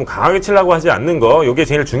 그러니까 너무 강하게 치려고 하지 않는 거, 이게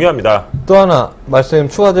제일 중요합니다. 또 하나 말씀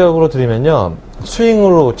추가적으로 드리면요.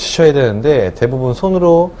 스윙으로 치셔야 되는데 대부분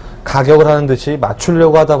손으로 가격을 하는 듯이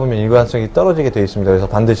맞추려고 하다 보면 일관성이 떨어지게 되어 있습니다. 그래서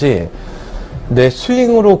반드시 내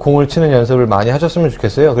스윙으로 공을 치는 연습을 많이 하셨으면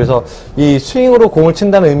좋겠어요. 그래서 이 스윙으로 공을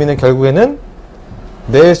친다는 의미는 결국에는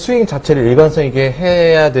내 스윙 자체를 일관성 있게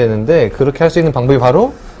해야 되는데 그렇게 할 수 있는 방법이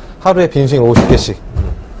바로 하루에 빈스윙 50개씩.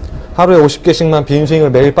 하루에 50개씩만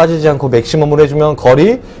빈스윙을 매일 빠지지 않고 맥시멈으로 해주면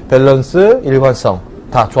거리, 밸런스, 일관성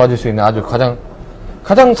다 좋아질 수 있는 아주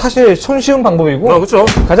가장 사실 손쉬운 방법이고 그렇죠.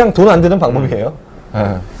 가장 돈 안 드는 방법이에요.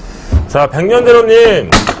 네. 자, 백년대로님.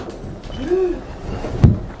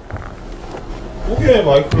 어떻게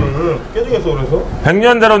마이크를 깨지겠어 그래서?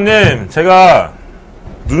 백년대로님, 제가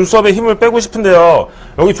눈썹에 힘을 빼고 싶은데요.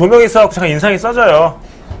 여기 조명이 있어갖고 잠깐 인상이 써져요.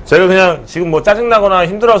 제가 그냥 지금 뭐 짜증나거나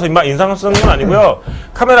힘들어서 인상을 쓰는 건 아니고요.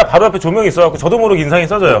 카메라 바로 옆에 조명이 있어갖고 저도 모르게 인상이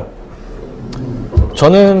써져요.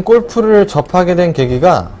 저는 골프를 접하게 된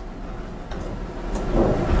계기가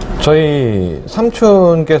저희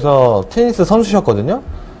삼촌께서 테니스 선수셨거든요.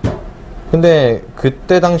 근데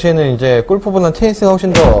그때 당시에는 이제 골프보다는 테니스가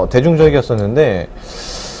훨씬 더 대중적이었었는데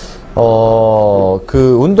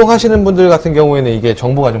그 운동하시는 분들 같은 경우에는 이게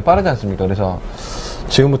정보가 좀 빠르지 않습니까? 그래서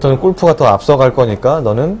지금부터는 골프가 더 앞서갈 거니까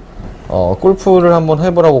너는 골프를 한번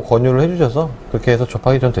해보라고 권유를 해주셔서 그렇게 해서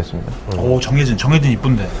접하기 전 됐습니다. 오 정혜진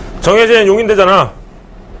이쁜데. 정혜진 용인대잖아.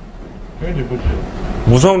 정혜진 이쁘지.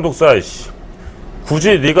 무서운 독사 이씨.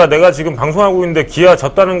 굳이 내가 지금 방송하고 있는데 기아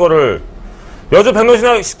졌다는 거를 여주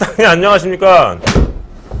백로식당이 안녕하십니까?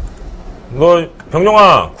 너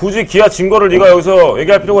병영아 굳이 기아 진 거를 네가 여기서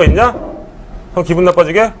얘기할 필요가 있냐? 형 기분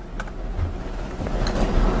나빠지게?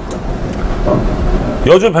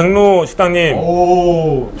 여주 백로식당님.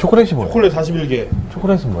 오 초콜릿이 뭐야? 초콜릿 41개.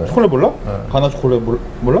 초콜릿은 뭐예요? 초콜릿 몰라? 가나 초콜릿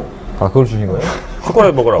몰라? 아 그걸 주신 거예요?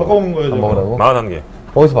 초콜릿 먹으라고. 바꿔먹는 거예요. 안 먹으라고? 41개.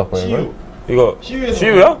 어디서 바꿔요? 이걸? CU. 이거 CU에서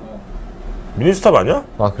CU야? 미니스탑 아니야?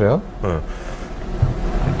 아 그래요? 응.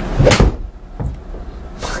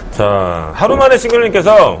 자, 하루만에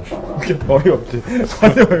싱글님께서 어이없지.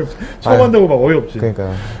 완전 어이없지. 처음 한다고 막 어이없지.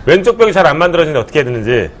 그러니까요. 왼쪽 벽이 잘 안 만들어지는데 어떻게 해야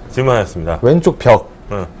되는지 질문하셨습니다. 왼쪽 벽.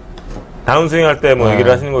 응. 다운스윙 할 때 뭐 네,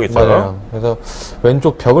 얘기를 하시는 거겠죠? 맞아요. 그래서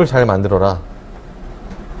왼쪽 벽을 잘 만들어라.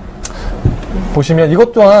 보시면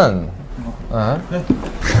이것 또한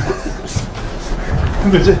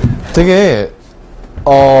근데 이제 되게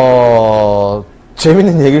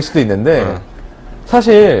재밌는 얘기일 수도 있는데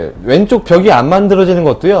사실 왼쪽 벽이 안 만들어지는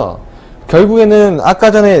것도요. 결국에는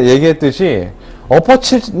아까 전에 얘기했듯이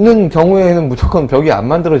엎어치는 경우에는 무조건 벽이 안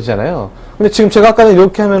만들어지잖아요. 근데 지금 제가 아까는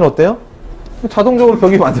이렇게 하면 어때요? 자동적으로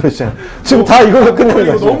벽이 만들어지잖아요. 지금 다 이걸로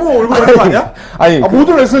끝내는 거죠. 너무 얼굴 같은 거 아니야? 아니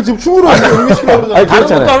모든 레슨을 지금 춤으로 연결시키려고 그러잖아. 아니, 다른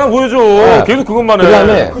그렇잖아요. 것도 하나 보여줘. 계속 그것만 해. 그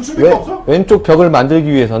다음에 그 준비가 없어? 왼쪽 벽을 만들기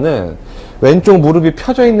위해서는 왼쪽 무릎이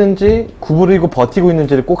펴져 있는지 구부리고 버티고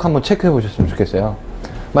있는지를 꼭 한번 체크해 보셨으면 좋겠어요.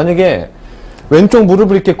 만약에 왼쪽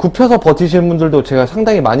무릎을 이렇게 굽혀서 버티시는 분들도 제가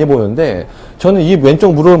상당히 많이 보는데 저는 이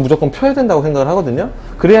왼쪽 무릎을 무조건 펴야 된다고 생각을 하거든요.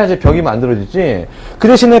 그래야지 벽이 만들어지지. 그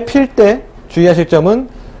대신에 필 때 주의하실 점은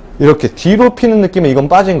이렇게 뒤로 피는 느낌은 이건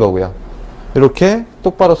빠진 거고요. 이렇게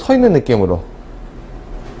똑바로 서 있는 느낌으로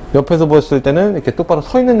옆에서 보았을 때는 이렇게 똑바로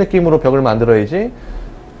서 있는 느낌으로 벽을 만들어야지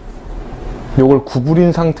요걸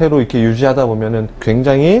구부린 상태로 이렇게 유지하다 보면은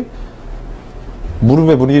굉장히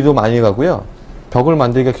무릎에 무리도 많이 가고요. 벽을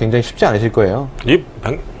만들기가 굉장히 쉽지 않으실 거예요.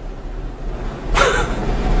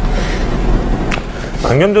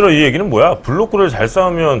 작년대로 이 얘기는 뭐야? 블로크를 잘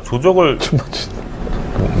쌓으면 조적을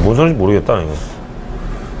뭔 소리인지 모르겠다 이거.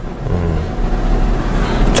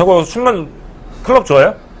 저거 춤만 클럽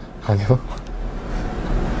좋아해요? 아니요.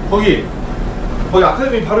 거기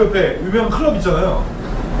아카데미 바로 옆에 유명한 클럽 있잖아요.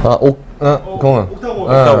 공원. 옥타곤.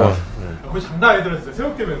 옥타곤. 거기 장난 아니더랬어요.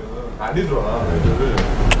 새벽 되면 난리더라. 애들을.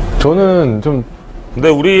 저는 좀 근데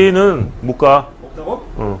우리는 못 가. 옥타곤?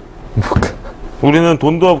 응. 우리는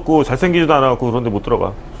돈도 없고 잘생기지도 않아갖고 그런데 못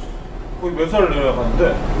들어가. 거기 몇 살을 내야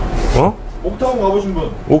가는데? 어? 옥타곤 가보신 분?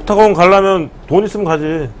 옥타곤 가려면 돈 있으면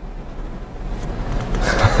가지.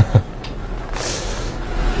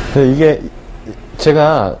 이게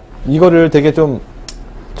제가 이거를 되게 좀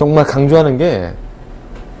정말 강조하는 게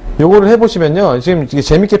요거를 해보시면요. 지금 이게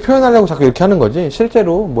재밌게 표현하려고 자꾸 이렇게 하는 거지.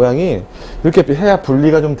 실제로 모양이 이렇게 해야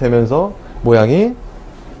분리가 좀 되면서 모양이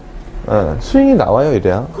스윙이 나와요.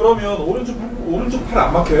 이래야. 그러면 오른쪽 팔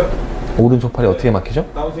안 막혀요? 오른쪽 팔이 어떻게 막히죠?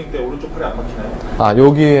 다운스윙 때 오른쪽 팔이 안 막히나요? 아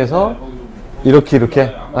여기에서 이렇게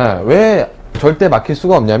왜 절대 막힐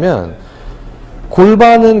수가 없냐면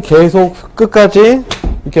골반은 계속 끝까지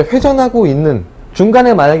이렇게 회전하고 있는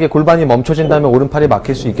중간에 만약에 골반이 멈춰진다면 오른팔이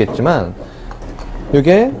막힐 수 있겠지만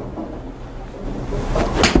이게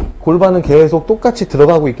골반은 계속 똑같이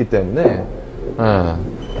들어가고 있기 때문에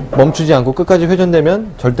멈추지 않고 끝까지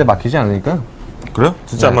회전되면 절대 막히지 않으니까. 그래요?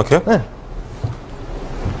 진짜 안 막혀요? 네.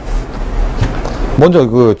 먼저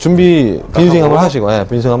그 준비 빈스윙 한번 하시고,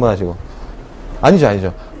 빈스윙 한번 하시고.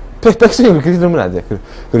 아니죠. 백스윙 그렇게 들으면 안 돼.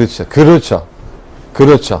 그렇죠.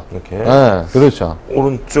 이렇게. 그렇죠.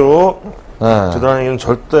 오른쪽. 저다는 얘기는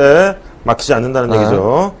절대 막히지 않는다는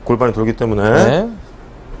얘기죠. 골반이 돌기 때문에. 네.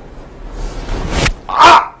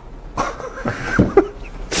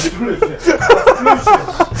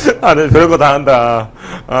 네, 별거 다 한다.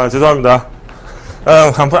 죄송합니다.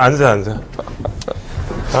 간판 앉아.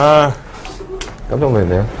 깜짝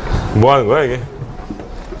놀랐네요. 뭐 하는 거야, 이게?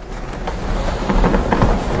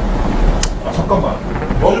 잠깐만.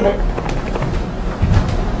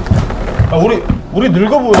 우리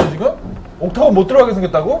늙어 보여 지금? 옥타곤 못 들어가게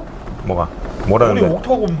생겼다고? 뭐가? 우리 뭐라는데?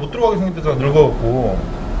 옥타곤 못 들어가게 생겼다가 늙어갖고.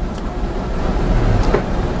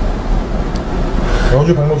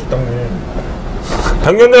 영주 160당님.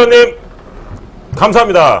 백년대원님,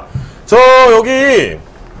 감사합니다. 저, 여기,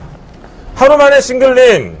 하루 만에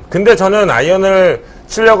싱글님, 근데 저는 아이언을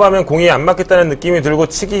치려고 하면 공이 안 맞겠다는 느낌이 들고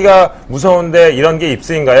치기가 무서운데 이런 게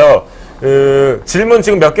입수인가요? 질문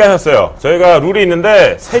지금 몇 개 하셨어요? 저희가 룰이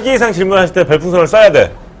있는데 3개 이상 질문하실 때 별풍선을 쏴야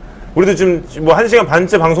돼. 우리도 지금 뭐 1시간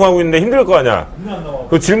반째 방송하고 있는데 힘들 거 아니야?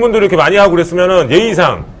 그 질문도 이렇게 많이 하고 그랬으면은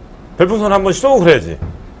예의상 별풍선 한번 쏘고 그래야지.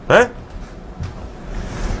 에?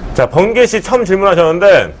 자, 번개씨 처음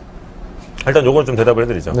질문하셨는데 일단 요건 좀 대답을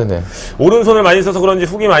해드리죠. 네네. 오른손을 많이 써서 그런지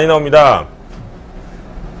훅이 많이 나옵니다.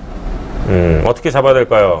 어떻게 잡아야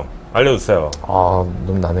될까요? 알려주세요.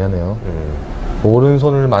 너무 난해하네요.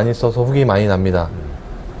 오른손을 많이 써서 훅이 많이 납니다.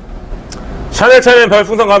 샤넬차님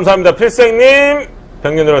별풍선 감사합니다. 필생님,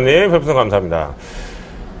 백년으로님 별풍선 감사합니다.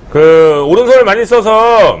 그 오른손을 많이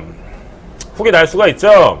써서 훅이 날 수가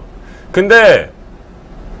있죠. 근데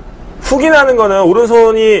훅이 나는 거는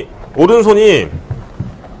오른손이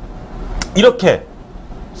이렇게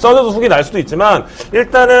써줘도 훅이 날 수도 있지만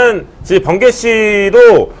일단은 지금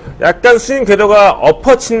번개씨도 약간 스윙 궤도가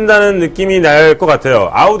엎어친다는 느낌이 날 것 같아요.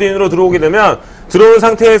 아웃인으로 들어오게 되면 들어온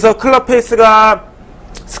상태에서 클럽 페이스가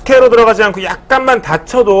스퀘어로 들어가지 않고 약간만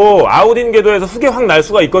닫혀도 아웃인 궤도에서 훅이 확 날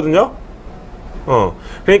수가 있거든요.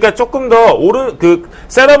 그러니까 조금 더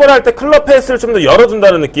셋업을 할 때 클럽 페이스를 좀 더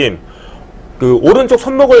열어둔다는 느낌. 그 오른쪽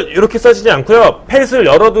손목을 이렇게 써지지 않고요. 페이스를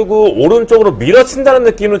열어두고 오른쪽으로 밀어친다는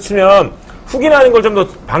느낌으로 치면 훅이 나는 걸 좀 더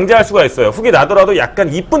방지할 수가 있어요. 훅이 나더라도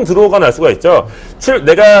약간 이쁜 드로우가 날 수가 있죠.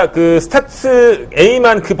 내가 그 스타트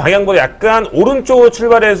A만 그 방향보다 약간 오른쪽으로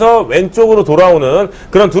출발해서 왼쪽으로 돌아오는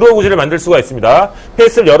그런 드로우 구질을 만들 수가 있습니다.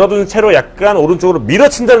 페이스를 열어둔 채로 약간 오른쪽으로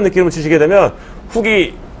밀어친다는 느낌으로 치시게 되면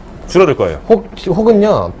훅이 줄어들 거예요.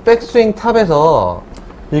 혹은요, 백스윙 탑에서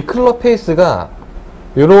이 클럽 페이스가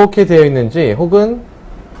이렇게 되어 있는지 혹은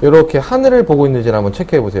이렇게 하늘을 보고 있는지를 한번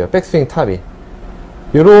체크해 보세요. 백스윙 탑이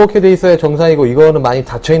이렇게 돼 있어야 정상이고 이거는 많이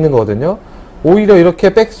닫혀 있는 거거든요. 오히려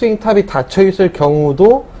이렇게 백스윙 탑이 닫혀 있을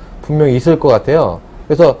경우도 분명히 있을 것 같아요.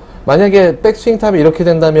 그래서 만약에 백스윙 탑이 이렇게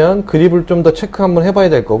된다면 그립을 좀 더 체크 한번 해봐야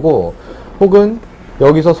될 거고, 혹은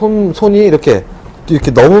여기서 손이 이렇게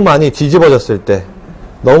너무 많이 뒤집어졌을 때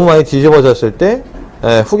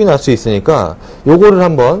훅이 날 수 있으니까 요거를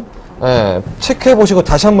한번 체크해 보시고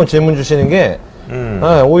다시 한번 질문 주시는 게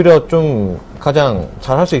오히려 좀 가장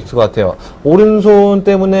잘 할 수 있을 것 같아요. 오른손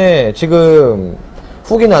때문에 지금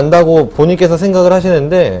훅이 난다고 본인께서 생각을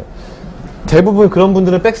하시는데 대부분 그런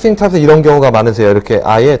분들은 백스윙 탑에서 이런 경우가 많으세요. 이렇게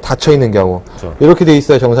아예 닫혀있는 경우. 그렇죠. 이렇게 돼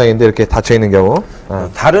있어야 정상인데 이렇게 닫혀있는 경우.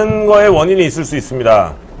 다른 거에 원인이 있을 수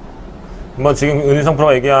있습니다. 한번 지금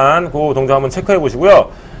은희성프로가 얘기한 그 동작 한번 체크해 보시고요.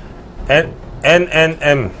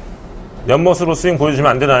 NNM 연못으로 스윙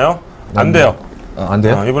보여주시면 안 되나요? 안 돼요. 안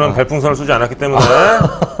돼요? 이분은 별풍선을 쏘지 않았기 때문에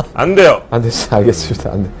안 돼요. 안 됐어요.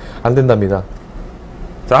 알겠습니다. 안 된답니다.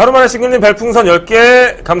 자, 하루 만에 신근님 별풍선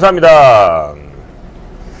 10개 감사합니다.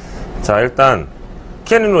 자, 일단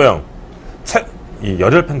키엔노 형, 이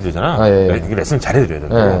열혈 팬들이잖아. 예. 이게 레슨 잘해드려야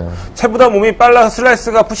된다. 예. 채보다 몸이 빨라서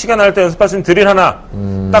슬라이스가 푸시가 날 때 연습할 수 있는 드릴 하나,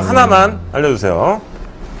 딱 하나만 알려주세요.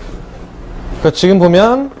 그러니까 지금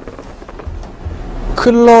보면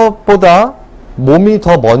클럽보다 몸이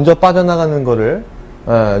더 먼저 빠져나가는 거를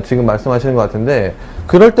지금 말씀하시는 것 같은데,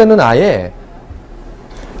 그럴 때는 아예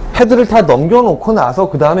헤드를 다 넘겨놓고 나서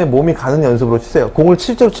그 다음에 몸이 가는 연습으로 치세요. 공을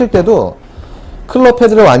실제로 칠 때도 클럽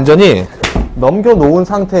헤드를 완전히 넘겨놓은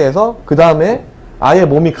상태에서 그 다음에 아예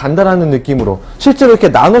몸이 간다라는 느낌으로 실제로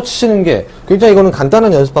이렇게 나눠 치시는 게 굉장히 이거는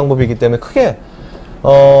간단한 연습 방법이기 때문에 크게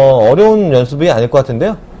어려운 연습이 아닐 것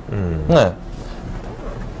같은데요. 네.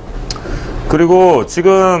 그리고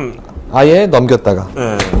지금 아예 넘겼다가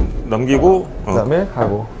넘기고 그 다음에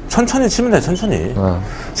가고 천천히 치면 돼. 천천히.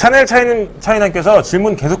 샤넬 차이나께서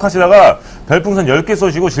질문 계속 하시다가 별풍선 10개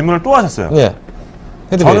쏘시고 질문을 또 하셨어요. 네.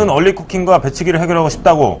 저는 얼리 쿠킹과 배치기를 해결하고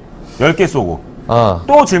싶다고 10개 쏘고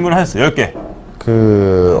또 질문을 하셨어요. 10개.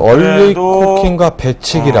 그 얼리 쿠킹과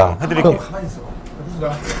배치기라. 해드릴게요. 가만히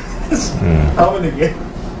있어. 다음에 얘기해.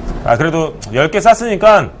 그래도 10개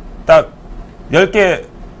쐈으니까 딱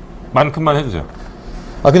 10개만큼만 해주세요.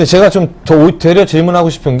 근데 제가 좀 더 되려 질문하고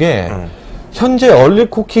싶은 게 현재 얼리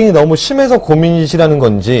쿠킹이 너무 심해서 고민이시라는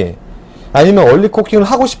건지 아니면 얼리 쿠킹을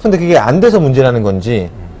하고 싶은데 그게 안 돼서 문제라는 건지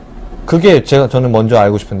그게 저는 먼저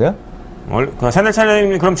알고 싶은데요. 샤넬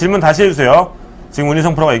차이나님 그럼 질문 다시 해주세요. 지금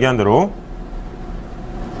은희성프로가 얘기한 대로.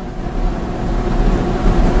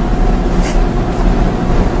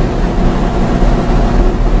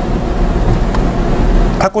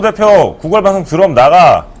 탁구 대표 구글 방송 들어오면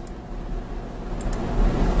나가.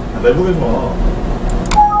 내보내지 마.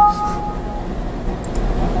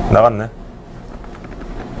 나갔네.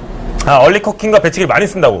 얼리 쿠킹과 배치기를 많이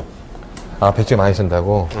쓴다고. 배치기 많이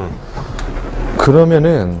쓴다고?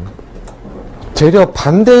 그러면은 되려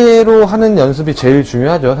반대로 하는 연습이 제일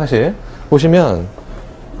중요하죠. 사실 보시면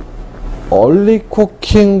얼리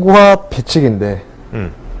쿠킹과 배치기인데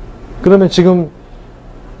그러면 지금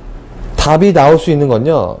답이 나올 수 있는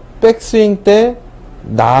건요, 백스윙 때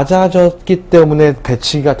낮아졌기 때문에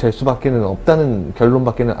배치기가 될 수밖에 없다는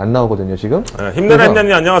결론밖에 안 나오거든요, 지금. 힘내라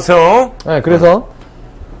힘내님 안녕하세요. 네, 그래서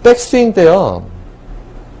백스윙 때요,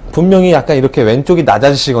 분명히 약간 이렇게 왼쪽이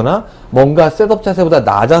낮아지시거나 뭔가 셋업 자세보다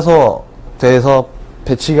낮아서 돼서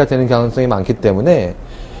배치기가 되는 가능성이 많기 때문에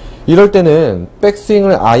이럴 때는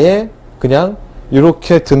백스윙을 아예 그냥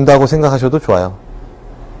이렇게 든다고 생각하셔도 좋아요.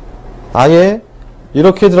 아예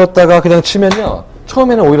이렇게 들었다가 그냥 치면요,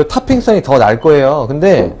 처음에는 오히려 탑핑성이 더 날 거예요.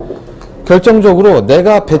 근데 결정적으로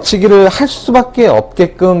내가 배치기를 할 수밖에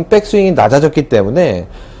없게끔 백스윙이 낮아졌기 때문에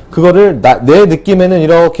그거를 내 느낌에는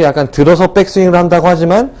이렇게 약간 들어서 백스윙을 한다고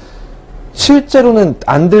하지만 실제로는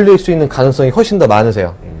안 들릴 수 있는 가능성이 훨씬 더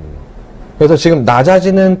많으세요. 그래서 지금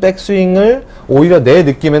낮아지는 백스윙을 오히려 내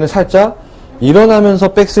느낌에는 살짝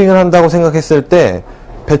일어나면서 백스윙을 한다고 생각했을 때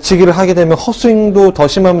배치기를 하게 되면 헛스윙도 더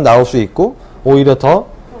심하면 나올 수 있고 오히려 더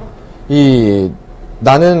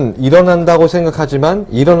나는 일어난다고 생각하지만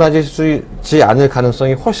일어나지 않을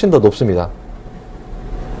가능성이 훨씬 더 높습니다.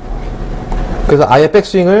 그래서 아예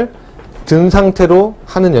백스윙을 든 상태로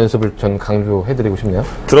하는 연습을 전 강조해드리고 싶네요.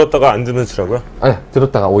 들었다가 앉으면서 치라고요? 아니,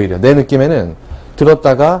 들었다가 오히려 내 느낌에는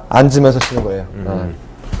들었다가 앉으면서 치는 거예요.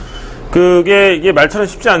 이게 말처럼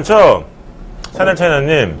쉽지 않죠? 샤넬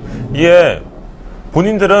차이나님, 이게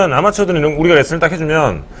본인들은 아마추어들은 우리가 레슨을 딱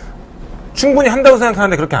해주면 충분히 한다고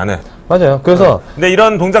생각하는데 그렇게 안 해. 맞아요. 그래서 근데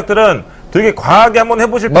이런 동작들은 되게 과하게 한번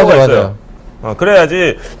해보실 필요가 있어요.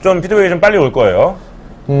 그래야지 좀 피드백이 좀 빨리 올 거예요.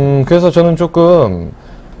 그래서 저는 조금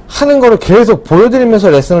하는 거를 계속 보여드리면서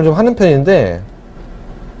레슨을 좀 하는 편인데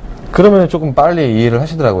그러면 조금 빨리 이해를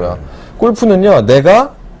하시더라고요. 골프는요,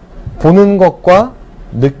 내가 보는 것과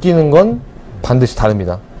느끼는 건 반드시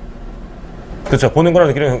다릅니다. 그렇죠. 보는 거랑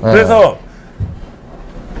느끼는 거. 그래서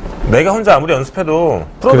내가 혼자 아무리 연습해도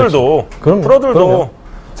프로들도 그럼요.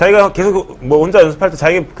 자기가 계속 뭐 혼자 연습할 때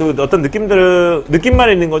자기 그 어떤 느낌만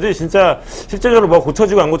있는 거지 진짜 실제적으로 뭐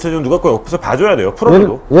고쳐지고 안 고쳐지고 누가 꼭 옆에서 봐줘야 돼요.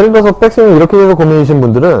 프로들도. 예를 들어서 백스윙 이렇게 해서 고민이신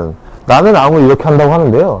분들은 나는 아무리 이렇게 한다고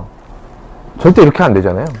하는데요, 절대 이렇게 안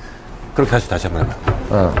되잖아요. 그렇게 다시 한번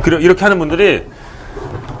해봐요. 이렇게 하는 분들이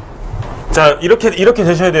자 이렇게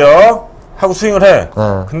되셔야 돼요. 하고 스윙을 해.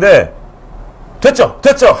 근데 됐죠.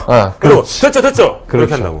 그리고 됐죠.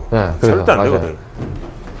 그렇게 한다고. 절대 안 되거든.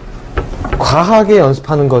 과하게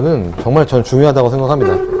연습하는 거는 정말 전 중요하다고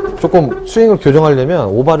생각합니다. 조금 스윙을 교정하려면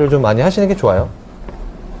오바를 좀 많이 하시는 게 좋아요.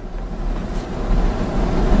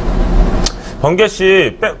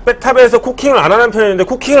 번개씨, 백탑에서 쿠킹을 안 하는 편인데,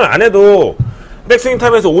 쿠킹을 안 해도, 백스윙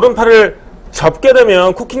탑에서 오른팔을 접게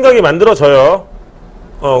되면 쿠킹각이 만들어져요.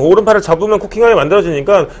 오른팔을 접으면 쿠킹각이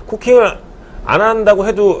만들어지니까, 쿠킹을 안 한다고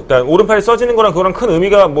해도, 그러니까 오른팔이 써지는 거랑 그거랑 큰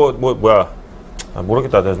의미가 뭐야.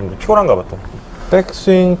 모르겠다. 내가 좀 피곤한가 봤다.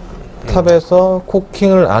 백스윙 탑에서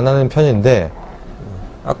쿠킹을 안 하는 편인데,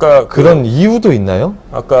 아까 그런 이유도 있나요?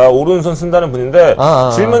 아까 오른손 쓴다는 분인데,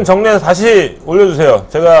 질문 정리해서 다시 올려주세요.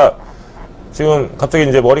 제가, 지금 갑자기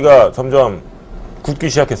이제 머리가 점점 굳기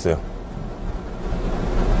시작했어요.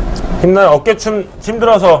 힘나요? 어깨춤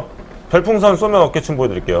힘들어서 별풍선 쏘면 어깨춤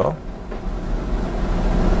보여드릴게요.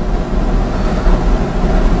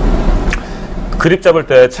 그립 잡을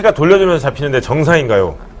때 채가 돌려주면서 잡히는데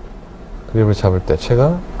정상인가요? 그립을 잡을 때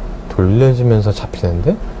채가 돌려지면서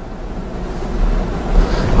잡히는데?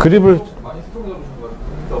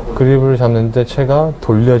 그립을 잡는데 채가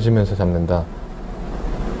돌려지면서 잡는다.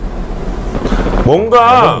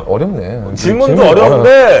 뭔가 어렵네. 질문도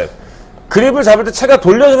어려운데 그립을 잡을 때 채가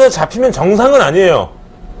돌려지면서 잡히면 정상은 아니에요.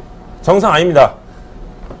 정상 아닙니다.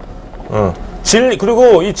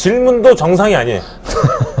 그리고 이 질문도 정상이 아니에요.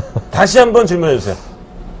 다시 한번 질문해 주세요.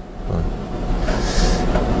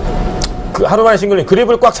 그 하루만에 싱글링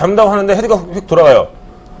그립을 꽉 잡는다고 하는데 헤드가 휙 돌아가요.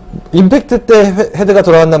 임팩트 때 헤드가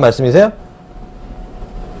돌아간다는 말씀이세요?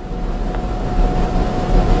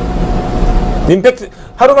 임팩트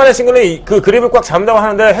하루만에 싱글링 그 그립을 꽉 잡는다고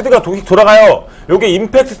하는데 헤드가 돌아가요. 요게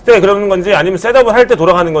임팩트 때 그러는 건지 아니면 셋업을 할 때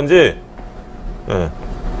돌아가는 건지. 예.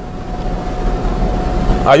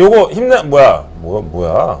 요거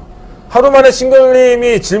뭐야? 하루만에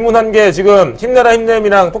싱글님이 질문한 게 지금 힘내라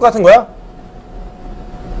힘냄이랑 똑같은 거야?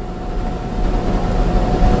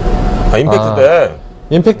 임팩트 때.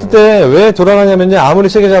 임팩트 때 왜 돌아가냐면요. 아무리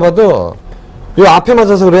세게 잡아도 요 앞에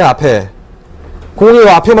맞아서 그래요. 앞에. 공이 요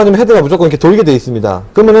앞에 맞으면 헤드가 무조건 이렇게 돌게 돼 있습니다.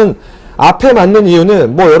 그러면은 앞에 맞는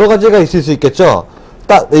이유는 뭐 여러 가지가 있을 수 있겠죠.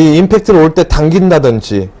 딱 이 임팩트를 올 때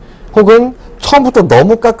당긴다든지 혹은 처음부터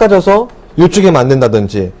너무 깎아져서 이쪽에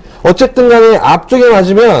맞는다든지 어쨌든 간에 앞쪽에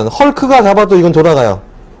맞으면 헐크가 잡아도 이건 돌아가요.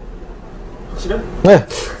 확실해? 네.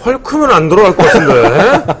 헐크는 안 들어갈 것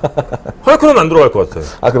같은데? 헐크는 안 들어갈 것 같아.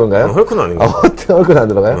 아, 그런가요? 헐크는 아닌 것 같아. 헐크는 안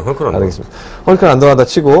들어가요? 헐크는 안 알겠습니다. 헐크는 안 들어가다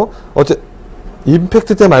치고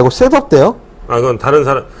임팩트 때 말고 셋업 때요? 그건 다른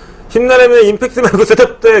사람. 힘내려면 임팩트 말고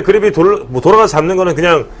셋업 때 그립이 돌아가서 잡는 거는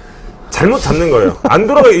그냥 잘못 잡는 거예요. 안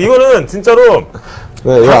돌아가, 이거는 진짜로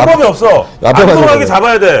네, 방법이 없어. 안 돌아가게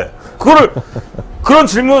잡아야 돼. 그런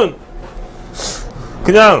질문,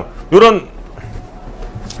 그냥,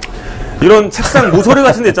 이런 책상 모서리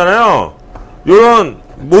같은 데 있잖아요. 요런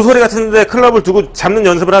모서리 같은 데 클럽을 두고 잡는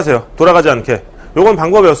연습을 하세요. 돌아가지 않게. 요건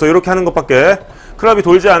방법이 없어. 이렇게 하는 것밖에. 클럽이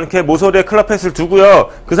돌지 않게 모서리에 클럽 패스를 두고요.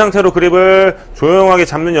 그 상태로 그립을 조용하게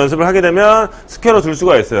잡는 연습을 하게 되면 스퀘어로 둘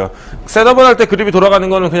수가 있어요. 셋업을 할 때 그립이 돌아가는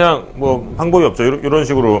거는 그냥 뭐 방법이 없죠. 이런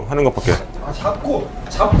식으로 하는 것밖에. 잡고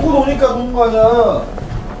놓으니까 놓는 거 아니야.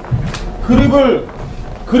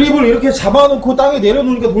 그립을 이렇게 잡아놓고 땅에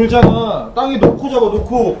내려놓으니까 돌잖아. 땅에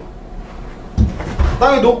놓고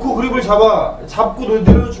땅에 놓고 그립을 잡고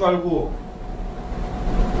내려놓지 말고.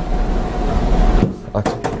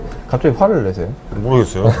 갑자기 화를 내세요?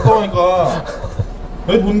 모르겠어요. 그러니까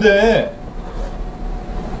왜 뭔데?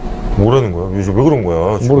 뭐라는 거야? 요즘 왜 그런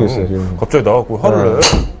거야? 지금? 모르겠어요, 지금. 갑자기 나와갖고 화를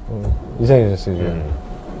내. 이상해졌어요, 지금.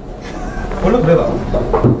 원래 그래 나.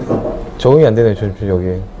 적응이 안 되네요,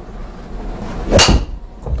 여기.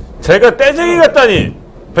 제가 떼쟁이 같다니!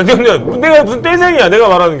 백정년, 내가 무슨 떼쟁이야, 내가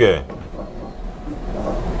말하는 게.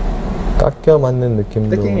 깎여 맞는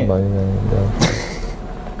느낌도 떼깽이. 많이 나는데.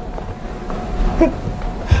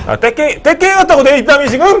 떼깽이 같다고 내 입담이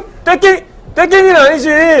지금? 떼깽이는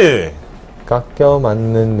아니지! 깎여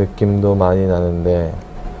맞는 느낌도 많이 나는데,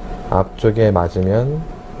 앞쪽에 맞으면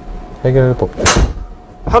해결 법칙.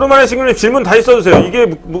 하루만에 싱글님 질문 다시 써주세요.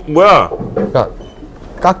 이게 뭐야? 그러니까,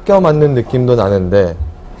 깎여 맞는 느낌도 나는데,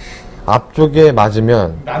 앞쪽에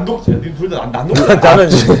맞으면 안 녹지. 둘 다 안 녹지. 나는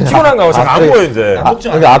피곤한가 봐. 잘 안 보여, 이제.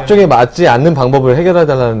 그러니까 앞쪽에 맞지 않는 방법을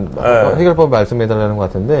해결해달라는 해결법을 말씀해달라는 것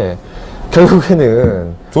같은데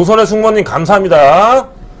결국에는 조선의 숙모님 감사합니다.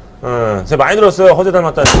 제가 많이 들었어요. 허재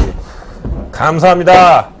닮았다는 얘기.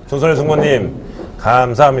 감사합니다. 조선의 숙모님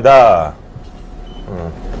감사합니다.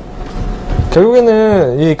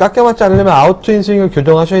 결국에는 이 깎여 맞지 않으려면 아웃트인 스윙을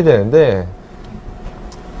교정하셔야 되는데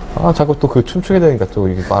자꾸 또 그 춤추게 되니까 또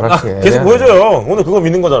이게 말하기 계속 보여줘요. 오늘 그거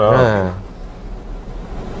믿는 거잖아. 네.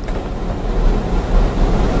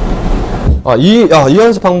 이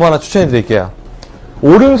연습 방법 하나 추천해 드릴게요.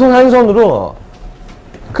 오른손 한 손으로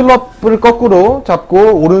클럽을 거꾸로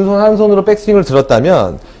잡고 오른손 한 손으로 백스윙을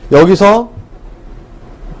들었다면 여기서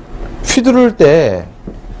휘두를 때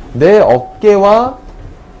내 어깨와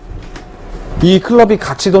이 클럽이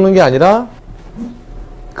같이 도는 게 아니라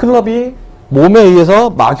클럽이 몸에 의해서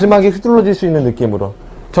마지막에 휘둘러질 수 있는 느낌으로,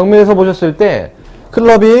 정면에서 보셨을 때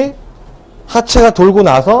클럽이 하체가 돌고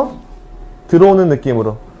나서 들어오는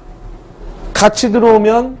느낌으로 같이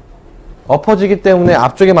들어오면 엎어지기 때문에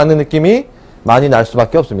앞쪽에 맞는 느낌이 많이 날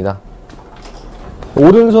수밖에 없습니다.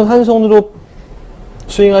 오른손 한 손으로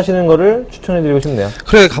스윙하시는 거를 추천해드리고 싶네요.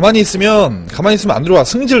 그래, 가만히 있으면 안 들어와.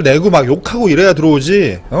 승질 내고 막 욕하고 이래야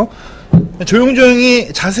들어오지.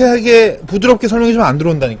 조용조용히 자세하게 부드럽게 설명해주면 안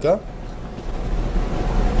들어온다니까.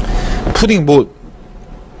 푸딩 뭐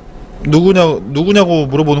누구냐고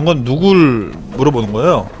물어보는 건 누굴 물어보는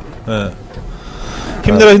거예요. 네.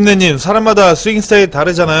 힘내라 힘내님, 사람마다 스윙 스타일이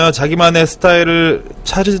다르잖아요. 자기만의 스타일을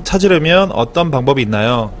찾으려면 어떤 방법이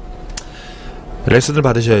있나요? 레슨을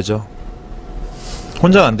받으셔야죠.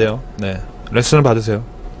 혼자는 안 돼요. 네, 레슨을 받으세요.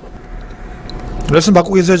 레슨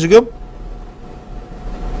받고 계세요 지금?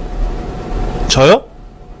 저요?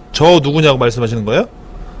 저 누구냐고 말씀하시는 거예요?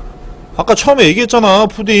 아까 처음에 얘기했잖아.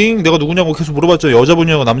 푸딩 내가 누구냐고 계속 물어봤죠.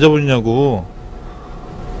 여자분이냐고 남자분이냐고.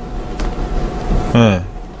 네.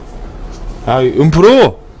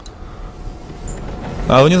 은프로?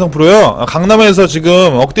 은희성프로요? 강남에서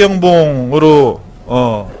지금 억대 연봉으로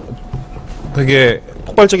되게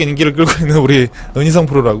폭발적인 인기를 끌고 있는 우리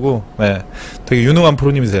은희성프로라고. 네, 되게 유능한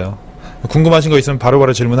프로님이세요. 궁금하신 거 있으면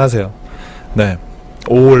바로바로 질문하세요. 네.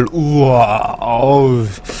 우와, 어우,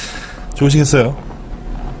 좋으시겠어요?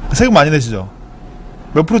 세금 많이 내시죠?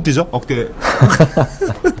 몇 프로 뛰죠? 억대.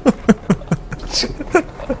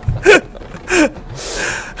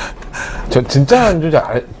 저 진짜인 줄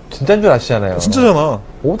아시잖아요. 진짜잖아.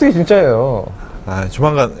 어떻게 진짜예요?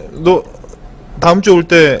 조만간 너 다음 주 올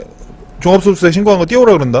때 종합소득세 신고한 거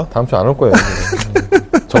띄워라 그런다. 다음 주 안 올 거예요.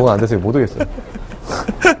 적응 안 돼서 못 오겠어요.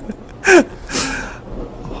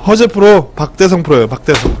 허재프로 박대성프로예요.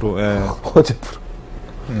 박대성프로. 예. 허재프로.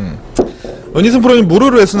 은희성프로님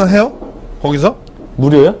무료로 레슨을 해요? 거기서?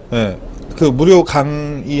 무료요? 예. 그 무료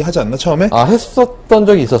강의 하지 않나 처음에? 했었던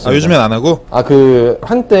적이 있었어요. 요즘엔 안 하고?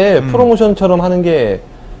 한때 프로모션처럼 하는 게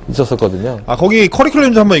있었었거든요. 거기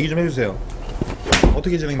커리큘럼 좀 한번 얘기 좀 해주세요.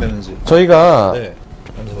 어떻게 진행되는지. 저희가 네.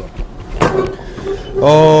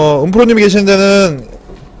 은프로님이 계신 데는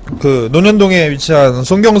그 논현동에 위치한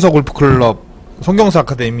송경서 골프클럽, 송경서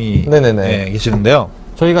아카데미. 네네네. 계시는데요.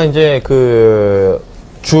 저희가 이제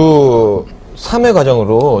주 3회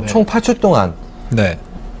과정으로 총 8주 동안 네.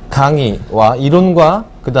 강의와 이론과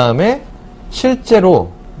그 다음에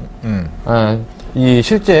실제로 이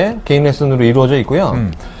실제 개인 레슨으로 이루어져 있고요.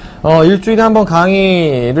 일주일에 한 번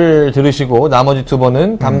강의를 들으시고 나머지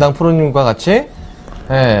 2번은 담당 프로님과 같이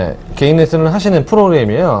개인 레슨을 하시는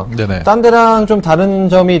프로그램이에요. 네네. 딴 데랑 좀 다른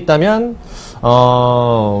점이 있다면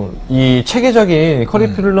이 체계적인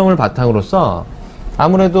커리큘럼을 바탕으로서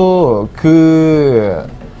아무래도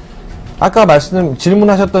아까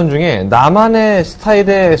질문하셨던 중에 나만의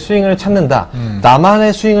스타일의 스윙을 찾는다.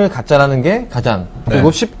 나만의 스윙을 갖자라는 게 가장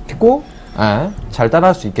그리고 쉽고 잘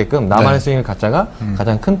따라할 수 있게끔 나만의 스윙을 갖자가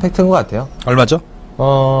가장 큰 팩트인 것 같아요. 얼마죠?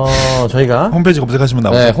 저희가 홈페이지 검색하시면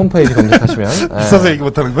나오죠. 네, 홈페이지 검색하시면 비싸서 얘기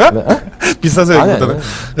못하는 거야? 네? 비싸서 얘기 못하는 거야?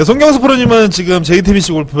 네, 송경수 프로님은 지금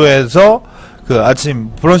JTBC 골프에서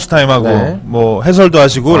아침 브런치 타임하고 뭐 해설도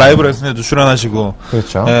하시고 라이브레슨에도 출연하시고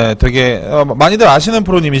그렇죠. 되게 많이들 아시는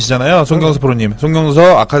프로님이시잖아요. 송경수 프로님,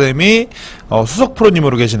 송경서 아카데미 수석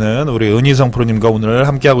프로님으로 계시는 우리 은희성 프로님과 오늘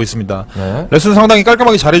함께하고 있습니다. 네. 레슨 상당히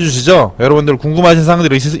깔끔하게 잘해주시죠. 여러분들 궁금하신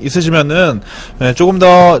사항들이 있으시면은 조금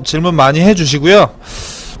더 질문 많이 해주시고요.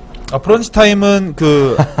 브런치 타임은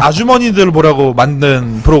아주머니들 보라고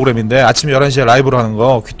만든 프로그램인데 아침 11시에 라이브로 하는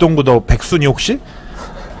거 귀동구도 백순이 혹시?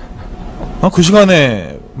 그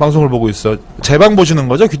시간에 방송을 보고 있어. 제 방 보시는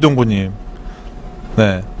거죠? 귀동구님.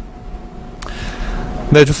 네.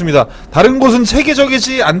 네, 좋습니다. 다른 곳은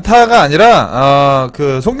체계적이지 않다가 아니라,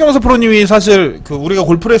 송경서 프로님이 사실, 우리가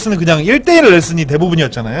골프 레슨은 그냥 1대1 레슨이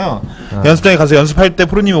대부분이었잖아요. 연습장에 가서 연습할 때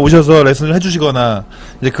프로님이 오셔서 레슨을 해주시거나,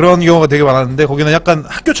 이제 그런 경우가 되게 많았는데, 거기는 약간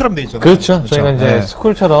학교처럼 돼 있잖아요. 그렇죠. 저희가 이제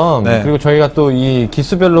스쿨처럼, 그리고 저희가 또 이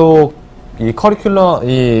기수별로 이 커리큘럼,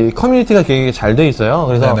 이 커뮤니티가 되게 잘 돼 있어요.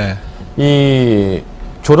 그래서, 이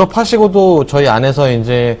졸업하시고도 저희 안에서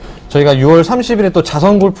이제 저희가 6월 30일에 또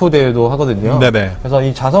자선 골프 대회도 하거든요. 네네. 그래서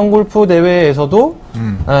이 자선 골프 대회에서도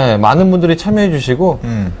많은 분들이 참여해 주시고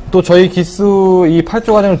또 저희 기수 이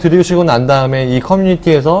 8조 과정을 들으시고 난 다음에 이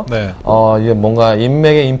커뮤니티에서 이제 뭔가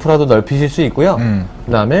인맥의 인프라도 넓히실 수 있고요.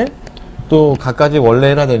 그다음에 또 갖가지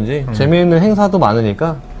원래라든지 재미있는 행사도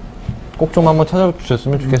많으니까 꼭 좀 한번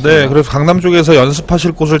찾아주셨으면 좋겠습니다. 네, 그래서 강남 쪽에서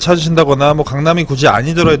연습하실 곳을 찾으신다거나 뭐 강남이 굳이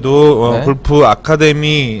아니더라도 네. 골프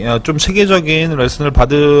아카데미 좀 체계적인 레슨을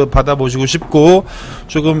받아보시고 싶고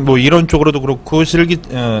조금 뭐 이론 쪽으로도 그렇고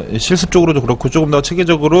실습 쪽으로도 그렇고 조금 더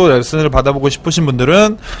체계적으로 레슨을 받아보고 싶으신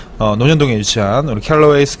분들은 논현동에 위치한 우리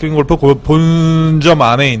캘러웨이 스크린 골프 본점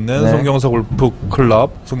안에 있는 네. 송경서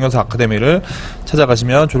골프클럽 송경서 아카데미를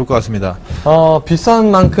찾아가시면 좋을 것 같습니다.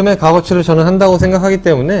 비싼 만큼의 값어치를 저는 한다고 생각하기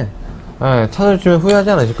때문에 네, 찾아주시면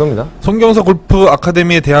후회하지 않으실 겁니다. 송경서 골프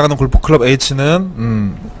아카데미에 대항하는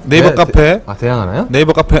골프클럽H는 네이버 네, 카페 대항하나요?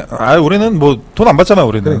 네이버 카페 우리는 뭐 돈 안 받잖아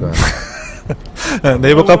우리는. 그러니까요. 네,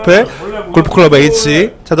 네이버 카페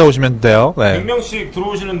골프클럽H 찾아오시면 돼요. 네. 100명씩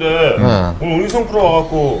들어오시는데 오늘 은희성프로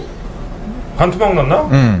와갖고 반투막 났나?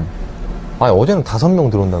 아니 어제는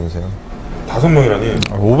 5명 들어온다면서요.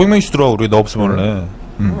 5명이라니. 500명씩 들어와 우리 너 없으면 원래.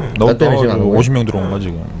 너 때문에 지금 안 오고 50명 들어온 거야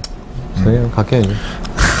지금. 그냥 갈게요.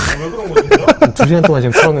 왜 그런 거지? 2시간 동안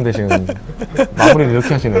지금 풀었는데 지금 마무리를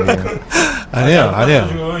이렇게 하시는 거예요. 아니야.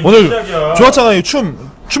 지금 오늘 시작이야. 좋았잖아요.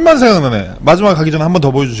 춤만 생각나네. 마지막 가기 전에 한 번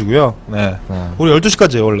더 보여주시고요. 네. 우리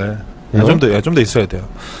 12시까지예요 원래. 좀 더 있어야 돼요.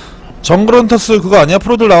 정그런터스 그거 아니야?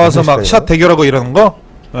 프로들 나와서 막 샷 대결하고 이러는 거?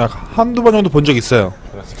 한두 번 정도 본 적 있어요.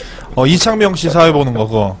 이창명 씨 사회 보는 거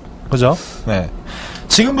그거. 그죠? 네.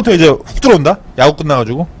 지금부터 이제 훅 들어온다? 야구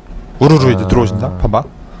끝나가지고. 우르르 이제 들어오신다? 봐봐.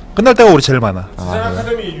 끝날 때가 우리 제일 많아. 디자인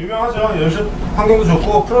아카데미 유명하죠. 연습 환경도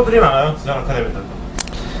좋고 프로들이 많아요. 디자인 아카데미들.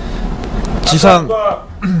 지산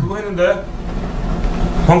그거 했는데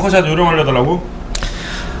벙커샷 요령 알려달라고?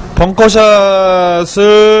 벙커샷을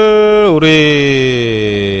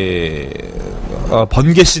우리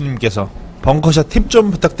번개씨님께서 벙커샷 팁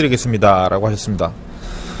좀 부탁드리겠습니다 라고 하셨습니다.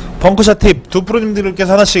 벙커샷 팁 두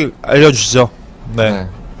프로님들께서 하나씩 알려주시죠. 네.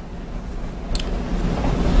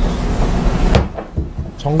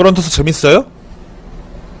 정그런터스 재밌어요?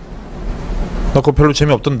 나 그거 별로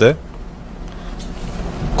재미없던데.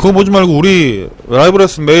 그거 보지 말고 우리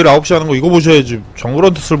라이브레슨 매일 9시 하는 거 이거 보셔야지.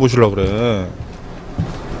 정그런터스를 보시려고 그래.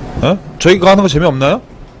 에? 저희 그거 하는 거 재미없나요?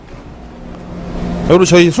 여러분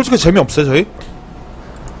저희 솔직히 재미없어요 저희?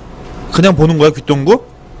 그냥 보는 거야 귓동구?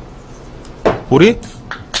 우리?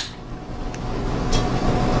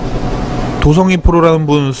 도성이 프로라는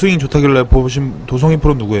분 스윙 좋다길래 보신 도성이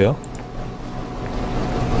프로 누구예요?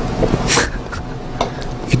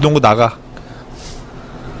 귓동구 나가.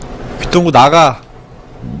 귓동구 나가.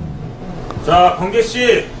 자,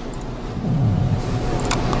 번개씨.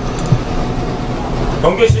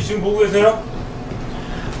 번개씨 지금 보고 계세요?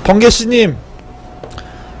 번개씨님.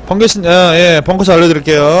 번개씨, 예, 벙커샷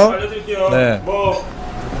알려드릴게요. 알려드릴게요. 네. 뭐,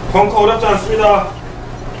 벙커 어렵지 않습니다.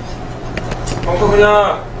 벙커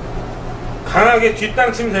그냥 강하게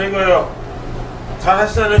뒷땅 치면 되는 거예요. 잘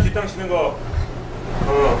하시잖아요, 뒷땅 치는 거.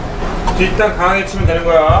 뒷땅 강하게 치면 되는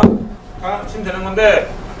거야. 강하게 치면 되는 건데,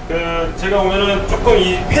 제가 오늘은 조금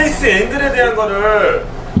이 페이스 앵글에 대한 거를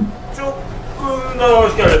조금 더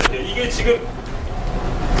쉽게 알려드릴게요. 이게 지금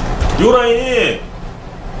요 라인이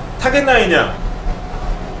타겟 라인이야.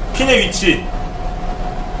 핀의 위치.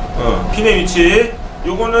 핀의 위치.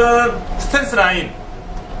 요거는 스탠스 라인.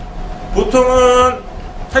 보통은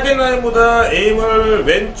타겟 라인보다 에임을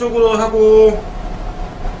왼쪽으로 하고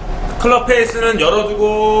클럽 페이스는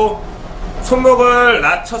열어두고 손목을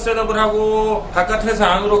낮춰 셋업을 하고 바깥에서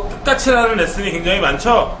안으로 끝까지 하는 레슨이 굉장히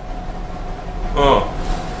많죠.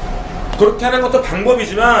 그렇게 하는 것도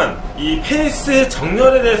방법이지만 이 페이스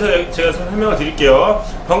정렬에 대해서 제가 설명을 드릴게요.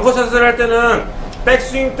 벙커샷을 할 때는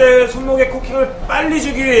백스윙 때 손목의 코킹을 빨리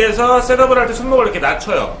주기 위해서 셋업을 할 때 손목을 이렇게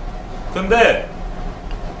낮춰요. 그런데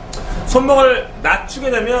손목을 낮추게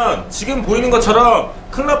되면 지금 보이는 것처럼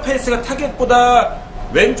클럽 페이스가 타겟보다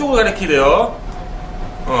왼쪽으로 가리키게 돼요.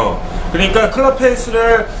 그러니까 클럽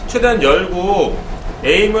페이스를 최대한 열고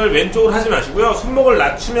에임을 왼쪽으로 하지 마시고요. 손목을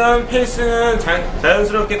낮추면 페이스는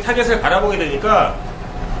자연스럽게 타겟을 바라보게 되니까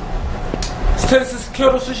스탠스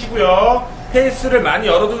스퀘어로 쓰시고요. 페이스를 많이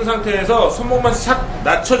열어둔 상태에서 손목만 싹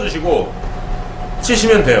낮춰주시고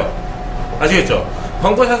치시면 돼요. 아시겠죠?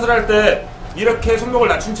 벙커샷을 할 때 이렇게 손목을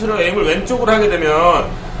낮춘 채로 에임을 왼쪽으로 하게 되면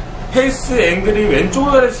페이스 앵글이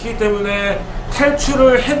왼쪽으로 가리키기 때문에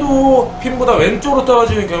탈출을 해도 핀보다 왼쪽으로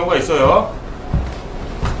떨어지는 경우가 있어요.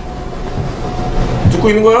 듣고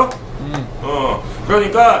있는 거요?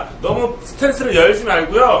 그러니까 너무 스탠스를 열지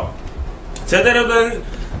말고요. 제대로 된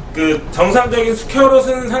그 정상적인 스퀘어로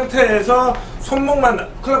쓴 상태에서 손목만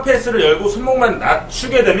클럽 페이스를 열고 손목만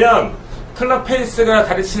낮추게 되면 클럽 페이스가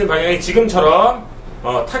가리치는 방향이 지금처럼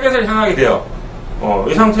타겟을 향하게 돼요.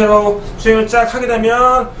 이 상태로 스윙을 쫙 하게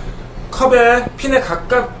되면 컵에 핀에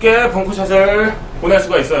가깝게 벙커샷을 보낼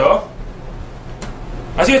수가 있어요.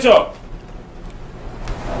 아시겠죠?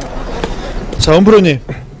 자, 은프로님.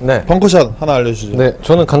 네. 벙커샷 하나 알려주시죠. 네,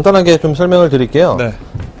 저는 간단하게 좀 설명을 드릴게요. 네.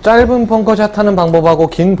 짧은 벙커샷 하는 방법하고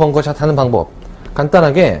긴 벙커샷 하는 방법.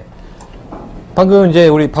 간단하게 방금 이제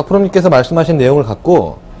우리 박프로님께서 말씀하신 내용을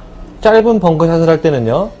갖고 짧은 벙커샷을 할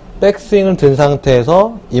때는요, 백스윙을 든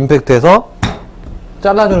상태에서 임팩트해서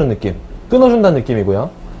잘라주는 느낌, 끊어준다는 느낌이고요.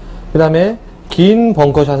 그 다음에 긴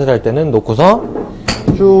벙커샷을 할 때는 놓고서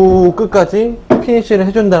쭉 끝까지 피니쉬를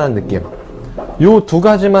해준다는 느낌. 요 두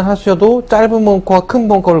가지만 하셔도 짧은 벙커와 큰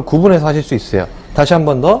벙커를 구분해서 하실 수 있어요. 다시 한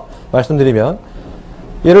번 더 말씀드리면,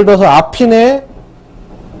 예를 들어서 앞핀에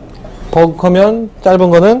벙커면 짧은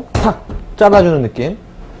거는 탁 잘라주는 느낌.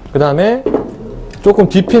 그 다음에 조금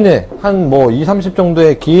뒷핀에 한 뭐 2, 30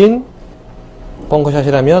 정도의 긴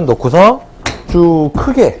벙커샷이라면 놓고서 쭉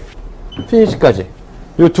크게 피니시까지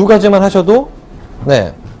요 두 가지만 하셔도,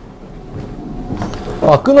 네.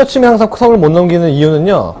 끊어치면 항상 선을 못 넘기는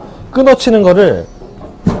이유는요, 끊어치는 거를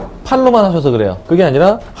팔로만 하셔서 그래요. 그게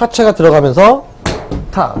아니라 하체가 들어가면서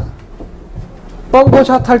탁.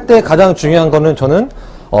 벙커샷 할 때 가장 중요한 거는 저는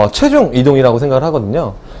체중 이동이라고 생각을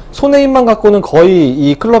하거든요. 손의 힘만 갖고는 거의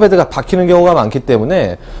이 클럽 헤드가 박히는 경우가 많기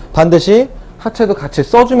때문에 반드시 하체도 같이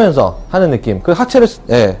써주면서 하는 느낌. 그 하체를,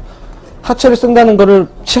 예. 하체를 쓴다는 거를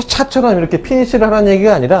차처럼 이렇게 피니시를 하라는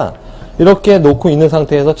얘기가 아니라 이렇게 놓고 있는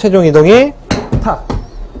상태에서 체중 이동이 탁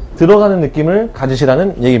들어가는 느낌을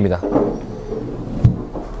가지시라는 얘기입니다.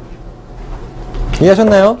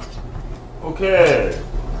 이해하셨나요? 오케이.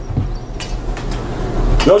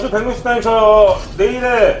 여주 160단이 저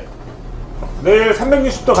내일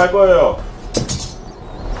 360도 갈 거예요.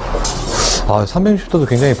 360도도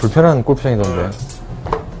굉장히 불편한 골프장이던데.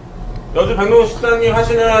 여주 160단님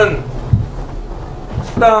하시는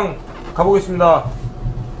식당 가보겠습니다.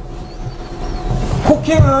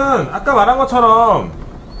 코킹은 아까 말한 것처럼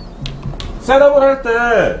셋업을 할 때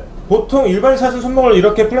보통 일반 샷은 손목을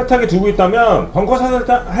이렇게 플랫하게 두고 있다면 벙커샷을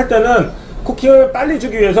할 때는 코킹을 빨리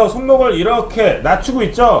주기 위해서 손목을 이렇게 낮추고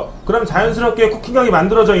있죠. 그럼 자연스럽게 코킹각이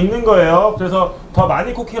만들어져 있는 거예요. 그래서 더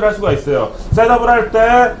많이 코킹을 할 수가 있어요. 셋업을 할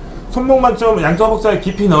때 손목만 좀 양쪽 허벅지에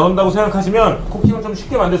깊이 넣는다고 생각하시면 코킹을 좀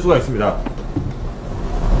쉽게 만들 수가 있습니다.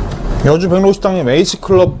 여주 160당님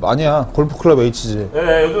H클럽 아니야. 골프클럽 H지.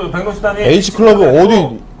 네, 여주 160단이 H클럽은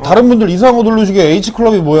어디, 다른 분들 이상한 거 누르시게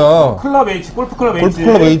H클럽이 뭐야. 클럽 H, 골프클럽 H.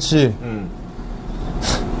 골프클럽 H.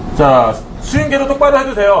 자, 스윙계도 똑바로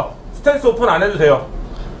해도 돼요. 스탠스 오픈 안 해도 돼요.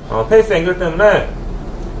 페이스 앵글 때문에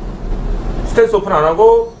스탠스 오픈 안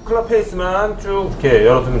하고 클럽 페이스만 쭉 이렇게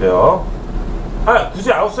열어두면 돼요.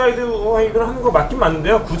 굳이 아웃사이드 이걸 하는 거 맞긴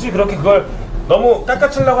맞는데요. 굳이 그렇게 그걸 너무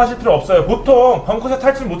깎아치려고 하실 필요 없어요. 보통 벙커샷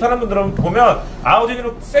탈출 못하는 분들은 보면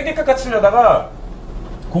아웃인으로 세게 깎아치려다가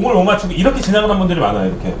공을 못 맞추고 이렇게 지나가는 분들이 많아요.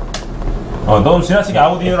 이렇게 너무 지나치게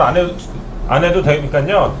아웃인으로 안 해도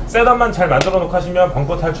되니까요. 셋업만 잘 만들어 놓고 하시면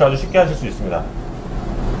벙커 탈출 아주 쉽게 하실 수 있습니다.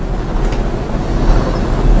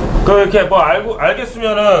 이렇게 뭐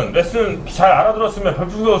알겠으면은 레슨 잘 알아들었으면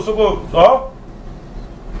별풍도 쓰고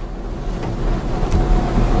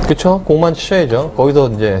그쵸? 공만 치셔야죠.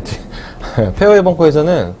 거기서 이제 페어웨이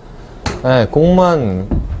벙커에서는 공만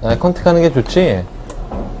컨택하는 게 좋지,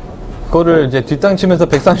 그거를 이제 뒷땅 치면서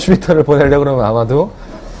 130m를 보내려고 그러면 아마도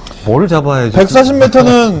뭘 잡아야지.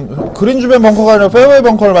 140m는 그린 주변 벙커가 아니라 페어웨이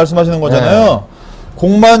벙커를 말씀하시는 거잖아요. 네.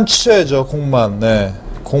 공만 치셔야죠. 공만. 네.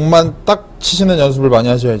 공만 딱 치시는 연습을 많이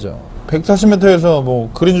하셔야죠. 140m에서 뭐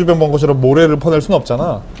그린 주변 벙커처럼 모래를 퍼낼 수는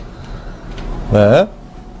없잖아. 네.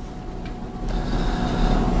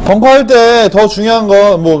 벙커 할 때 더 중요한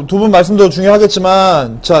건 뭐 두 분 말씀도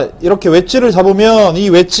중요하겠지만, 자, 이렇게 웨지를 잡으면 이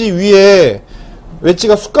웨지 위에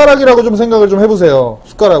웨지가 숟가락이라고 좀 생각을 좀 해보세요.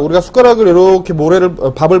 숟가락. 우리가 숟가락을 이렇게 모래를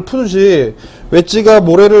밥을 푸듯이 웨지가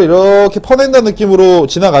모래를 이렇게 퍼낸다는 느낌으로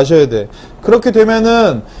지나가셔야 돼. 그렇게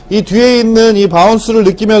되면은 이 뒤에 있는 이 바운스를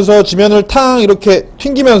느끼면서 지면을 탕 이렇게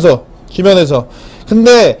튕기면서 지면에서,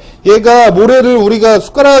 근데 얘가 모래를 우리가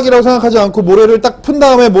숟가락이라고 생각하지 않고 모래를 딱 푼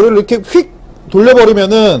다음에 모래를 이렇게 휙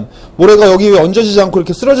돌려버리면은 모래가 여기 얹어지지 않고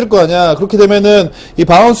이렇게 쓰러질 거 아니야. 그렇게 되면은 이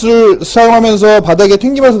바운스를 사용하면서 바닥에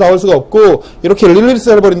튕기면서 나올 수가 없고 이렇게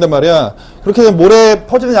릴리스 해버린단 말이야. 그렇게 되면 모래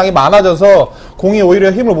퍼지는 양이 많아져서 공이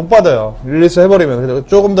오히려 힘을 못 받아요. 릴리스 해버리면. 그래서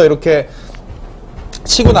조금 더 이렇게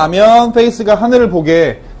치고 나면 페이스가 하늘을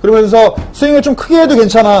보게, 그러면서 스윙을 좀 크게 해도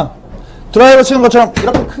괜찮아. 드라이버 치는 것처럼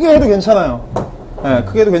이렇게 크게 해도 괜찮아요. 네,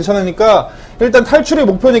 크게 해도 괜찮으니까 일단 탈출이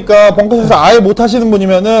목표니까 벙커샷을 아예 못 하시는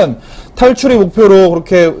분이면은 탈출이 목표로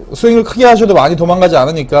그렇게 스윙을 크게 하셔도 많이 도망가지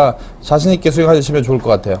않으니까 자신있게 스윙하시면 좋을 것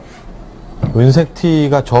같아요. 은색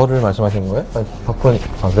티가 저를 말씀하시는 거예요? 박프로님,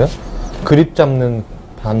 그래요? 그립 잡는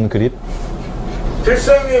반 그립?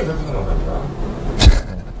 필살기 별풍선 감사합니다.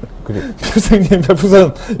 그래. 필생님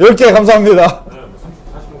별풍선 10개 감사합니다.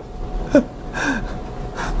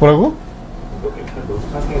 뭐라고?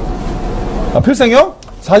 아, 필생형?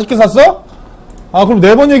 40개 샀어? 아, 그럼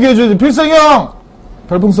 4번 얘기해줘야지. 필생형!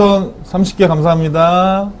 별풍선 30개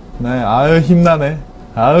감사합니다. 네, 아유, 힘나네.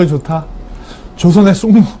 아유, 좋다. 조선의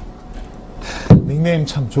쑥모. 닉네임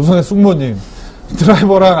참, 조선의 쑥모님.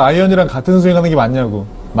 드라이버랑 아이언이랑 같은 스윙 하는 게 맞냐고.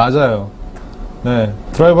 맞아요. 네,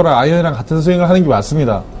 드라이버랑 아이언이랑 같은 스윙을 하는 게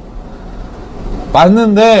맞습니다.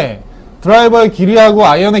 맞는데, 드라이버의 길이하고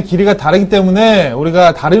아이언의 길이가 다르기 때문에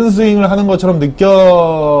우리가 다른 스윙을 하는 것처럼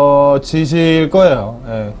느껴지실 거예요.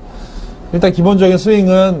 네. 일단 기본적인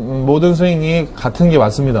스윙은 모든 스윙이 같은 게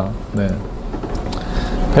맞습니다. 네.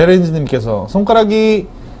 베렌지님께서 손가락이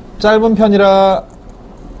짧은 편이라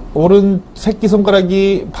오른 새끼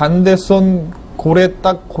손가락이 반대손 골에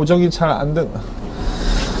딱 고정이 잘 안 된.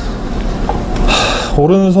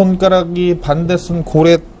 오른손가락이 반대손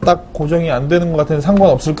골에 딱 고정이 안 되는 것 같은데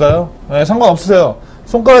상관없을까요? 네, 상관없으세요.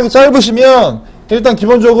 손가락이 짧으시면 일단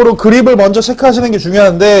기본적으로 그립을 먼저 체크하시는 게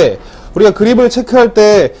중요한데, 우리가 그립을 체크할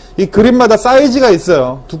때 이 그립마다 사이즈가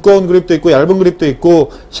있어요. 두꺼운 그립도 있고 얇은 그립도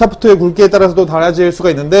있고 샤프트의 굵기에 따라서도 달라질 수가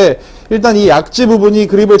있는데, 일단 이 약지 부분이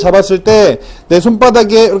그립을 잡았을 때 내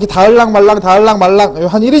손바닥에 이렇게 닿을랑말랑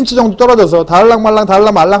한 1인치 정도 떨어져서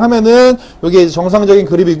닿을랑말랑 하면은 이게 정상적인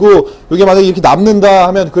그립이고, 이게 만약에 이렇게 남는다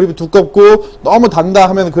하면 그립이 두껍고 너무 단다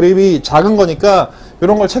하면 그립이 작은 거니까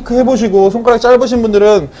이런 걸 체크해 보시고, 손가락 짧으신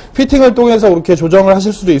분들은 피팅을 통해서 그렇게 조정을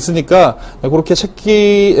하실 수도 있으니까 그렇게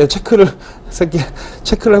체크를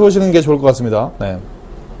해보시는 게 좋을 것 같습니다. 네.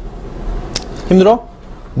 힘들어?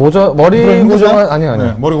 머리 고정한, 아니요.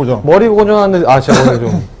 네, 머리 고정. 머리 고정하는데, 제가 오늘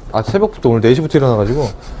좀, 새벽부터 오늘 4시부터 일어나가지고.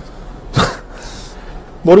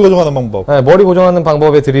 머리 고정하는 방법. 네, 머리 고정하는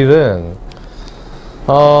방법의 드릴은,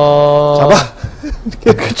 잡아.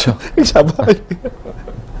 그쵸. 잡아.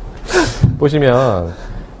 보시면,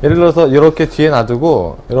 예를 들어서, 이렇게 뒤에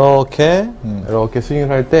놔두고, 이렇게 스윙을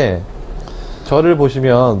할 때, 저를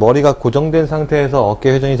보시면 머리가 고정된 상태에서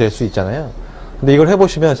어깨 회전이 될 수 있잖아요. 근데 이걸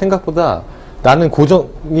해보시면 생각보다 나는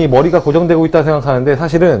머리가 고정되고 있다 생각하는데,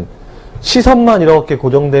 사실은 시선만 이렇게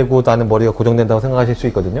고정되고 나는 머리가 고정된다고 생각하실 수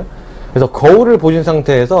있거든요. 그래서 거울을 보신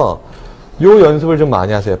상태에서 요 연습을 좀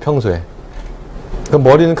많이 하세요, 평소에. 그럼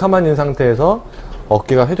머리는 가만히 있는 상태에서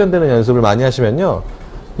어깨가 회전되는 연습을 많이 하시면요,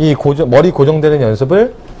 이 머리 고정되는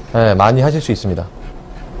연습을 많이 하실 수 있습니다.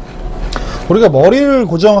 우리가 머리를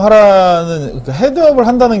고정하라는, 헤드업을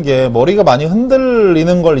한다는 게 머리가 많이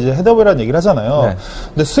흔들리는 걸 이제 헤드업이라는 얘기를 하잖아요. 네.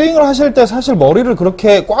 근데 스윙을 하실 때 사실 머리를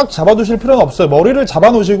그렇게 꽉 잡아두실 필요는 없어요. 머리를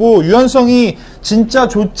잡아놓으시고 유연성이 진짜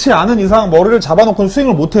좋지 않은 이상 머리를 잡아놓고는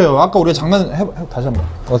스윙을 못해요. 아까 우리가 다시 한번.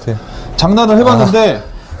 어떻게? 장난을 해봤는데,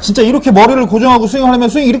 진짜 이렇게 머리를 고정하고 스윙을 하면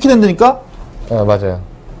스윙이 이렇게 된다니까? 맞아요.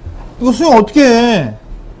 이거 스윙 어떻게 해?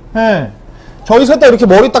 예. 저희 셋 다 이렇게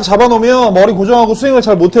머리 딱 잡아놓으면 머리 고정하고 스윙을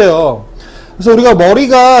잘 못해요. 그래서 우리가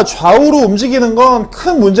머리가 좌우로 움직이는 건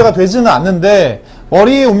큰 문제가 되지는 않는데,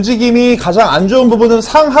 머리의 움직임이 가장 안 좋은 부분은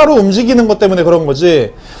상하로 움직이는 것 때문에 그런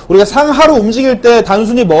거지, 우리가 상하로 움직일 때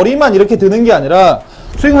단순히 머리만 이렇게 드는 게 아니라,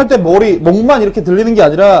 스윙할 때 목만 이렇게 들리는 게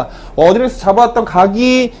아니라 어디에서 잡아왔던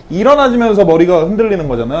각이 일어나지면서 머리가 흔들리는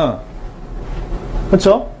거잖아.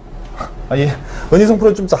 그쵸?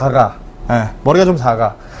 은희성프로 좀 작아. 머리가 좀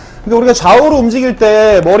작아. 근데 우리가 좌우로 움직일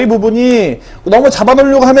때 머리 부분이 너무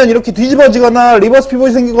잡아놓으려고 하면 이렇게 뒤집어지거나 리버스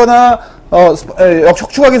피봇이 생기거나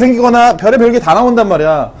역척추각이 생기거나 별의별 게 다 나온단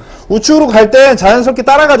말이야. 우측으로 갈 땐 자연스럽게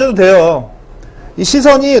따라가줘도 돼요. 이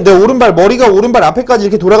시선이 내 오른발, 머리가 오른발 앞에까지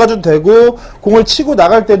이렇게 돌아가줘도 되고, 공을 치고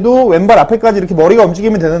나갈 때도 왼발 앞에까지 이렇게 머리가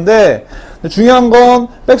움직이면 되는데, 중요한 건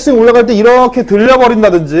백스윙 올라갈 때 이렇게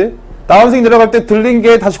들려버린다든지, 다운스윙 내려갈 때 들린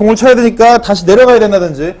게 다시 공을 쳐야 되니까 다시 내려가야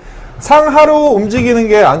된다든지, 상하로 움직이는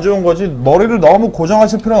게 안 좋은 거지, 머리를 너무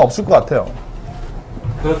고정하실 필요는 없을 것 같아요.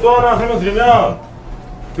 또 하나 설명드리면,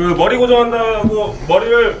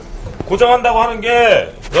 머리를 고정한다고 하는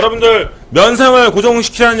게, 여러분들 면상을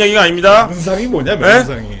고정시키라는 얘기가 아닙니다. 면상이 뭐냐,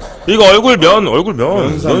 면상이. 네? 이거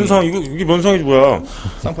면상. 이게 면상이 뭐야?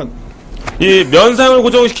 쌍판. 이 면상을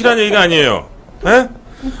고정시키라는 얘기가 아니에요. 네?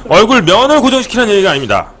 얼굴 면을 고정시키라는 얘기가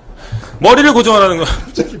아닙니다. 머리를 고정하라는 거.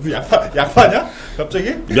 갑자기 뭐 약파냐?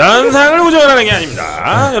 갑자기? 면상을 고정하라는 게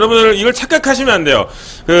아닙니다. 여러분들 이걸 착각하시면 안 돼요.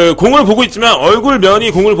 공을 보고 있지만 얼굴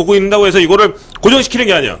면이 공을 보고 있는다고 해서 이거를 고정시키는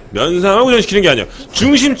게 아니야. 면상을 고정시키는 게 아니야.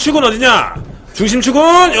 중심축은 어디냐?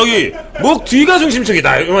 중심축은 여기 목 뒤가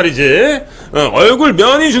중심축이다 이 말이지. 얼굴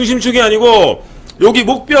면이 중심축이 아니고 여기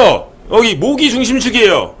목뼈, 여기 목이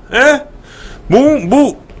중심축이에요. 예?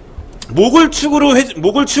 목을 축으로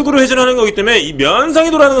회전하는 거기 때문에 이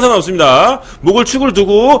면상이 돌아가는 건 상관없습니다. 목을 축을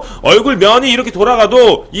두고 얼굴 면이 이렇게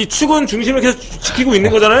돌아가도 이 축은 중심을 계속 지키고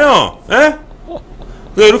있는 거잖아요. 예?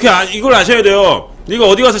 그러니까 이렇게 이걸 아셔야 돼요. 이거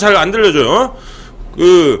어디 가서 잘 안 들려줘요.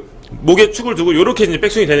 그 목에 축을 두고 이렇게 이제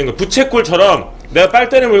백스윙이 되는 거. 부채꼴처럼 내가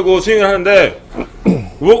빨대를 물고 스윙을 하는데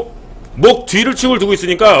목 뒤를 축을 두고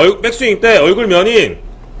있으니까 백스윙 때 얼굴 면이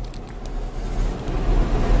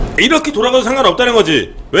이렇게 돌아가도 상관없다는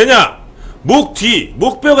거지. 왜냐?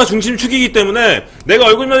 목뼈가 중심축이기 때문에 내가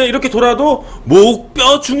얼굴면에 이렇게 돌아도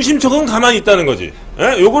목뼈 중심축은 가만히 있다는 거지.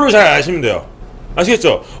 예? 요거를 잘 아시면 돼요.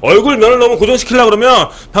 아시겠죠? 얼굴면을 너무 고정시키려고 그러면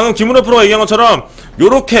방금 김운호프로가 얘기한 것처럼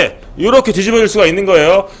요렇게 뒤집어질 수가 있는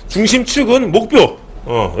거예요. 중심축은 목뼈.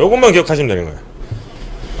 요것만 기억하시면 되는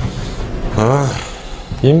거예요.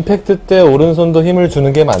 임팩트 때 오른손도 힘을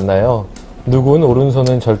주는 게 맞나요? 누군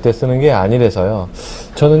오른손은 절대 쓰는 게 아니래서요.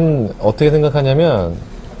 저는 어떻게 생각하냐면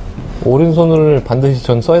오른손을 반드시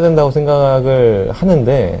전 써야 된다고 생각을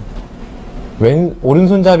하는데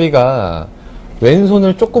오른손잡이가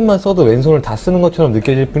왼손을 조금만 써도 왼손을 다 쓰는 것처럼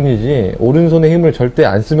느껴질 뿐이지 오른손의 힘을 절대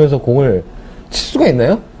안 쓰면서 공을 칠 수가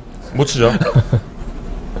있나요? 못 치죠.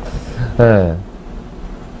 네.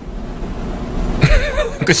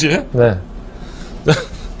 그치? 네.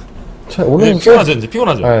 오늘 피곤하죠, 이제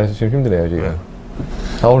피곤하죠. 아, 지금 힘드네요, 지금.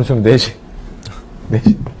 네. 오늘 좀 4시.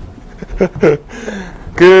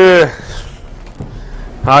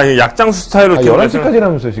 이 약장수 스타일로.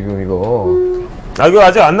 11시까지라면서 지금 이거. 이거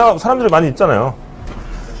아직 안 나가, 사람들이 많이 있잖아요.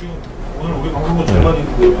 지금 오늘 우리 방송국 제일 많이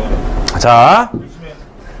있는데. 자,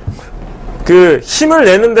 힘을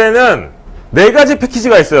내는 데는 4가지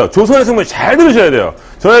패키지가 있어요. 조선의 승부를 잘 들으셔야 돼요.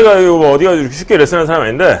 저희가 이거 뭐 어디가 이렇게 쉽게 레슨하는 사람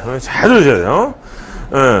아닌데, 잘 들으셔야 돼요.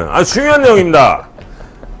 아주 중요한 내용입니다.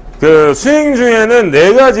 스윙 중에는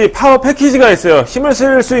 4가지 파워 패키지가 있어요. 힘을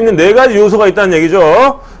쓸 수 있는 4가지 요소가 있다는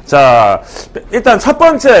얘기죠. 자, 일단 첫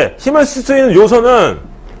번째 힘을 쓸 수 있는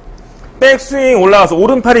요소는 백스윙 올라가서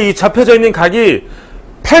오른팔이 잡혀져 있는 각이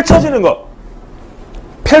펼쳐지는 거.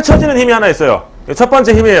 펼쳐지는 힘이 하나 있어요. 첫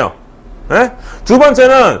번째 힘이에요. 네? 두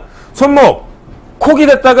번째는 손목, 콕이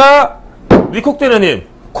됐다가 리콕되는 힘.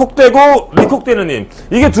 콕 대고 리콕되는 힘.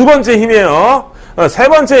 이게 두 번째 힘이에요. 세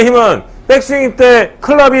번째 힘은 백스윙 때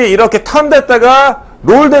클럽이 이렇게 턴됐다가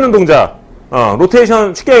롤되는 동작.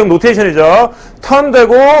 로테이션, 쉽게 얘기하면 로테이션이죠.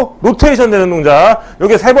 턴되고 로테이션 되는 동작.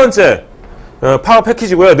 이게 세 번째 파워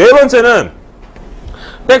패키지고요. 네 번째는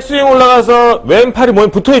백스윙 올라가서 왼팔이 몸에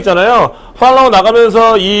붙어 있잖아요. 팔로우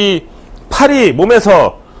나가면서 이 팔이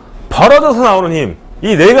몸에서 벌어져서 나오는 힘.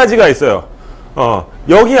 이 4가지가 있어요.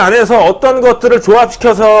 여기 안에서 어떤 것들을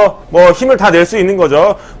조합시켜서 뭐 힘을 다 낼 수 있는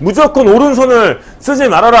거죠. 무조건 오른손을 쓰지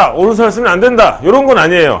말아라. 오른손을 쓰면 안 된다. 이런 건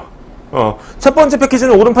아니에요. 첫 번째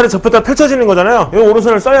패키지는 오른팔이 접혔다 펼쳐지는 거잖아요. 이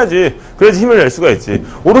오른손을 써야지. 그래야지 힘을 낼 수가 있지.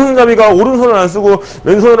 오른손잡이가 오른손을 안 쓰고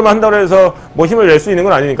왼손으로만 한다고 해서 뭐 힘을 낼 수 있는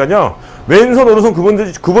건 아니니까요. 왼손, 오른손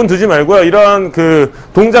구분 두지 말고요. 이런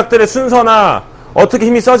동작들의 순서나 어떻게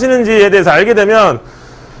힘이 써지는지에 대해서 알게 되면,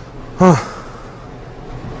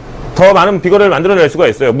 더 많은 비거리를 만들어낼 수가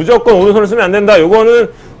있어요. 무조건 오른손을 쓰면 안 된다. 요거는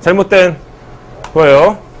잘못된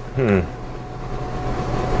거예요.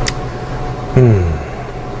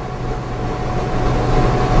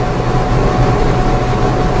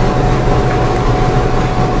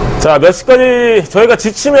 자, 몇 시까지 저희가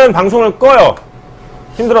지치면 방송을 꺼요.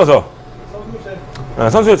 힘들어서.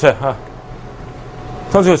 선수교체.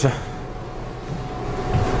 선수교체.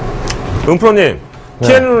 은프로님,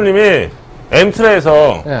 TN루님이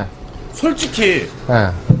엠트레에서 네. 솔직히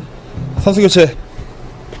선수 교체.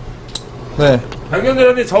 네.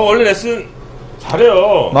 박연대라님 저 원래 레슨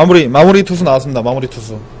잘해요. 마무리 투수 나왔습니다. 마무리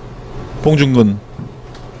투수. 봉준근.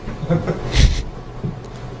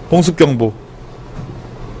 봉습경보.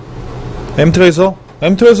 엠트레에서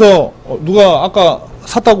누가 아까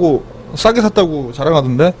싸게 샀다고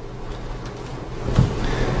자랑하던데.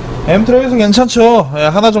 엠트레에서 괜찮죠.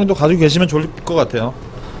 하나 정도 가지고 계시면 좋을 것 같아요.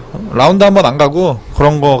 라운드 한번 안 가고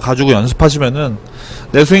그런 거 가지고 연습하시면은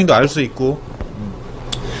내 스윙도 알 수 있고,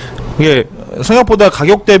 이게 생각보다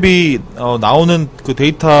가격 대비 나오는 그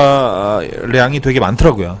데이터량이 되게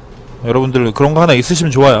많더라고요. 여러분들 그런 거 하나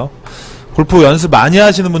있으시면 좋아요. 골프 연습 많이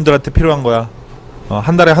하시는 분들한테 필요한 거야.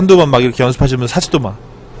 한 달에 한두 번 막 이렇게 연습하시면 사지도 마.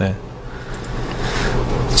 네.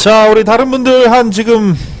 자, 우리 다른 분들 한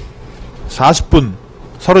지금 40분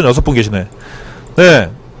 36분 계시네. 네,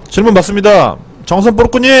 질문 받습니다.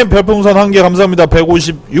 정선뽀르꾸님 별풍선 1개 감사합니다.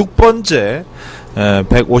 156번째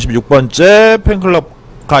 156번째 팬클럽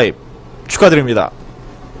가입 축하드립니다.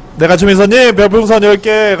 내가 주민선님 별풍선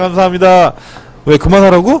 10개 감사합니다. 왜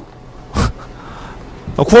그만하라고?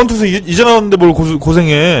 구원투수 이제 나왔는데 뭘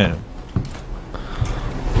고생해.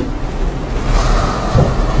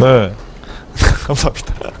 네.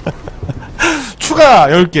 감사합니다. 추가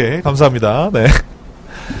 10개 감사합니다. 네.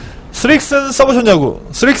 스릭슨 써보셨냐고.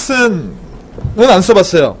 스릭슨은 안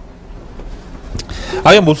써봤어요.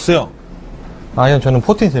 아이언 못 쓰세요. 아니요, 저는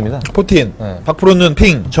 14 씁니다. 14. 네. 박프로는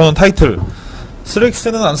핑, 저는 타이틀.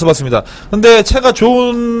 스릭슨은 안 써봤습니다. 근데 채가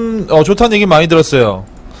좋다는 얘기 많이 들었어요.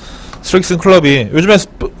 스릭슨 클럽이. 요즘에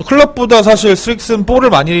클럽보다 사실 스릭슨 볼을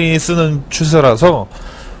많이 쓰는 추세라서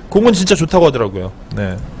공은 진짜 좋다고 하더라고요.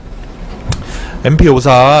 네.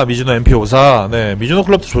 MP54, 미즈노 MP54. 네, 미즈노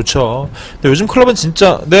클럽도 좋죠. 근데 요즘 클럽은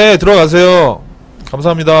진짜, 네, 들어가세요.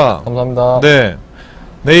 감사합니다. 감사합니다. 네.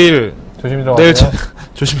 내일, 조심히 들어가세요.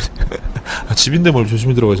 조심히. 아, 집인데 뭘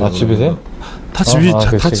조심히 들어가세요. 아, 집이세요? 다 집이, 다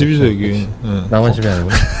그치, 집이죠, 그치, 여기. 그치. 네. 나만 집이 아니고.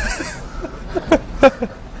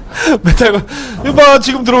 메탈, 이거 봐,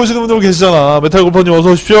 지금 들어오시는 분들 계시잖아. 메탈 골퍼님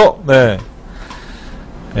어서 오십시오. 네.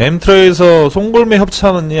 엠트레에서 송골매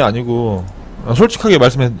협찬이 아니고, 솔직하게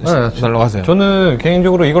말씀해 달라고 하세요. 저는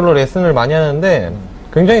개인적으로 이걸로 레슨을 많이 하는데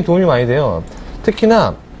굉장히 도움이 많이 돼요.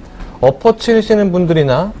 특히나 어퍼 치시는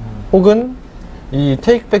분들이나 혹은 이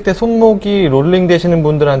테이크백 때 손목이 롤링 되시는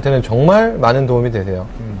분들한테는 정말 많은 도움이 되세요.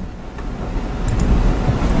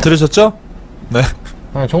 들으셨죠? 네.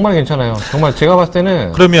 정말 괜찮아요. 정말 제가 봤을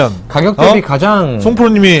때는 그러면 가격 대비 가장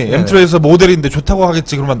송프로님이 엠트레에서 모델인데 좋다고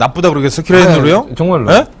하겠지. 그러면 나쁘다 그러겠어? 키라인으로요?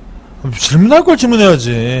 정말로. 네? 질문할 걸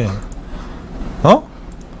질문해야지. 어?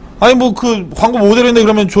 아니 뭐 그 광고 모델인데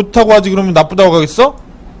그러면 좋다고 하지 그러면 나쁘다고 하겠어?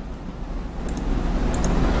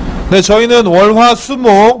 네, 저희는 월화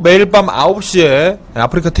수목 매일 밤 9시에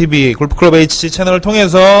아프리카TV 골프클럽H 채널을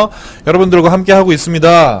통해서 여러분들과 함께 하고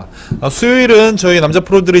있습니다. 수요일은 저희 남자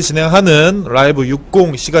프로들이 진행하는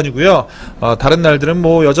라이브60 시간이고요. 다른 날들은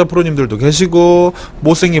뭐 여자 프로님들도 계시고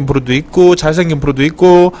못생긴 프로도 있고 잘생긴 프로도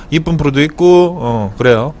있고 이쁜 프로도 있고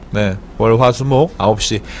그래요. 네, 월화 수목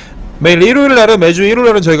 9시 매일 일요일 날은 매주 일요일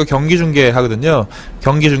날은 저희가 경기 중계하거든요.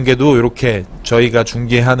 경기 중계도 이렇게 저희가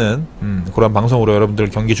중계하는 그런 방송으로 여러분들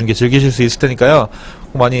경기 중계 즐기실 수 있을 테니까요.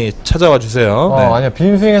 많이 찾아와 주세요. 네. 아니요.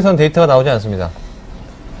 빈스윙에선 데이터가 나오지 않습니다.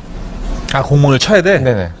 아, 공문을 쳐야 돼?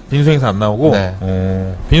 네네. 빈스윙에서 안 나오고?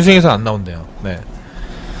 네. 빈스윙에서 안 나온대요. 네.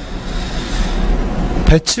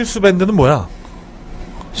 배칠수 밴드는 뭐야?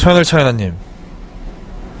 샤넬차이나님.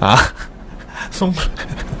 아,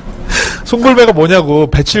 송골매가 뭐냐고.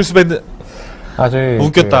 배칠수 밴드. 아, 저희.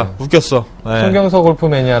 웃겼다. 웃겼어. 네. 송경서 골프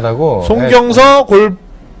매니아라고. 송경서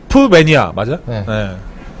골프 매니아. 맞아? 네. 네.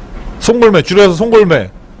 송골매. 줄여서 송골매.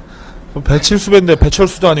 배칠수 밴드,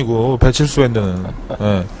 배철수도 아니고, 배칠수 밴드는.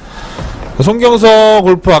 네. 송경서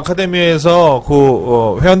골프 아카데미에서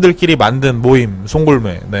회원들끼리 만든 모임,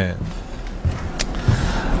 송골매. 네.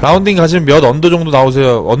 라운딩 가시면 몇 언더 정도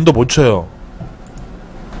나오세요? 언더 못 쳐요.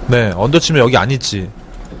 네. 언더 치면 여기 안 있지.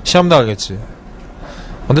 시험 나가겠지.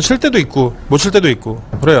 언더 칠 때도 있고 못 칠 때도 있고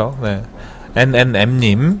그래요. 네.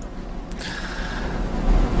 NNM님.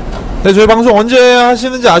 네, 저희 방송 언제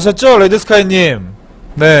하시는지 아셨죠? 레드스카이님.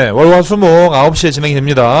 네, 월화수목 9시에 진행이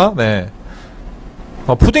됩니다. 네.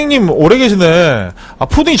 푸딩님 오래 계시네.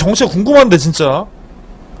 푸딩이 정체가 궁금한데 진짜.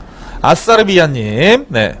 아싸르비아님.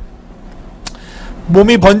 네.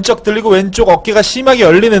 몸이 번쩍 들리고 왼쪽 어깨가 심하게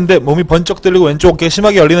열리는데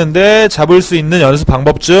잡을 수 있는 연습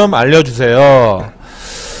방법 좀 알려주세요.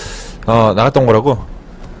 나갔던 거라고?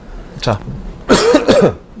 자,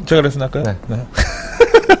 제가 레슨 할까요? 네. 네.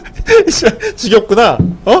 지겹구나.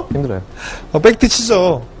 힘들어요. 백티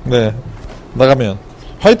치죠. 네. 나가면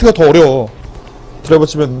화이트가 더 어려워. 드라이버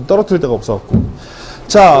치면 떨어뜨릴 데가 없어갖고.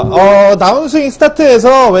 자, 다운스윙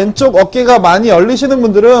스타트에서 왼쪽 어깨가 많이 열리시는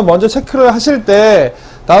분들은 먼저 체크를 하실 때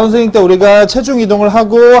다운스윙 때 우리가 체중 이동을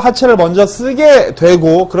하고 하체를 먼저 쓰게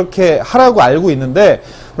되고 그렇게 하라고 알고 있는데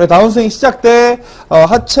우리 다운스윙 시작 때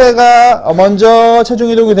하체가 먼저 체중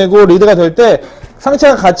이동이 되고 리드가 될 때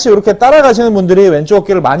상체가 같이 이렇게 따라가시는 분들이 왼쪽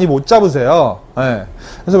어깨를 많이 못 잡으세요. 네.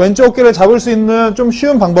 그래서 왼쪽 어깨를 잡을 수 있는 좀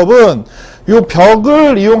쉬운 방법은 요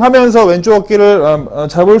벽을 이용하면서 왼쪽 어깨를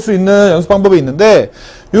잡을 수 있는 연습 방법이 있는데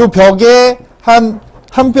요 벽에 한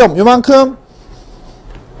뼘 요만큼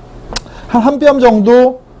한 뼘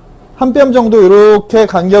정도 이렇게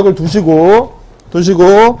간격을 두시고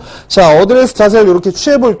자 어드레스 자세를 이렇게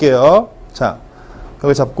취해 볼게요. 자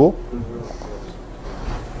여기 잡고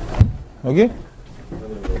여기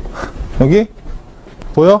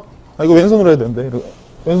보여? 이거 왼손으로 해야 되는데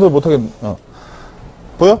왼손으로 못하겠네.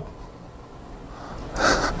 보여?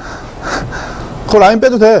 그 라인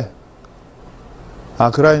빼도 돼.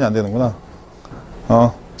 그 라인이 안 되는구나.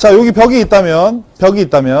 자, 여기 벽이 있다면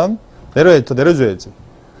내려줘야지.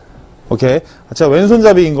 오케이. 제가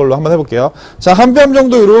왼손잡이인 걸로 한번 해볼게요. 자, 한 뼘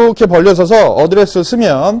정도 이렇게 벌려서서 어드레스를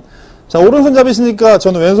쓰면, 자, 오른손 잡이시니까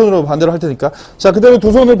저는 왼손으로 반대로 할 테니까. 자, 그대로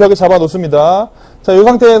두 손을 벽에 잡아 놓습니다. 자, 이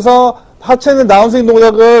상태에서 하체는 다운스윙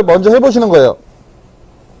동작을 먼저 해보시는 거예요.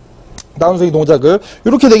 다운스윙 동작을.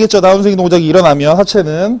 이렇게 되겠죠. 다운스윙 동작이 일어나면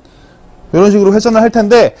하체는. 이런 식으로 회전을 할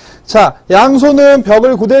텐데, 자, 양손은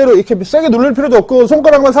벽을 그대로 이렇게 세게 누를 필요도 없고,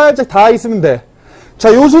 손가락만 살짝 닿아 있으면 돼.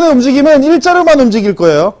 자, 요 손의 움직임은 일자로만 움직일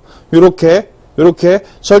거예요. 요렇게.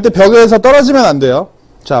 절대 벽에서 떨어지면 안 돼요.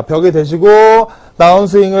 자, 벽에 대시고,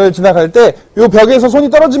 다운스윙을 지나갈 때, 요 벽에서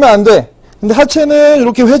손이 떨어지면 안 돼. 근데 하체는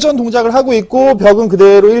이렇게 회전 동작을 하고 있고, 벽은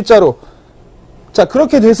그대로 일자로. 자,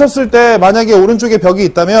 그렇게 됐었을 때, 만약에 오른쪽에 벽이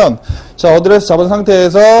있다면, 자, 어드레스 잡은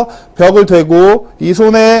상태에서 벽을 대고, 이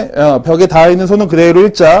손에, 벽에 닿아있는 손은 그대로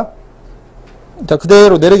일자. 자,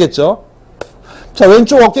 그대로 내리겠죠. 자,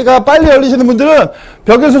 왼쪽 어깨가 빨리 열리시는 분들은,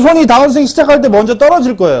 벽에서 손이 다운스윙 시작할 때 먼저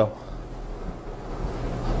떨어질 거예요.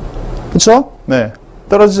 그쵸? 네.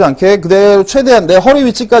 떨어지지 않게 그대로 최대한 내 허리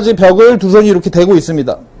위치까지 벽을 두 손이 이렇게 대고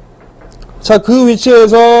있습니다. 자, 그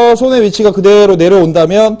위치에서 손의 위치가 그대로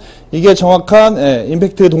내려온다면 이게 정확한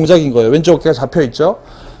임팩트 동작인 거예요. 왼쪽 어깨가 잡혀 있죠.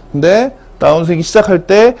 근데 다운스윙이 시작할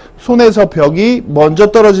때 손에서 벽이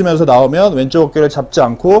먼저 떨어지면서 나오면 왼쪽 어깨를 잡지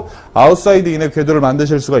않고 아웃사이드 인의 궤도를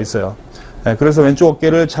만드실 수가 있어요. 그래서 왼쪽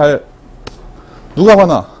어깨를 잘 누가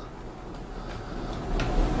화나?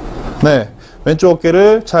 네. 왼쪽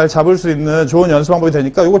어깨를 잘 잡을 수 있는 좋은 연습 방법이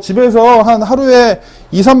되니까 이거 집에서 한 하루에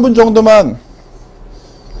 2-3분 정도만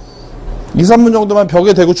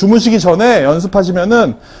벽에 대고 주무시기 전에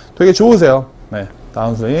연습하시면은 되게 좋으세요. 네.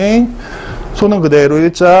 다운스윙. 손은 그대로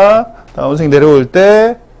일자. 다운스윙 내려올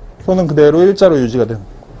때 손은 그대로 일자로 유지가 돼요.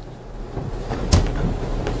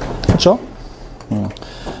 그렇죠?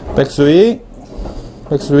 백스윙.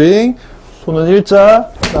 손은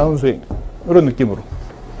일자. 다운스윙. 이런 느낌으로.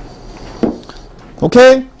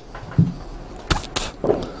 오케이?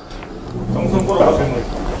 정성보러 질문.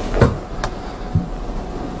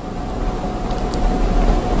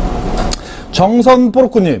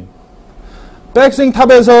 정선뽀로꾸님, 백스윙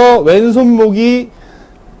탑에서 왼손목이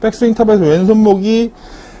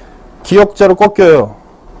기역자로 꺾여요.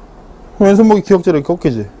 왼손목이 기역자로 이렇게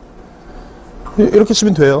꺾이지. 이렇게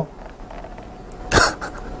치면 돼요.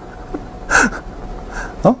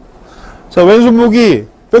 자, 왼손목이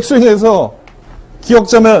백스윙에서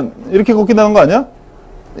기역자면 이렇게 꺾인다는 거 아니야?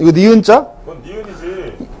 이거 니은자? 그건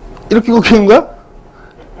니은이지. 이렇게 꺾이는 거야?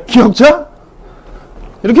 기역자?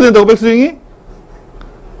 이렇게 된다고 백스윙이?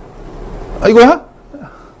 아, 이거야?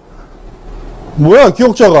 뭐야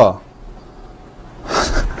기역자가?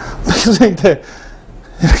 백스윙 때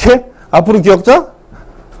이렇게? 앞으로 기역자?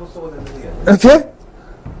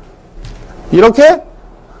 이렇게?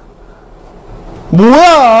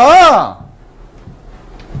 뭐야?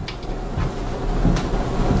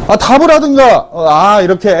 아, 답을 하든가. 아,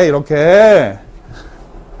 이렇게.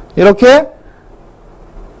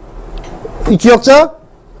 이 기역자?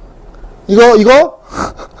 이거?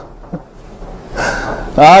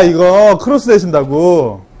 아, 이거 크로스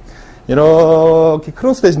되신다고. 이렇게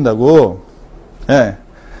크로스 되신다고. 예. 네.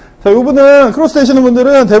 자, 요분은 크로스 되시는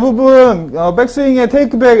분들은 대부분 백스윙의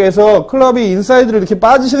테이크백에서 클럽이 인사이드로 이렇게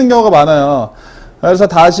빠지시는 경우가 많아요. 그래서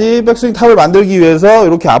다시 백스윙 탑을 만들기 위해서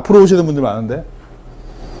이렇게 앞으로 오시는 분들 많은데.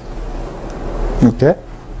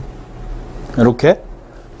 이렇게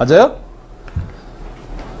맞아요?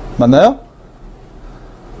 맞나요?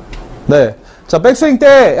 네. 자, 백스윙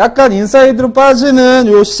때 약간 인사이드로 빠지는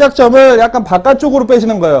요 시작점을 약간 바깥쪽으로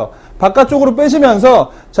빼시는 거예요. 바깥쪽으로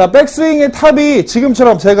빼시면서, 자, 백스윙의 탑이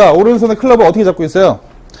지금처럼 제가 오른손에 클럽을 어떻게 잡고 있어요?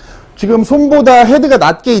 지금 손보다 헤드가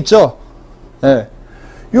낮게 있죠? 네.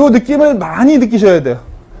 요 느낌을 많이 느끼셔야 돼요.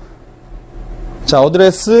 자,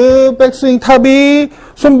 어드레스, 백스윙 탑이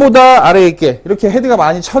손보다 아래에 있게, 이렇게 헤드가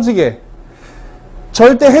많이 처지게.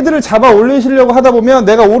 절대 헤드를 잡아 올리시려고 하다 보면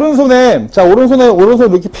내가 오른손을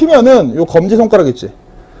이렇게 피면은 요 검지손가락 있지?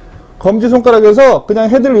 검지손가락에서 그냥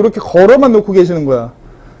헤드를 이렇게 걸어만 놓고 계시는 거야.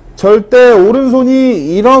 절대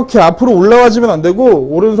오른손이 이렇게 앞으로 올라와주면 안 되고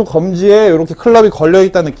오른손 검지에 이렇게 클럽이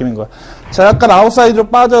걸려있다는 느낌인 거야. 자, 약간 아웃사이드로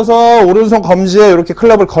빠져서 오른손 검지에 이렇게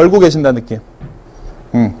클럽을 걸고 계신다는 느낌.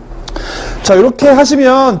 자, 이렇게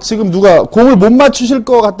하시면 지금 누가 공을 못 맞추실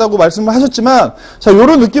것 같다고 말씀을 하셨지만, 자,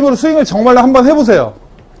 요런 느낌으로 스윙을 정말로 한번 해보세요.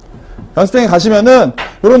 연습장에 가시면은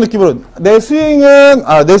요런 느낌으로 내 스윙이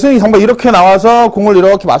정말 이렇게 나와서 공을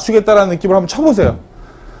이렇게 맞추겠다라는 느낌으로 한번 쳐보세요.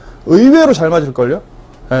 의외로 잘 맞을걸요?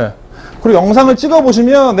 예. 그리고 영상을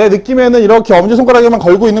찍어보시면 내 느낌에는 이렇게 엄지손가락에만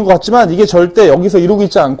걸고 있는 것 같지만 이게 절대 여기서 이러고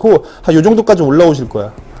있지 않고 한 요 정도까지 올라오실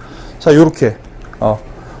거야. 자, 요렇게.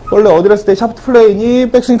 원래 어드레스 때 샤프트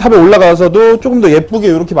플레인이 백스윙 탑에 올라가서도 조금 더 예쁘게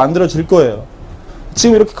이렇게 만들어질 거예요.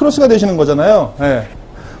 지금 이렇게 크로스가 되시는 거잖아요. 예.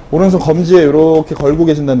 오른손 검지에 이렇게 걸고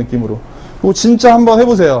계신다는 느낌으로. 그리고 진짜 한번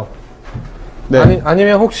해보세요. 네.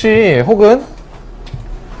 아니면 혹은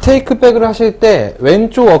테이크백을 하실 때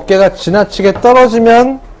왼쪽 어깨가 지나치게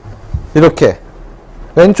떨어지면 이렇게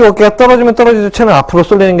왼쪽 어깨가 떨어지면 떨어지듯 채는 앞으로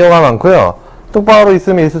쏠리는 경우가 많고요. 똑바로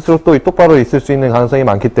있으면 있을수록 또 똑바로 있을 수 있는 가능성이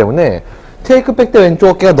많기 때문에 테이크백 때 왼쪽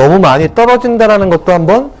어깨가 너무 많이 떨어진다라는 것도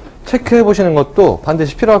한번 체크해 보시는 것도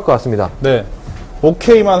반드시 필요할 것 같습니다. 네.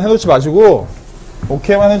 오케이만 해놓지 마시고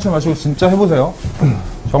진짜 해보세요.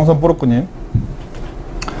 정선 뽀로꾸님.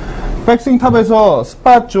 백스윙 탑에서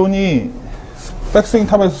스팟 존이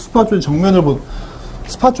정면을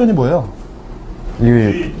스팟 존이 뭐예요?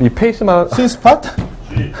 이 페이스만 스위 스팟?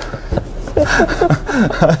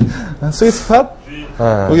 스위 스팟?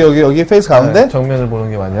 여기 페이스 가운데? 네, 정면을 보는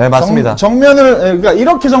게 맞네요. 네, 맞습니다. 그러니까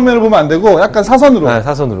이렇게 정면을 보면 안 되고 약간 사선으로. 네,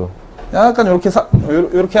 사선으로. 약간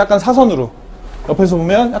이렇게 약간 사선으로. 옆에서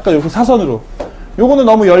보면 약간 이렇게 사선으로. 요거는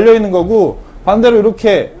너무 열려 있는 거고, 반대로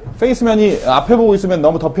이렇게 페이스면이 앞에 보고 있으면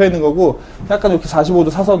너무 덮여 있는 거고, 약간 이렇게 45도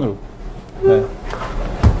사선으로. 네.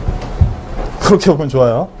 그렇게 보면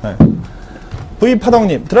좋아요. 네.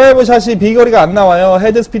 V파덕님, 드라이버 샷이 비거리가 안 나와요.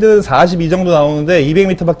 헤드 스피드는 42 정도 나오는데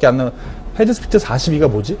 200m 밖에 안 나와요. 헤드 스피드 42가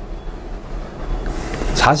뭐지?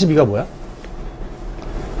 42가 뭐야?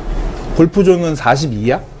 골프존은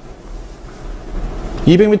 42야?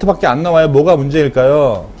 200m 밖에 안 나와요. 뭐가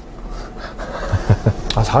문제일까요?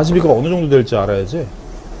 42가 어느 정도 될지 알아야지.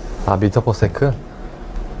 미터 퍼 세크?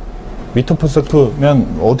 미터 퍼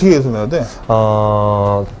세크면 어떻게 계산해야 돼?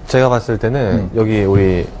 제가 봤을 때는 여기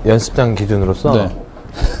우리 연습장 기준으로서 네.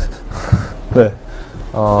 네.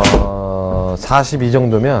 42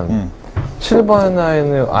 정도면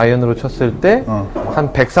 7번 아이언으로 쳤을 때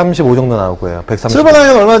한 135 정도 나올 거예요. 130. 7번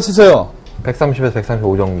아이언 얼마나 치세요? 130에서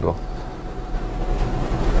 135 정도.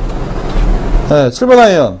 네, 7번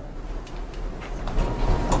아이언.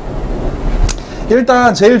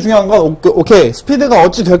 일단 제일 중요한 건 오케이 스피드가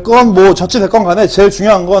어찌 됐건 뭐 저찌 됐건 간에 제일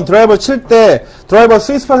중요한 건 드라이버 칠 때 드라이버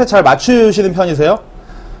스윗스팟에 잘 맞추시는 편이세요?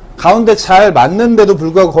 가운데 잘 맞는데도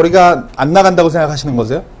불구하고 거리가 안 나간다고 생각하시는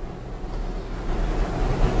거세요?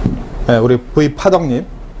 네, 우리 V 파덕님.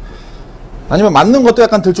 아니면 맞는 것도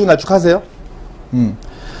약간 들쭉날쭉 하세요?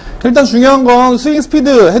 일단 중요한 건 스윙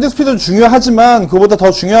스피드, 헤드 스피드도 중요하지만 그보다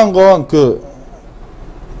더 중요한 건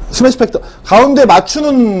스매시 팩터. 가운데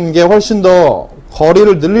맞추는 게 훨씬 더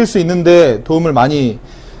거리를 늘릴 수 있는데 도움을 많이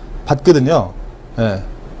받거든요. 예.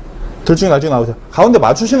 들쭉날쭉 나오세요. 가운데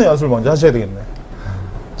맞추시는 연습을 먼저 하셔야 되겠네.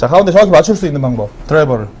 자, 가운데 정확히 맞출 수 있는 방법.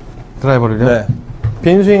 드라이버를요? 네.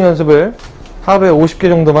 빈 스윙 연습을 하루에 50개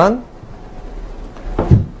정도만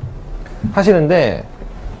하시는데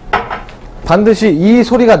반드시 이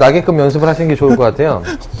소리가 나게끔 연습을 하시는 게 좋을 것 같아요.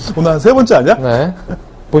 오늘 한 3번째 아니야? 네.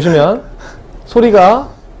 보시면 소리가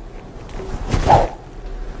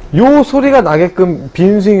요 소리가 나게끔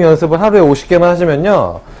빈 스윙 연습을 하루에 50개만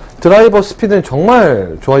하시면요 드라이버 스피드는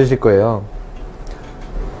정말 좋아지실 거예요.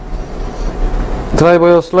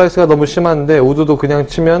 드라이버 슬라이스가 너무 심한데 우드도 그냥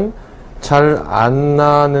치면 잘 안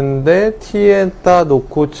나는데 티에다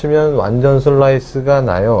놓고 치면 완전 슬라이스가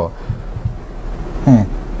나요.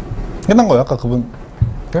 끝난 거예요 아까 그분?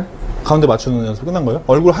 네? 가운데 맞추는 연습 끝난 거예요?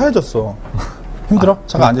 얼굴 하얘졌어. 힘들어?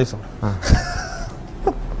 잠깐 앉아있어.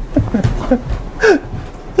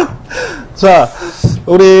 자,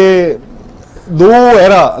 우리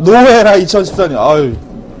노에라 2014년. 아유,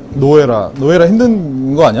 노에라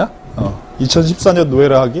힘든 거 아니야? 2014년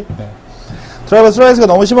노에라 하기. 네. 드라이버 슬라이스가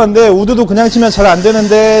너무 심한데 우드도 그냥 치면 잘 안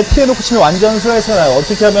되는데 티에 놓고 치면 완전 슬라이스가 나요.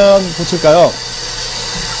 어떻게 하면 고칠까요?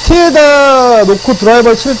 티에다 놓고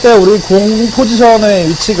드라이버를 칠 때 우리 공 포지션의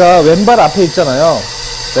위치가 왼발 앞에 있잖아요.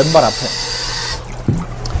 왼발 앞에.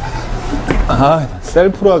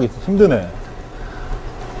 셀프로 하기 힘드네.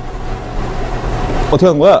 어떻게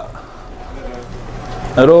하는 거야?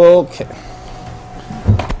 이렇게.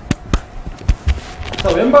 자,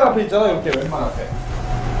 왼발 앞에 있잖아. 이렇게 왼발 앞에.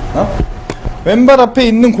 왼발 앞에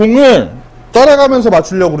있는 공을 따라가면서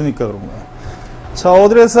맞추려고 그러니까 그런 거야. 자,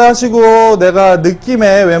 어드레스 하시고 내가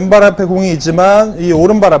느낌에 왼발 앞에 공이 있지만 이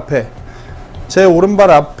오른발 앞에 제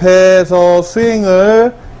오른발 앞에서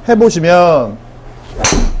스윙을 해보시면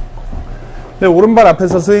오른발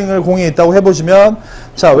앞에서 스윙을 공이 있다고 해보시면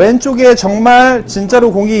자 왼쪽에 정말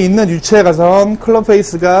진짜로 공이 있는 위치에 가선 클럽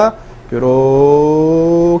페이스가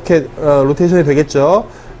요렇게 로테이션이 되겠죠.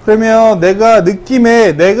 그러면 내가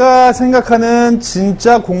느낌에 내가 생각하는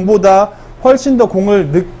진짜 공보다 훨씬 더 공을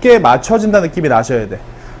늦게 맞춰진다는 느낌이 나셔야 돼.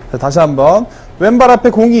 자, 다시 한번 왼발 앞에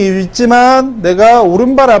공이 있지만 내가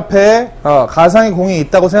오른발 앞에 가상의 공이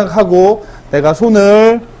있다고 생각하고 내가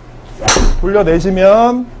손을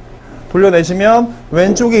돌려내시면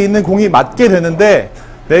왼쪽에 있는 공이 맞게 되는데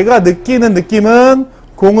내가 느끼는 느낌은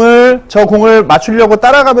저 공을 맞추려고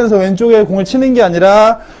따라가면서 왼쪽에 공을 치는 게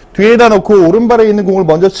아니라 뒤에다 놓고 오른발에 있는 공을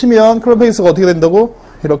먼저 치면 클럽 페이스가 어떻게 된다고?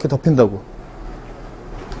 이렇게 덮인다고.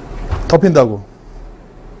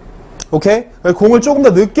 오케이? 공을 조금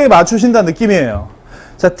더 늦게 맞추신다는 느낌이에요.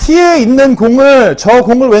 자, 티에 있는 공을, 저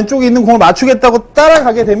공을 왼쪽에 있는 공을 맞추겠다고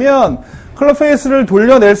따라가게 되면 클럽 페이스를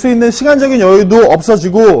돌려낼 수 있는 시간적인 여유도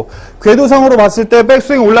없어지고, 궤도상으로 봤을 때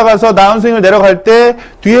백스윙 올라가서 다운스윙을 내려갈 때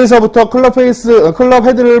뒤에서부터 클럽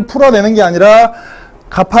헤드를 풀어내는 게 아니라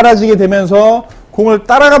가파라지게 되면서 공을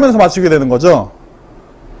따라가면서 맞추게 되는 거죠.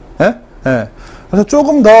 예? 예. 그래서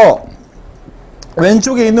조금 더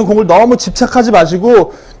왼쪽에 있는 공을 너무 집착하지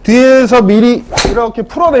마시고 뒤에서 미리 이렇게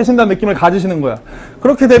풀어내신다는 느낌을 가지시는 거야.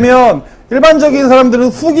 그렇게 되면 일반적인 사람들은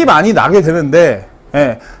훅이 많이 나게 되는데,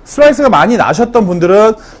 예, 스트라이크가 많이 나셨던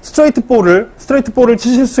분들은 스트레이트 볼을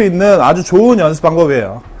치실 수 있는 아주 좋은 연습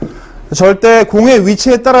방법이에요. 절대 공의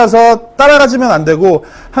위치에 따라서 따라가지면 안 되고,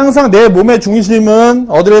 항상 내 몸의 중심은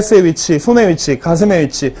어드레스의 위치, 손의 위치, 가슴의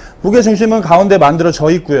위치, 무게 중심은 가운데 만들어져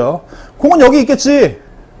있고요. 공은 여기 있겠지.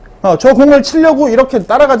 저 공을 치려고 이렇게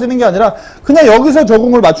따라가지는 게 아니라 그냥 여기서 저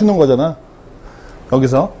공을 맞추는 거잖아.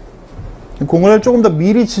 여기서 공을 조금 더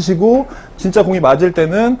미리 치시고 진짜 공이 맞을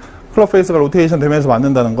때는 클럽 페이스가 로테이션 되면서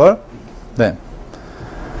맞는다는 걸, 네,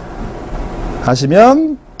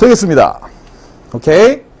 하시면 되겠습니다.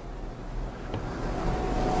 오케이.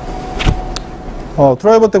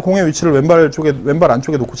 드라이버 때 공의 위치를 왼발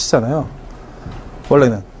안쪽에 놓고 치잖아요.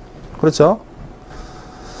 원래는. 그렇죠?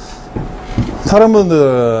 다른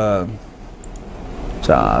분들은,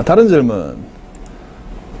 자, 다른 질문.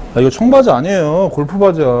 이거 청바지 아니에요. 골프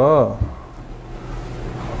바지야.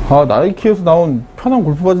 나이키에서 나온 편한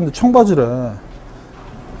골프 바지인데 청바지래.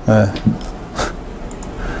 네.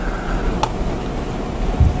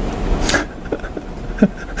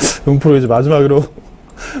 은프로 이제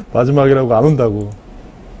마지막이라고 안 온다고.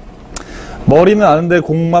 머리는 아는데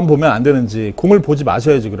공만 보면 안 되는지. 공을 보지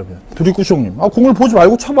마셔야지, 그러면. 두리꾸숑님. 공을 보지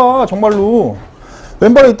말고 쳐봐, 정말로.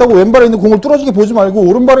 왼발에 있다고 왼발에 있는 공을 뚫어지게 보지 말고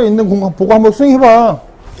오른발에 있는 공 보고 한번 스윙해봐.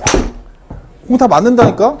 공 다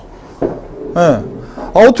맞는다니까? 예. 네.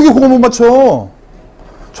 어떻게 공을 못 맞춰?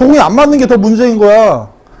 저 공이 안 맞는 게 더 문제인 거야.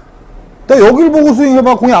 내가 여길 보고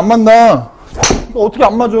스윙해봐. 공이 안 맞나? 어떻게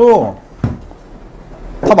안 맞아?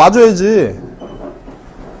 다 맞아야지.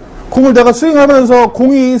 공을 내가 스윙하면서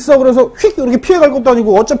공이 있어 그래서 휙 이렇게 피해갈 것도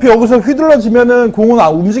아니고 어차피 여기서 휘둘러지면은 공은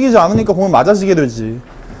움직이지 않으니까 공은 맞아지게 되지.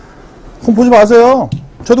 공 보지 마세요.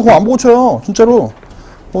 저도 공 안 보고 쳐요. 진짜로.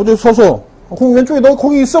 어디 서서 공 왼쪽에 너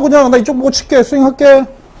거기 있어 그냥. 나 이쪽 보고 칠게. 스윙할게.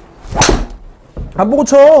 안 보고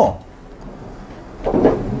쳐.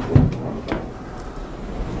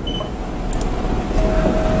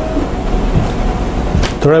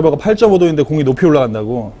 드라이버가 8.5도인데 공이 높이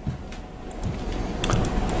올라간다고.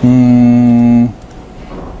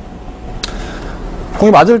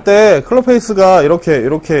 공이 맞을 때 클럽 페이스가 이렇게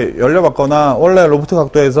열려봤거나 원래 로프트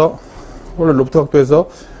각도에서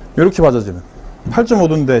이렇게 맞아지는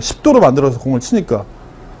 8.5도인데 10도로 만들어서 공을 치니까,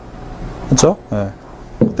 그렇죠? 네.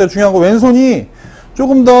 그때 중요한 거 왼손이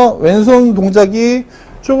조금 더 왼손 동작이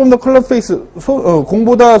조금 더 클럽 페이스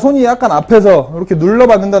공보다 손이 약간 앞에서 이렇게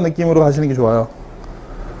눌러받는다는 느낌으로 가시는 게 좋아요.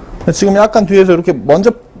 지금 약간 뒤에서 이렇게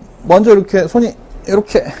먼저 이렇게 손이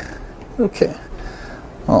이렇게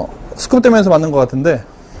스쿱 되면서 맞는 것 같은데,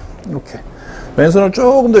 이렇게 왼손을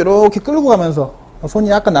조금 더 이렇게 끌고 가면서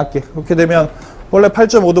손이 약간 낮게, 그렇게 되면 원래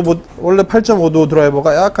 8.5도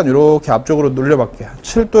드라이버가 약간 이렇게 앞쪽으로 눌려받게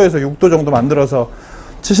 7도에서 6도 정도 만들어서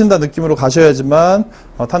치신다 느낌으로 가셔야지만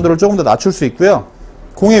탄도를 조금 더 낮출 수 있고요.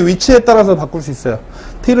 공의 위치에 따라서 바꿀 수 있어요.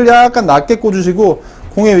 티를 약간 낮게 꽂으시고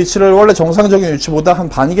공의 위치를 원래 정상적인 위치보다 한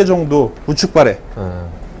반개 정도 우측발에.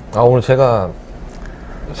 오늘 제가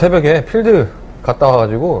새벽에 필드 갔다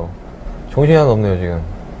와가지고 정신이 하나 없네요 지금.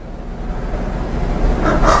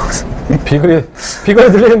 비거리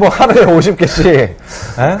늘리는 법 하루에 50개씩. 에?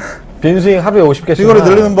 빈스윙 하루에 50개씩. 비거리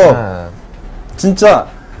늘리는 법. 진짜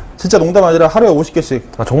농담 아니라 하루에 50개씩.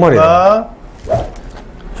 정말이에요.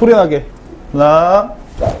 소리나게.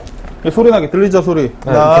 소리나게 들리죠 소리.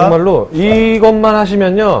 정말로 이것만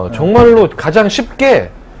하시면요 정말로 가장 쉽게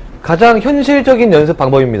가장 현실적인 연습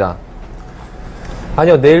방법입니다.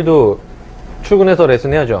 아니요, 내일도 출근해서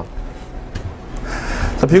레슨 해야죠.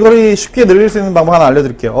 자, 비거리 쉽게 늘릴 수 있는 방법 하나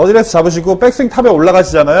알려드릴게요. 어드레스 잡으시고 백스윙 탑에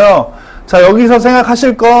올라가시잖아요. 자, 여기서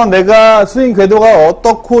생각하실 건 내가 스윙 궤도가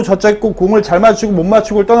어떻고 저쨌고 공을 잘 맞추고 못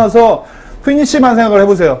맞추고를 떠나서 피니시만 생각을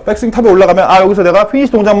해보세요. 백스윙 탑에 올라가면 여기서 내가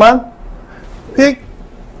피니시 동작만 휙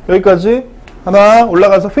여기까지 하나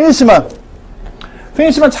올라가서 피니시만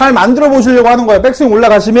잘 만들어 보시려고 하는 거예요. 백스윙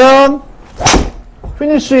올라가시면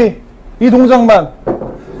피니시 이 동작만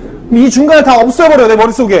이 중간에 다 없애버려, 내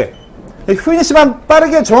머릿속에. 피니시만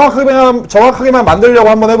빠르게 정확하게만 만들려고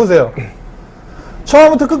한번 해보세요.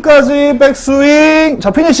 처음부터 끝까지 백스윙.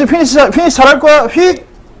 자, 피니시 잘할 거야. 휙.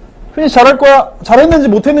 피니시 잘할 거야. 잘했는지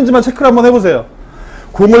못했는지만 체크를 한번 해보세요.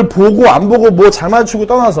 공을 보고 안 보고 뭐 잘 맞추고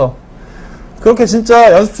떠나서. 그렇게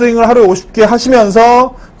진짜 연습 스윙을 하루에 50개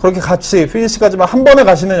하시면서 그렇게 같이 피니시까지만 한 번에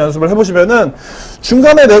가시는 연습을 해보시면은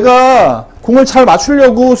중간에 내가 공을 잘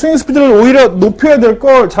맞추려고 스윙 스피드를 오히려 높여야 될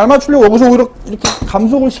걸 잘 맞추려고 여기서 오히려 이렇게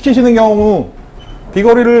감속을 시키시는 경우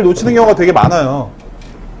비거리를 놓치는 경우가 되게 많아요.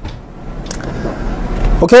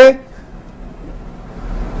 오케이?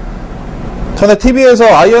 전에 TV에서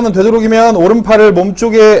아이언은 되도록이면 오른팔을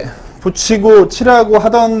몸쪽에 붙이고 치라고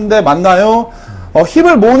하던데 맞나요?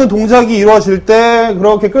 힙을 모으는 동작이 이루어질 때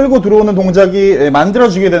그렇게 끌고 들어오는 동작이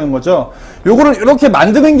만들어지게 되는 거죠. 요거를 이렇게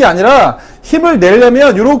만드는 게 아니라 힙을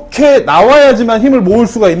내려면 이렇게 나와야지만 힘을 모을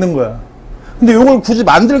수가 있는 거야. 근데 요걸 굳이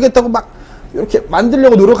만들겠다고 막 이렇게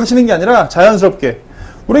만들려고 노력하시는 게 아니라 자연스럽게.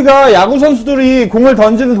 우리가 야구 선수들이 공을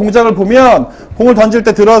던지는 동작을 보면 공을 던질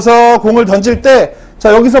때 들어서 공을 던질 때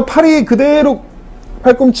자 여기서 팔이 그대로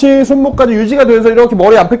팔꿈치 손목까지 유지가 돼서 이렇게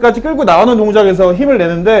머리 앞에까지 끌고 나오는 동작에서 힘을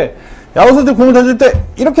내는데 야구 선수들 공을 던질 때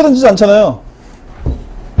이렇게 던지지 않잖아요.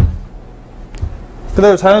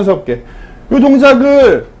 그대로 자연스럽게 이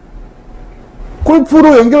동작을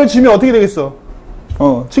골프로 연결을 지으면 어떻게 되겠어?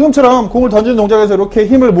 지금처럼 공을 던지는 동작에서 이렇게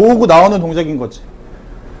힘을 모으고 나오는 동작인 거지.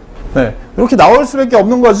 네, 이렇게 나올 수밖에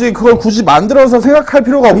없는 거지. 그걸 굳이 만들어서 생각할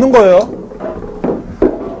필요가 없는 거예요.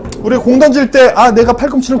 우리 공 던질 때 내가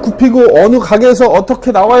팔꿈치를 굽히고 어느 각에서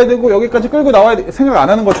어떻게 나와야 되고 여기까지 끌고 나와야 돼 생각 안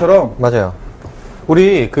하는 것처럼. 맞아요.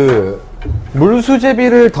 우리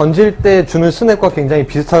물수제비를 던질 때 주는 스냅과 굉장히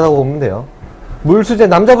비슷하다고 보면 돼요.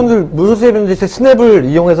 남자분들 물수제비 던질 때 스냅을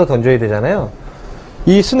이용해서 던져야 되잖아요.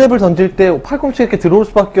 이 스냅을 던질 때 팔꿈치가 이렇게 들어올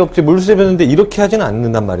수밖에 없지 물수제비 던지는데 이렇게 하지는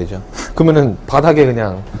않는단 말이죠. 그러면은 바닥에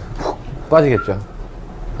그냥 훅 빠지겠죠.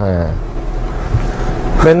 네.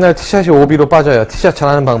 맨날 티샷이 오비로 빠져요. 티샷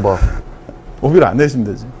잘하는 방법. 오비를 안 내시면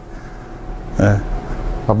되지. 네.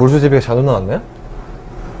 물수제비가 자주 나왔나요?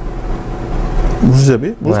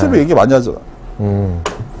 물수제비? 물수제비 얘기 많이 하잖아.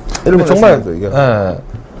 근데 정말,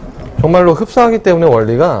 정말로 흡사하기 때문에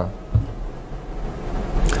원리가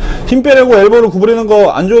힘 빼내고 엘보를 구부리는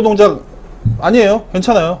거 안 좋은 동작 아니에요.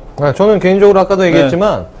 괜찮아요. 저는 개인적으로 아까도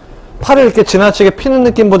얘기했지만 팔을 이렇게 지나치게 피는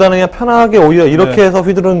느낌보다는 그냥 편하게 오히려 이렇게 해서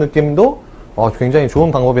휘두르는 느낌도 굉장히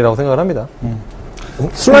좋은 방법이라고 생각을 합니다.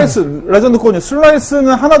 슬라이스, 레전드 코니.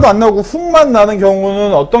 슬라이스는 하나도 안 나오고 훅만 나는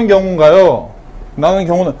경우는 어떤 경우인가요? 나는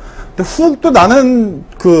경우는 근데 훅도 나는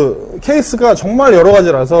그 케이스가 정말 여러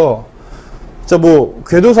가지라서 진짜 뭐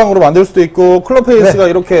궤도상으로 만들 수도 있고 클럽 페이스가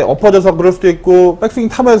이렇게 엎어져서 그럴 수도 있고 백스윙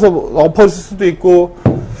탑에서 엎어질 수도 있고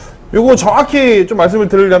요거 정확히 좀 말씀을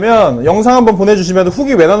드리려면 영상 한번 보내주시면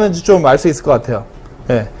훅이 왜 나는지 좀 알 수 있을 것 같아요.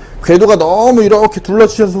 예. 궤도가 너무 이렇게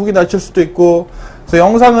둘러치셔서 훅이 날칠 수도 있고 그래서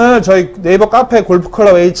영상을 저희 네이버 카페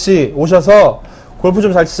골프클럽H 오셔서 골프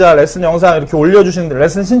좀 잘 치자 레슨 영상 이렇게 올려주시는데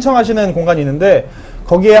레슨 신청하시는 공간이 있는데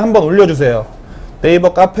거기에 한번 올려주세요.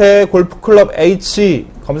 네이버 카페 골프클럽H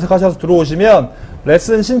검색하셔서 들어오시면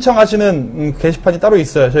레슨 신청하시는 게시판이 따로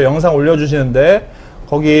있어요. 저희 영상 올려주시는데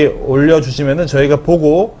거기 올려주시면은 저희가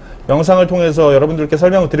보고 영상을 통해서 여러분들께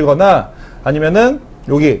설명을 드리거나 아니면은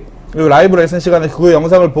여기 라이브 레슨 시간에 그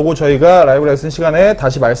영상을 보고 저희가 라이브 레슨 시간에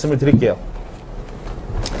다시 말씀을 드릴게요.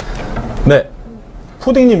 네.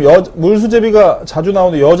 푸딩님, 물수제비가 자주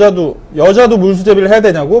나오는데 여자도 물수제비를 해야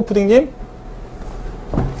되냐고? 푸딩님?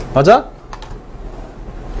 맞아?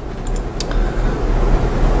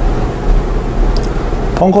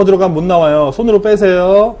 벙커 들어가면 못 나와요. 손으로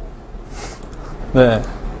빼세요. 네.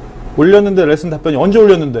 올렸는데 레슨 답변이 언제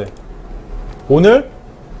올렸는데? 오늘?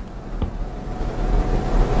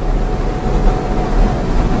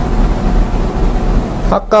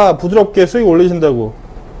 아까 부드럽게 스윙 올리신다고.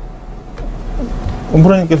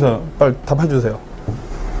 은프로님께서 빨리 답해주세요.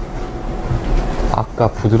 아까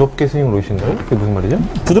부드럽게 스윙을 올리신다고? 그게 무슨 말이죠?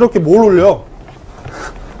 부드럽게 뭘 올려?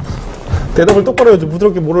 대답을 똑바로 해야지.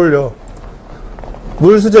 부드럽게 뭘 올려?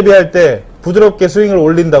 물수제비 할 때 부드럽게 스윙을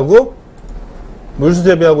올린다고?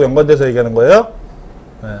 물수제비하고 연관돼서 얘기하는 거예요?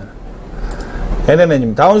 네.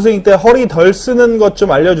 NN님, 다운스윙 때 허리 덜 쓰는 것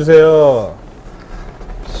좀 알려주세요.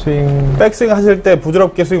 백스윙 하실 때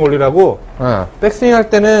부드럽게 스윙 올리라고? 백스윙 할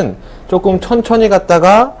때는 조금 천천히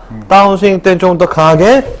갔다가 다운스윙 때는 조금 더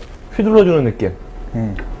강하게 휘둘러주는 느낌.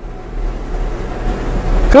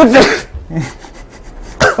 그렇지.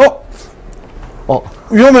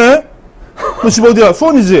 위험해? 너 집 어디야?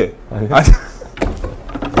 수원이지? 아니.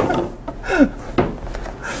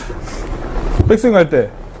 백스윙 할 때.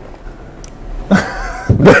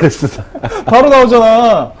 네, 쓰다. 바로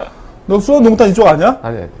나오잖아. 너 수원 동탄 이쪽 아니야?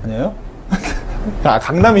 아니. 아니에요? 아,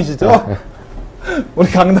 강남이시죠?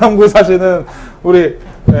 우리 강남구 사시는, 우리,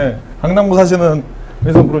 네, 강남구 사시는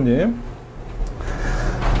은희성프로님.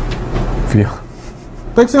 그래요.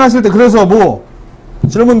 백스윙 하실 때, 그래서 뭐,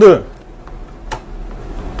 질문들.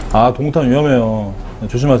 아, 동탄 위험해요. 네,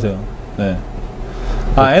 조심하세요. 네.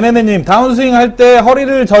 아, NN님, 다운스윙 할 때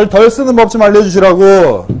허리를 덜 쓰는 법 좀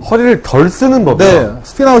알려주시라고. 허리를 덜 쓰는 법이요? 네.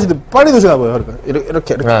 스피나웃이 빨리 도시나봐요, 허리가.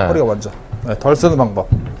 이렇게 네. 허리가 먼저. 네, 덜 쓰는 방법.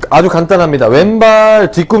 아주 간단합니다.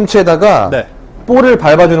 왼발 뒤꿈치에다가 네. 볼을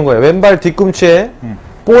밟아주는 거예요. 왼발 뒤꿈치에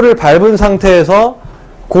볼을 밟은 상태에서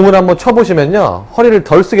공을 한번 쳐보시면요. 허리를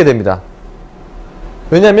덜 쓰게 됩니다.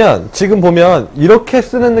 왜냐면 지금 보면 이렇게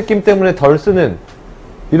쓰는 느낌 때문에 덜 쓰는,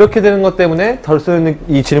 이렇게 되는 것 때문에 덜 쓰는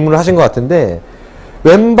이 질문을 하신 것 같은데,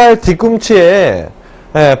 왼발 뒤꿈치에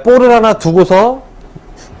볼을 하나 두고서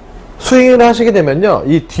스윙을 하시게 되면요.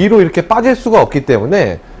 이 뒤로 이렇게 빠질 수가 없기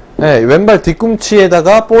때문에 왼발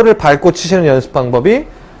뒤꿈치에다가 볼을 밟고 치시는 연습 방법이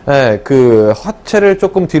그 하체를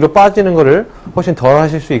조금 뒤로 빠지는 거를 훨씬 덜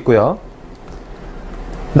하실 수 있고요.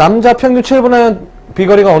 남자 평균 7분 하면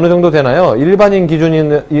비거리가 어느 정도 되나요? 일반인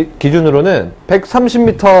기준으로는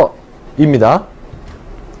 130m입니다.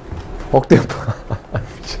 억대보.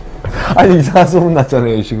 아니, 이상한 소문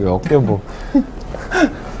났잖아요, 지금. 억대보.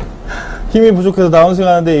 힘이 부족해서 다운스윙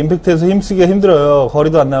하는데 임팩트에서 힘쓰기가 힘들어요.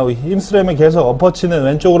 거리도 안 나오고 힘쓰려면 계속 엎어치는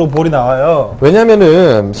왼쪽으로 볼이 나와요.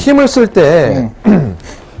 왜냐면은 힘을 쓸 때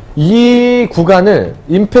이 구간을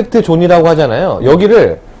임팩트 존이라고 하잖아요.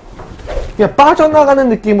 여기를 그냥 빠져나가는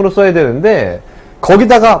느낌으로 써야 되는데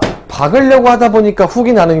거기다가 박으려고 하다 보니까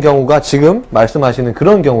훅이 나는 경우가 지금 말씀하시는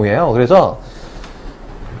그런 경우예요. 그래서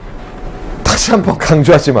다시 한번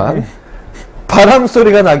강조하지만 바람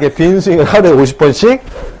소리가 나게 빈 스윙을 하루에 50번씩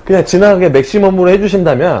그냥 지나가게 맥시멈으로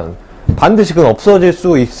해주신다면 반드시 그건 없어질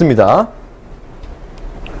수 있습니다.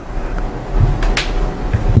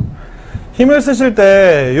 힘을 쓰실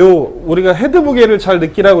때 우리가 헤드 무게를 잘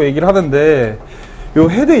느끼라고 얘기를 하는데 요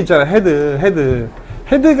헤드 있잖아요.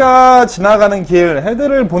 헤드가 지나가는 길,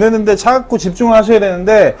 헤드를 보내는데 자꾸 집중을 하셔야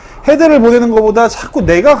되는데 헤드를 보내는 것보다 자꾸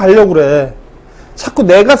내가 가려고 그래. 자꾸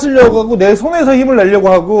내가 쓰려고 하고 내 손에서 힘을 내려고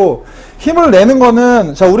하고, 힘을 내는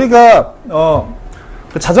거는 자 우리가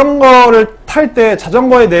그 자전거를 탈 때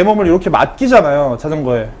자전거에 내 몸을 이렇게 맡기잖아요.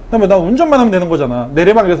 자전거에. 그러면 난 운전만 하면 되는 거잖아.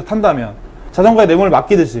 내리막에서 탄다면 자전거에 내 몸을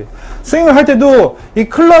맡기듯이 스윙을 할 때도 이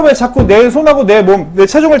클럽에 자꾸 내 손하고 내 몸, 내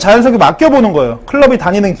체중을 자연스럽게 맡겨보는 거예요. 클럽이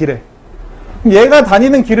다니는 길에. 얘가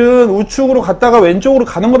다니는 길은 우측으로 갔다가 왼쪽으로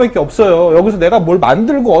가는 것밖에 없어요. 여기서 내가 뭘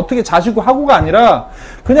만들고 어떻게 자시고 하고가 아니라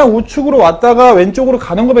그냥 우측으로 왔다가 왼쪽으로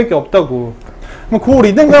가는 것밖에 없다고. 그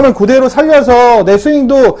리듬감을 그대로 살려서 내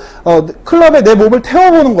스윙도 클럽에 내 몸을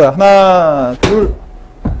태워보는 거야. 하나, 둘,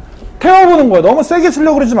 태워보는 거야. 너무 세게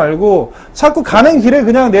치려고 그러지 말고 자꾸 가는 길에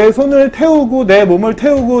그냥 내 손을 태우고 내 몸을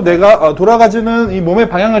태우고 내가 돌아가지는 이 몸의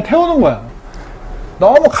방향을 태우는 거야.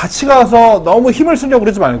 너무 같이 가서 너무 힘을 쓰려고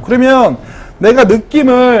그러지 말고. 그러면 내가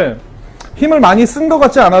힘을 많이 쓴 것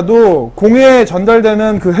같지 않아도 공에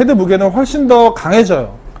전달되는 그 헤드 무게는 훨씬 더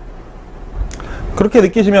강해져요. 그렇게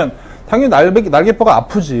느끼시면 당연히 날개뼈가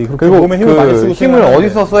아프지. 그리고 몸에 힘을 많이 쓰고 힘을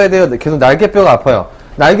어디서 써야 돼요? 계속 날개뼈가 아파요.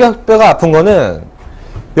 날개뼈가 아픈 거는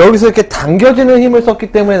여기서 이렇게 당겨지는 힘을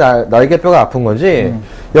썼기 때문에 날개뼈가 아픈 거지.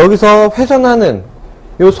 여기서 회전하는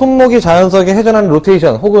요 손목이 자연스럽게 회전하는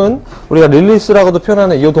로테이션 혹은 우리가 릴리스라고도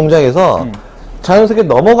표현하는 이 동작에서 자연스럽게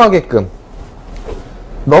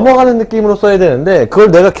넘어가는 느낌으로 써야 되는데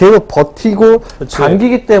그걸 내가 계속 버티고 그치.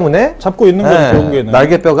 당기기 때문에 잡고 있는 거예요. 결국에는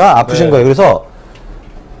날개뼈가 아프신 거예요. 그래서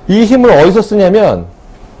이 힘을 어디서 쓰냐면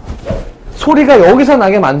소리가 여기서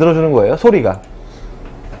나게 만들어주는 거예요. 소리가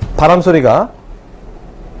바람 소리가.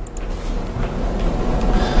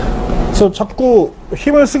 그래서 자꾸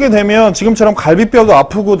힘을 쓰게 되면 지금처럼 갈비뼈도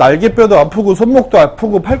아프고 날개뼈도 아프고 손목도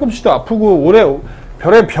아프고 팔꿈치도 아프고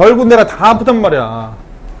별 군데가 다 아프단 말이야.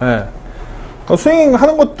 네. 스윙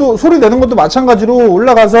하는 것도 소리 내는 것도 마찬가지로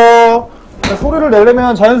올라가서 소리를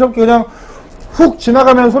내려면 자연스럽게 그냥 훅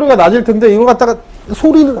지나가면 소리가 낮을 텐데 이걸 갖다가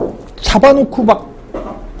소리를 잡아놓고 막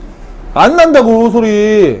안 난다고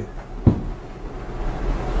소리.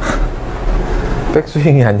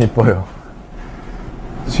 백스윙이 안 예뻐요.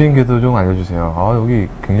 스윙 궤도 좀 알려주세요. 아 여기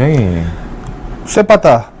굉장히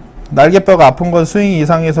쇠빠따. 날개뼈가 아픈 건 스윙이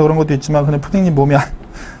이상해서 그런 것도 있지만 그냥 푸딩님 몸이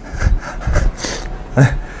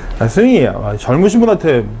스윙이야. 젊으신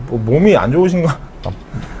분한테 몸이 안 좋으신가?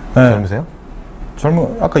 네. 젊으세요?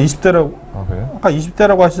 아까 20대라고. 아 그래요? 아까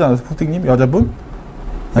 20대라고 하시지 않았어요, 푸딩님? 여자분?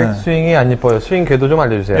 백스윙이 안 예뻐요. 스윙 궤도 좀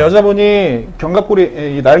알려주세요. 여자분이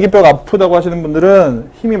견갑골이 이 날개뼈가 아프다고 하시는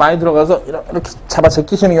분들은 힘이 많이 들어가서 이렇게 잡아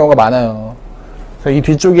제끼시는 경우가 많아요. 이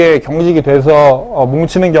뒤쪽에 경직이 돼서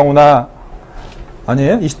뭉치는 경우나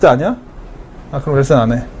아니에요? 20대 아니야? 아 그럼 레슨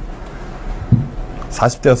안 해.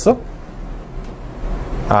 40대였어?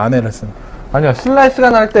 아 안 해 레슨. 아니요, 슬라이스가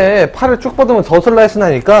날 때 팔을 쭉 뻗으면 더 슬라이스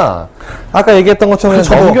나니까 아까 얘기했던 것처럼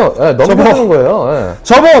그냥 넘겨주는 거예요. 예.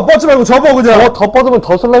 접어! 뻗지 말고 접어 그냥. 더 뻗으면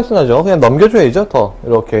더 슬라이스 나죠. 그냥 넘겨줘야죠. 더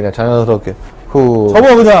이렇게 그냥 자연스럽게.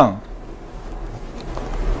 접어 그냥.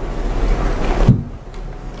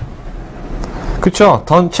 그쵸.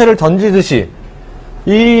 채를 던지듯이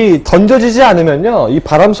이 던져지지 않으면요 이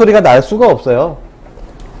바람 소리가 날 수가 없어요.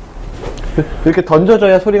 이렇게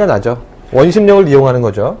던져줘야 소리가 나죠. 원심력을 이용하는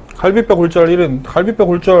거죠. 갈비뼈 골절 이런 갈비뼈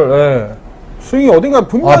골절. 예. 스윙이 어딘가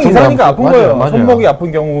분명히 이상하니까 아픈 거예요. 맞아요. 손목이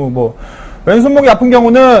아픈 경우 뭐 왼손목이 아픈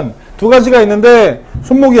경우는 두 가지가 있는데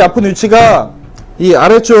손목이 아픈 위치가 이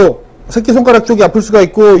아래쪽 새끼손가락 쪽이 아플 수가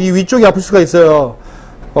있고 이 위쪽이 아플 수가 있어요.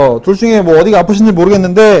 둘 중에 뭐 어디가 아프신지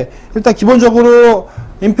모르겠는데 일단 기본적으로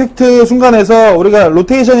임팩트 순간에서 우리가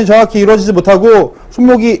로테이션이 정확히 이루어지지 못하고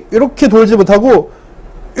손목이 이렇게 돌지 못하고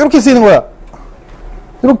이렇게 쓰이는 거야.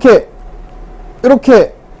 이렇게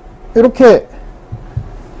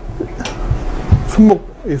손목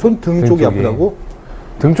등 쪽이 아프다고?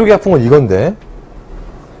 등 쪽이 아픈 건 이건데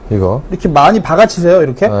이거 이렇게 많이 박아치세요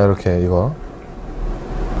이렇게? 이렇게 이거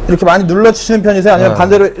이렇게 많이 눌러치시는 편이세요? 아니면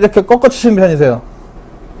반대로 이렇게 꺾어치시는 편이세요?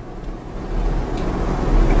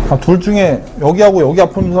 둘 중에 여기하고 여기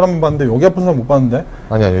아픈 사람 봤는데 여기 아픈 사람 못 봤는데?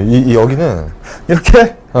 아니 여기는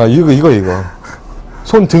이렇게? 이거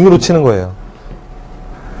손 등으로 치는 거예요.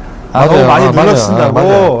 너무 많이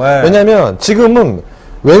눌러치신다고? 네. 왜냐면 지금은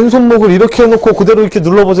왼손목을 이렇게 해놓고 그대로 이렇게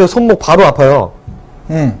눌러보세요. 손목 바로 아파요.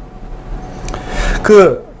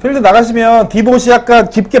 필드 나가시면 디봇이 약간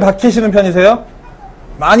깊게 박히시는 편이세요?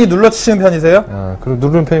 많이 눌러치시는 편이세요? 그리고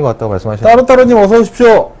누르는 편인 것 같다고 말씀하셨어요. 따로따로님 어서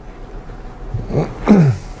오십시오.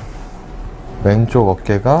 왼쪽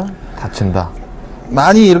어깨가 다친다.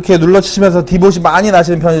 많이 이렇게 눌러치시면서 디봇이 많이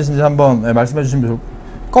나시는 편이신지 한번 말씀해 주시면 좋을 것 같아요.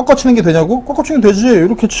 꺾어치는 게 되냐고? 꺾어치는 되지.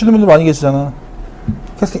 이렇게 치는 분들 많이 계시잖아.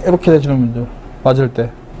 캐스팅 이렇게 되시는 분들. 맞을 때.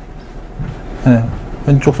 네.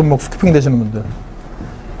 왼쪽 손목 스키핑 되시는 분들.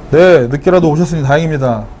 네. 늦게라도 오셨으니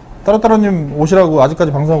다행입니다. 따로따로님 오시라고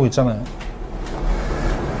아직까지 방송하고 있잖아요.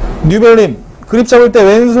 뉴벨님. 그립 잡을 때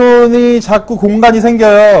왼손이 자꾸 공간이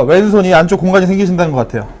생겨요. 왼손이 안쪽 공간이 생기신다는 것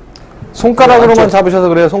같아요. 손가락으로만 잡으셔서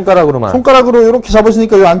그래요. 손가락으로만. 손가락으로 이렇게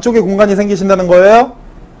잡으시니까 이 안쪽에 공간이 생기신다는 거예요?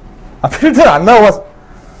 필드를 안 나와봤어.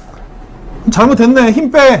 잘못됐네. 힘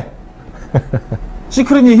빼.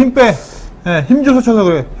 시크릿이 힘 빼. 네, 힘줘서 쳐서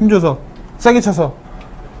그래. 힘줘서. 세게 쳐서.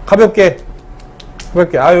 가볍게.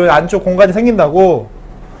 여기 안쪽 공간이 생긴다고.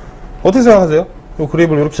 어떻게 생각하세요? 요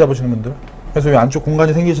그립을 이렇게 잡으시는 분들. 그래서 이 안쪽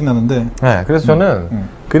공간이 생기신다는데. 네, 그래서 저는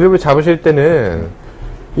그립을 잡으실 때는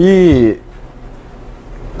이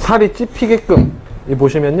살이 찝히게끔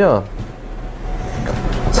보시면요.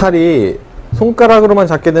 살이 손가락으로만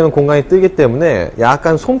잡게 되면 공간이 뜨기 때문에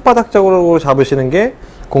약간 손바닥 쪽으로 잡으시는 게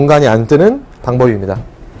공간이 안 뜨는 방법입니다.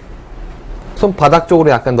 손바닥 쪽으로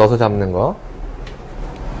약간 넣어서 잡는 거.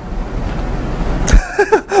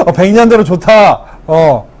 백년대로 좋다.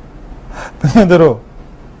 백년대로.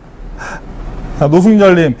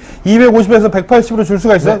 노승열님, 250에서 180으로 줄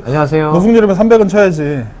수가 있어요? 네, 안녕하세요. 노승열이면 300은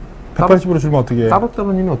쳐야지. 180으로 줄면 어떻게 해?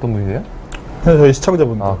 따로따로님이 어떤 분이세요? 저희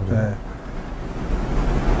시청자분들. 그래요?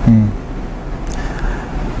 네.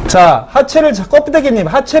 자, 껍데기님,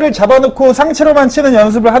 하체를 잡아놓고 상체로만 치는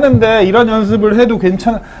연습을 하는데, 이런 연습을 해도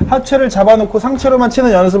하체를 잡아놓고 상체로만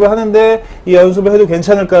치는 연습을 하는데, 이 연습을 해도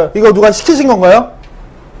괜찮을까요? 이거 누가 시키신 건가요?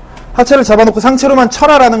 하체를 잡아놓고 상체로만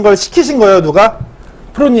쳐라라는 걸 시키신 거예요, 누가?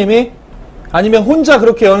 프로님이? 아니면 혼자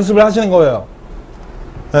그렇게 연습을 하시는 거예요?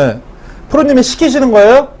 네. 프로님이 시키시는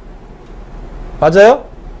거예요? 맞아요?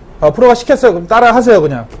 프로가 시켰어요. 그럼 따라 하세요,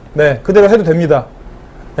 그냥. 네, 그대로 해도 됩니다.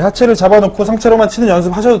 하체를 잡아놓고 상체로만 치는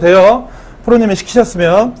연습 하셔도 돼요. 프로님이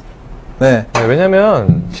시키셨으면. 네.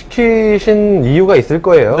 왜냐면 시키신 이유가 있을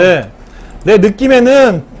거예요. 네. 내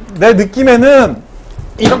느낌에는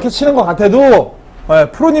이렇게 치는 것 같아도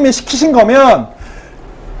프로님이 시키신 거면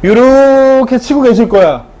이렇게 치고 계실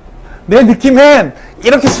거야. 내 느낌엔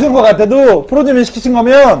이렇게 치는 것 같아도 프로님이 시키신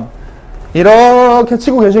거면 이렇게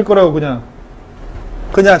치고 계실 거라고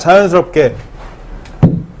그냥 자연스럽게.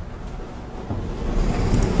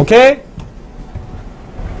 오케이?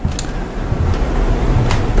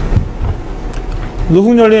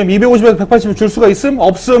 노승열님 250에서 180 줄 수가 있음?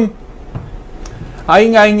 없음.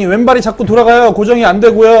 아잉님 왼발이 자꾸 돌아가요. 고정이 안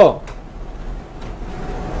되고요.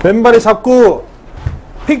 왼발이 자꾸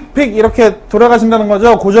픽픽 이렇게 돌아가신다는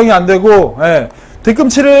거죠. 고정이 안 되고. 예.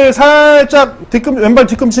 왼발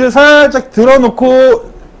뒤꿈치를 살짝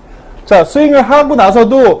들어놓고 자, 스윙을 하고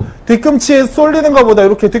나서도 뒤꿈치에 쏠리는 것보다,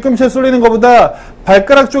 이렇게 뒤꿈치에 쏠리는 것보다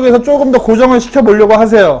발가락 쪽에서 조금 더 고정을 시켜보려고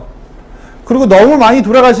하세요. 그리고 너무 많이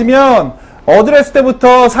돌아가시면 어드레스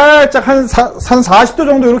때부터 살짝 한 40도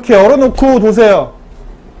정도 이렇게 열어놓고 도세요.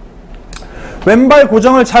 왼발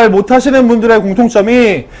고정을 잘 못하시는 분들의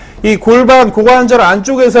공통점이 이 골반, 고관절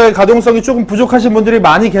안쪽에서의 가동성이 조금 부족하신 분들이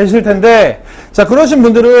많이 계실 텐데, 자, 그러신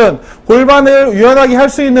분들은 골반을 유연하게 할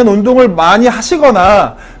수 있는 운동을 많이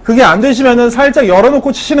하시거나 그게 안 되시면은 살짝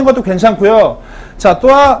열어놓고 치시는 것도 괜찮고요. 자,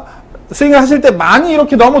 또한 스윙을 하실 때 많이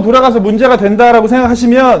이렇게 너무 돌아가서 문제가 된다라고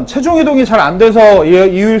생각하시면 체중 이동이 잘 안 돼서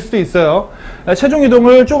이유일 수도 있어요. 체중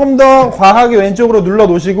이동을 조금 더 과하게 왼쪽으로 눌러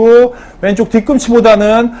놓으시고 왼쪽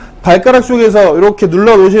뒤꿈치보다는 발가락 쪽에서 이렇게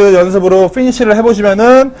눌러 놓으시는 연습으로 피니시를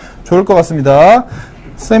해보시면은 좋을 것 같습니다.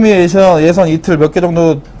 세미 예선 이틀 몇 개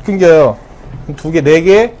정도 끊겨요? 2개,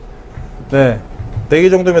 4개? 네.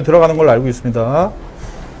 4개 정도면 들어가는 걸로 알고 있습니다.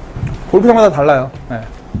 골프장마다 달라요. 네.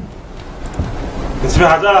 집에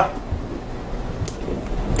가자.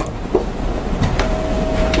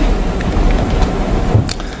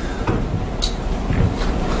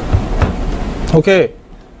 오케이.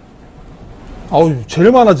 아우, 제일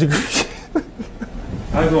많아, 지금.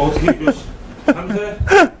 아이고, 어떻게, 밤새?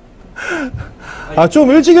 아, 좀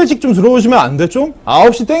일찍 좀 들어오시면 안 돼, 좀?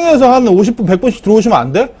 9시 땡에서 한 50분, 100분씩 들어오시면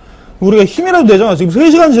안 돼? 우리가 힘이라도 되잖아. 지금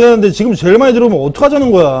 3시간 지났는데 지금 제일 많이 들어오면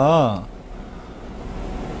어떡하자는 거야.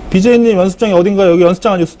 BJ님 연습장이 어딘가요? 여기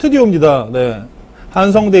연습장 아니고 스튜디오입니다. 네.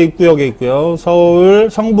 한성대 입구역에 있고요. 서울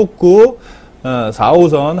성북구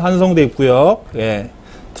 4호선 한성대 입구역. 예.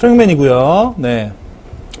 트랙맨이고요. 네.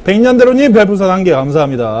 백년대로님 별풍선 1개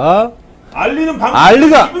감사합니다. 알리는 방송.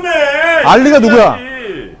 알리가 누구야?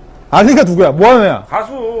 알리가 누구야? 뭐하는 애야?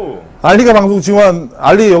 가수. 알리가 방송 지금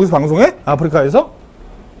알리 여기서 방송해? 아프리카에서?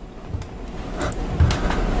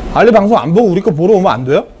 알리 방송 안 보고 우리 거 보러 오면 안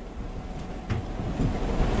돼요?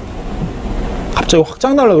 갑자기 확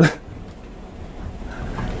짱날라 그래.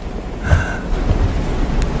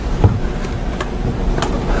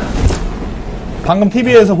 방금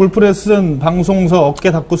TV에서 골프레슨 방송서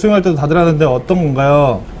어깨 닫고 스윙할 때도 다들 하는데 어떤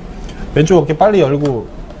건가요? 왼쪽 어깨 빨리 열고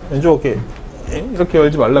왼쪽 어깨 이렇게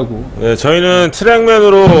열지 말라고. 네, 저희는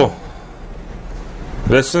트랙맨으로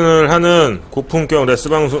레슨을 하는 고품격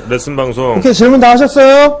레슨 방송. 오케이, 질문 다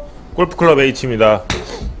하셨어요? 골프클럽H입니다.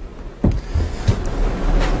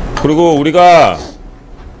 그리고 우리가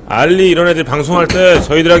알리 이런 애들 방송할 때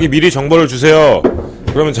저희들에게 미리 정보를 주세요.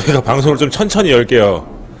 그러면 저희가 방송을 좀 천천히 열게요.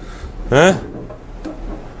 예?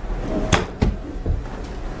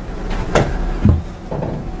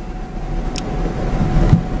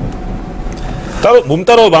 몸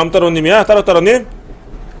따로 마음 따로님이야? 따로님?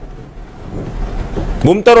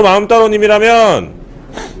 몸 따로 마음 따로님이라면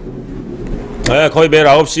네, 거의 매일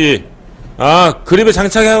 9시. 아, 그립에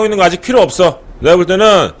장착하고 있는 거 아직 필요 없어. 내가 볼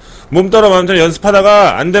때는 몸 따로 마음 따로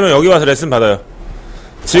연습하다가 안 되면 여기 와서 레슨 받아요.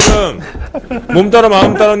 지금 몸 따로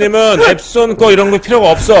마음 따로님은 앱손 거 이런 거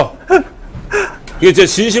필요가 없어. 이게 제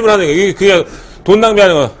진심으로 하는 거. 이게 그게 돈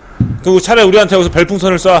낭비하는 거. 그리고 차라리 우리한테 여기서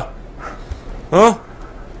별풍선을 쏴. 어?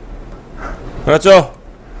 알았죠?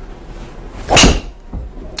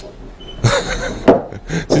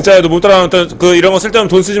 진짜요. 몸 따라 그 이런 거 쓸데없는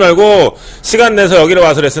돈 쓰지 말고 시간 내서 여기로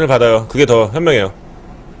와서 레슨을 받아요. 그게 더 현명해요.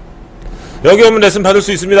 여기 오면 레슨 받을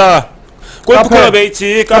수 있습니다.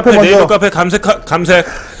 골프클럽H 카페 네이버 카페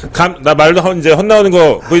나 말도 이제 헛나오는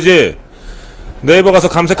거 보이지? 네이버 가서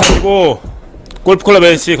감색하시고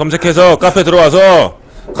골프클럽H 검색해서 카페 들어와서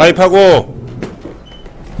가입하고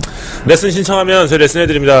레슨 신청하면 저희 레슨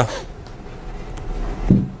해드립니다.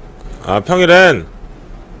 아, 평일엔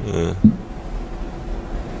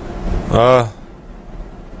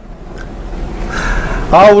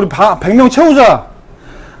우리 100명 채우자.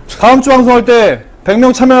 다음 주 방송할 때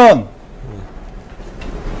 100명 차면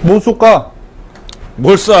뭐 쏠까?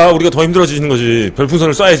 뭘 쏴? 우리가 더 힘들어지는 거지.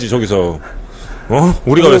 별풍선을 쏴야지 저기서. 어?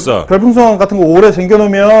 우리가 왜 쏴? 별풍선 같은 거 오래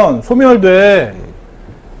쟁겨놓으면 소멸돼.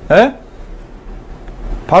 에?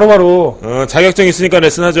 바로바로. 자격증 있으니까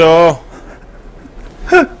레슨하죠.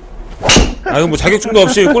 아이고 뭐 자격증도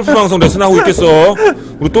없이 골프 방송 레슨하고 있겠어.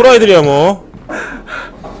 우리 또라이들이야 뭐.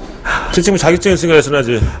 제 친구 자격증 있으니까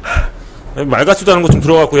레슨하지. 말 같지도 않은 거 좀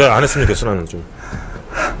들어갖고 야, 안 했으면 좋겠어 나는 좀.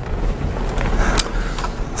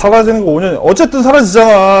 사라지는 거 5년. 어쨌든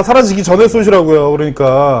사라지잖아. 사라지기 전에 쏘시라고요.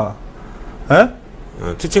 그러니까. 에?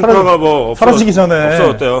 티칭 프로가 뭐 없어. 사라지기 전에. 없어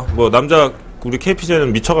어때요? 뭐 남자 우리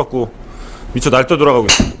KPJ는 미쳐갖고 미쳐 날뛰어 돌아가고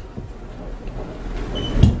있어.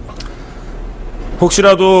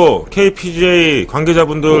 혹시라도 KPJ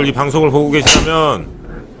관계자분들 이 방송을 보고 계시다면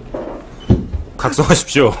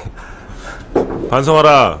각성하십시오.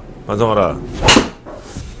 반성하라.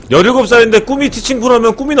 17살인데 꿈이 티칭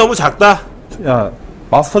프로면 꿈이 너무 작다. 야,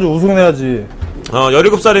 마스터즈 우승해야지.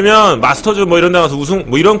 17살이면 마스터즈 뭐 이런 데 가서 우승,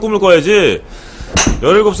 뭐 이런 꿈을 꿔야지.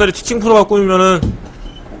 17살이 티칭 프로가 꿈이면은,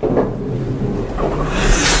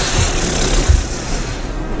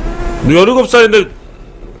 17살인데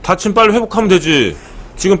다친 빨리 회복하면 되지.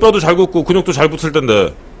 지금 뼈도 잘 굳고 근육도 잘 붙을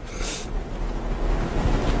텐데.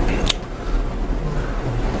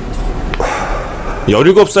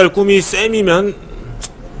 열일곱 살 꿈이 쌤이면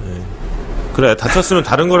그래 다쳤으면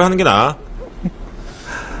다른 걸 하는 게 나아.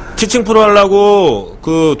 티칭 프로 하려고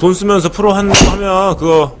그 돈 쓰면서 프로 하면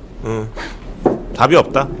그거 답이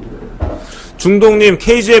없다. 중동님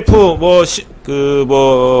KGF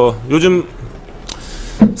요즘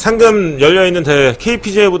상금 열려있는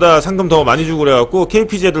KPGA보다 상금 더 많이 주고 그래갖고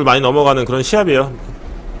KPGA들 많이 넘어가는 그런 시합이에요.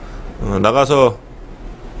 나가서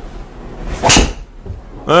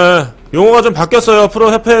용어가 좀 바뀌었어요.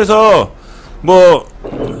 프로 협회에서 뭐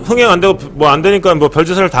흥행 안되고 뭐 안되니까 뭐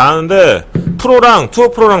별짓을 다 하는데 프로랑 투어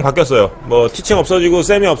프로랑 바뀌었어요. 뭐 티칭 없어지고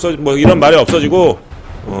쌤이 없어지고 뭐 이런 말이 없어지고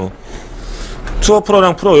투어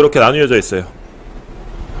프로랑 프로 이렇게 나뉘어져 있어요.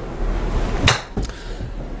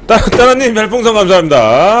 따라님 별풍선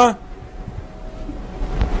감사합니다.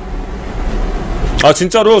 아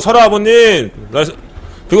진짜로 설아 아버님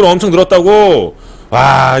비글 엄청 늘었다고.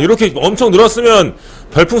 와 이렇게 엄청 늘었으면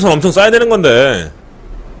별풍선 엄청 쌓아야 되는 건데.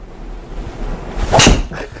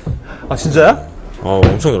 아 진짜야?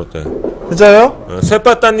 엄청 늘었대. 진짜요?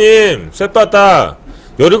 쇠빠따님 쇠빠따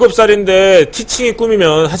 17살인데 티칭이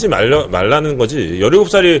꿈이면 하지 말라는 거지.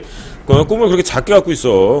 17살이 꿈을 그렇게 작게 갖고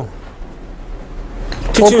있어.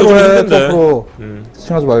 티칭이 요즘 힘든데. 투어프로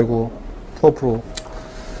티칭하지 말고 투어프로.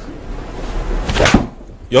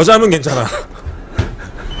 여자면 괜찮아.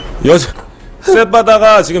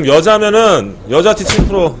 쇠빠다가 지금 여자면은 여자 티칭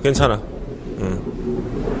프로 괜찮아.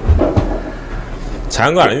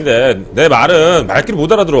 작은 거 아닌데 내 말은 말귀를 못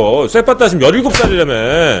알아들어. 쇠빠다 지금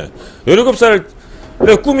 17살이라며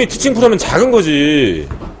 17살의 꿈이 티칭 프로면 작은 거지.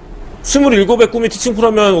 27의 꿈이 티칭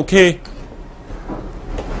프로면 오케이.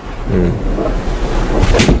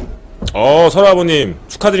 설아버님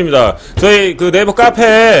축하드립니다. 저희 그 네이버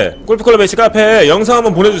카페 골프클럽H 카페 영상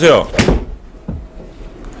한번 보내주세요.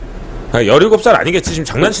 17살 아니겠지? 지금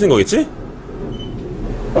장난치는 거겠지?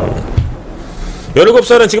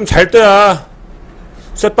 17살은 지금 잘 때야.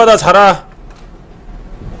 쇳바다 자라.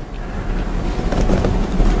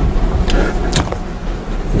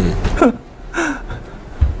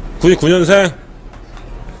 99년생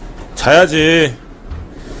자야지.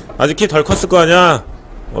 아직 키 덜 컸을 거 아니야.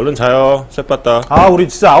 얼른 자요. 쇳바다. 아 우리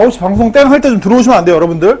진짜 9시 방송 땡 할 때 좀 들어오시면 안 돼요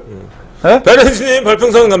여러분들? 네? 베렌스님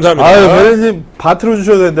별풍선 감사합니다. 아유 베렌님 바트로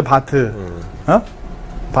주셔야 되는데 바트.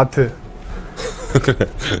 바트. 그래.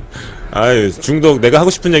 아유 중독 내가 하고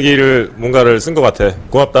싶은 얘기를 뭔가를 쓴 것 같아.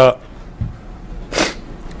 고맙다.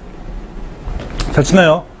 잘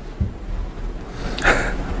치네요.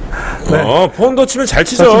 네. 폰도 치면 잘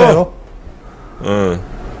치죠. 잘 치네요.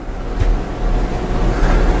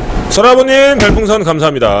 설아버님 별풍선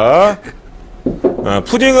감사합니다.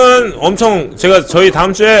 푸딩은 엄청 제가 저희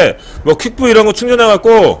다음주에 뭐 퀵부 이런거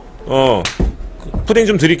충전해갖고 푸딩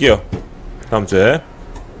좀 드릴게요 다음주에.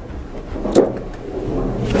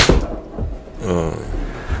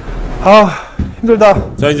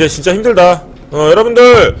 힘들다. 자 이제 진짜 힘들다.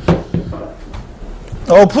 여러분들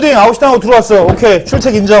푸딩 9시 당하고 들어왔어. 오케이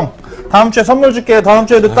출첵 인정. 다음주에 선물 줄게.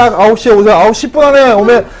 다음주에도 딱 9시에 오세요. 9시 10분 안에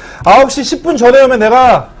오면 9시 10분 전에 오면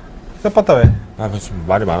내가 쎄봤다 왜? 지금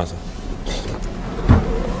말이 많아서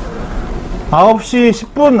 9시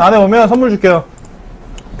 10분 안에 오면 선물 줄게요.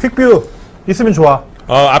 퀵뷰 있으면 좋아.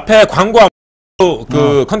 앞에 광고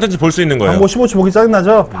그 컨텐츠 볼 수 있는 거예요. 광고 15초 보기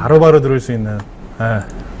짜증나죠? 바로바로 들을 수 있는.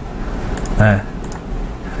 네.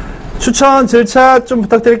 추천 질차 좀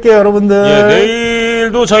부탁드릴게요 여러분들. 예,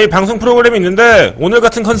 내일도 저희 방송 프로그램이 있는데 오늘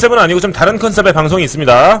같은 컨셉은 아니고 좀 다른 컨셉의 방송이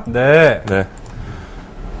있습니다. 네.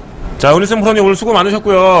 자 은희성프로님 오늘 수고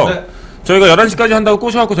많으셨고요. 네. 저희가 11시까지 한다고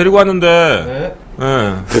꼬셔갖고 데리고 왔는데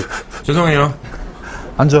죄송해요.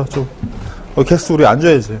 앉아 좀. 게스트 우리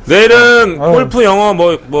앉아야지. 내일은 골프, 영어,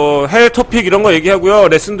 뭐 해외 토픽 이런 거 얘기하고요.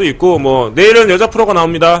 레슨도 있고 뭐 내일은 여자 프로가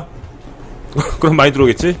나옵니다. 그럼 많이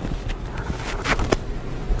들어오겠지?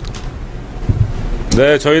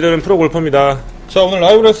 네, 저희들은 프로 골퍼입니다. 자 오늘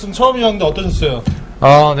라이브레슨 처음이었는데 어떠셨어요?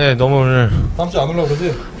 네 너무 오늘 다음 주에 안 올라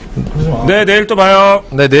그러지? 네, 내일 또 봐요.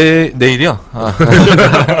 네 내일이요?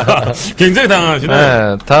 굉장히 당황하시네.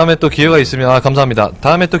 네 다음에 또 기회가 있으면 감사합니다.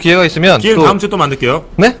 다음에 또 기회가 있으면 기회 또 다음 주에 또 만들게요.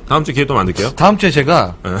 네? 다음 주에 기회 또 만들게요. 다음 주에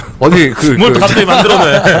제가 어디 뭘 갑자기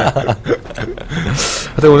만들어내.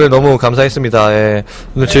 하여튼 오늘 너무 감사했습니다.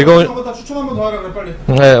 오늘 즐거운 추천 한번 더 하라 그래 빨리.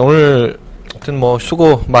 네 오늘 하여튼 뭐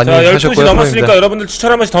수고 많이 자, 12시 하셨고요. 넘었으니까 여러분들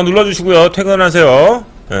추천 한 번씩 더 눌러주시고요. 퇴근하세요.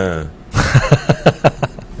 예.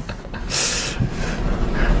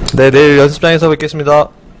 네, 내일 연습장에서 뵙겠습니다.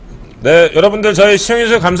 네, 여러분들 저희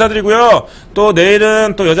시청해주셔서 감사드리고요. 또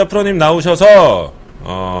내일은 또 여자 프로님 나오셔서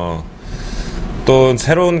또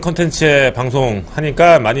새로운 컨텐츠에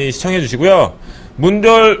방송하니까 많이 시청해주시고요.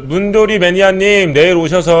 문돌이 매니아님 내일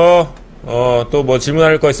오셔서 또 뭐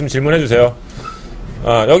질문할 거 있으면 질문해주세요.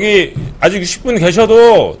 여기 아직 60분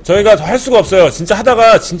계셔도 저희가 더 할 수가 없어요. 진짜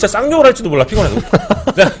하다가 진짜 쌍욕을 할지도 몰라. 피곤해서.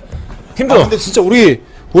 힘들어. 근데 진짜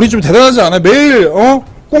우리 좀 대단하지 않아? 매일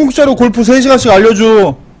공짜로 골프 3시간씩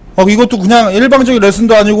알려줘. 이것도 그냥 일방적인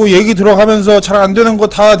레슨도 아니고 얘기 들어가면서 잘 안 되는 거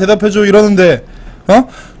다 대답해줘 이러는데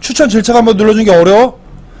추천 질책 한번 눌러주는 게 어려워?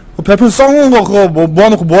 별표 썩은 거 그거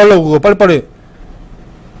모아놓고 뭐 하려고 그거 빨리빨리.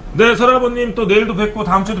 네, 설아버님 또 내일도 뵙고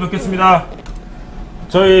다음 주에도 뵙겠습니다.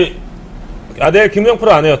 저희 내일 김우영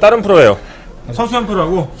프로 안 해요. 다른 프로예요. 서수현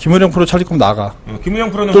프로하고. 김은영 프로 찾을 거면 나가.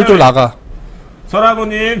 김우영 프로는 똘똘 나가.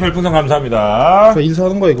 설아버님 별풍선 감사합니다.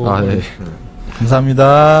 인사하는 거야 이거. 네.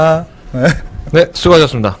 감사합니다. 네,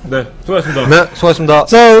 수고하셨습니다. 네, 수고하셨습니다. 네, 수고하셨습니다.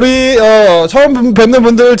 자, 우리 처음 뵙는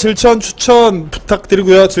분들 추천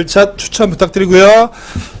부탁드리고요. 질차 추천 부탁드리고요.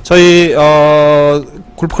 저희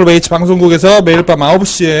골프클럽H 방송국에서 매일 밤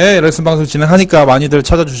 9시에 레슨 방송 진행하니까 많이들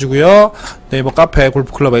찾아주시고요. 네이버 카페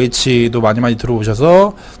골프클럽H도 많이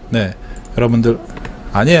들어오셔서 네, 여러분들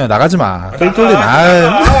아니에요. 나가지 마. 똘똘이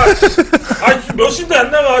몇 시인데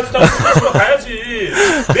안 나가. 진짜 집에 가야지.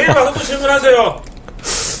 내일 와서 또 질문하세요.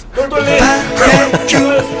 똘똘님.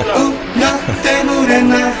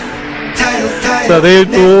 자, 내일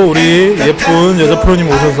또 우리 예쁜 여자 프로님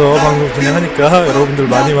오셔서 방송 진행하니까 여러분들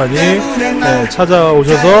많이 네,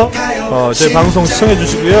 찾아오셔서 저희 방송 시청해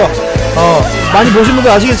주시고요. 많이 보신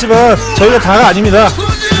분들 아시겠지만 저희가 다가 아닙니다.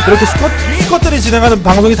 이렇게 스쿼트들이 진행하는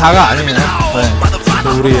방송이 다가 아니에요. 네.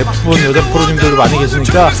 우리 예쁜 여자 프로님들도 많이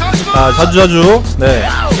계시니까 자주 네,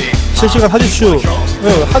 실시간 핫 이슈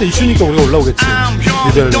핫 이슈니까 우리가 올라오겠지.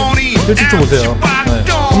 리벨 일찍 좀 오세요. 네,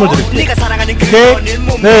 선물 드릴게요.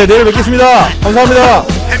 오케이. 네, 내일 뵙겠습니다. 감사합니다.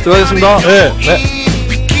 수고하셨습니다. 네.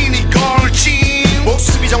 비키니 걸친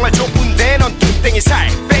모습이 정말 좋은데 넌 뚝땡이 살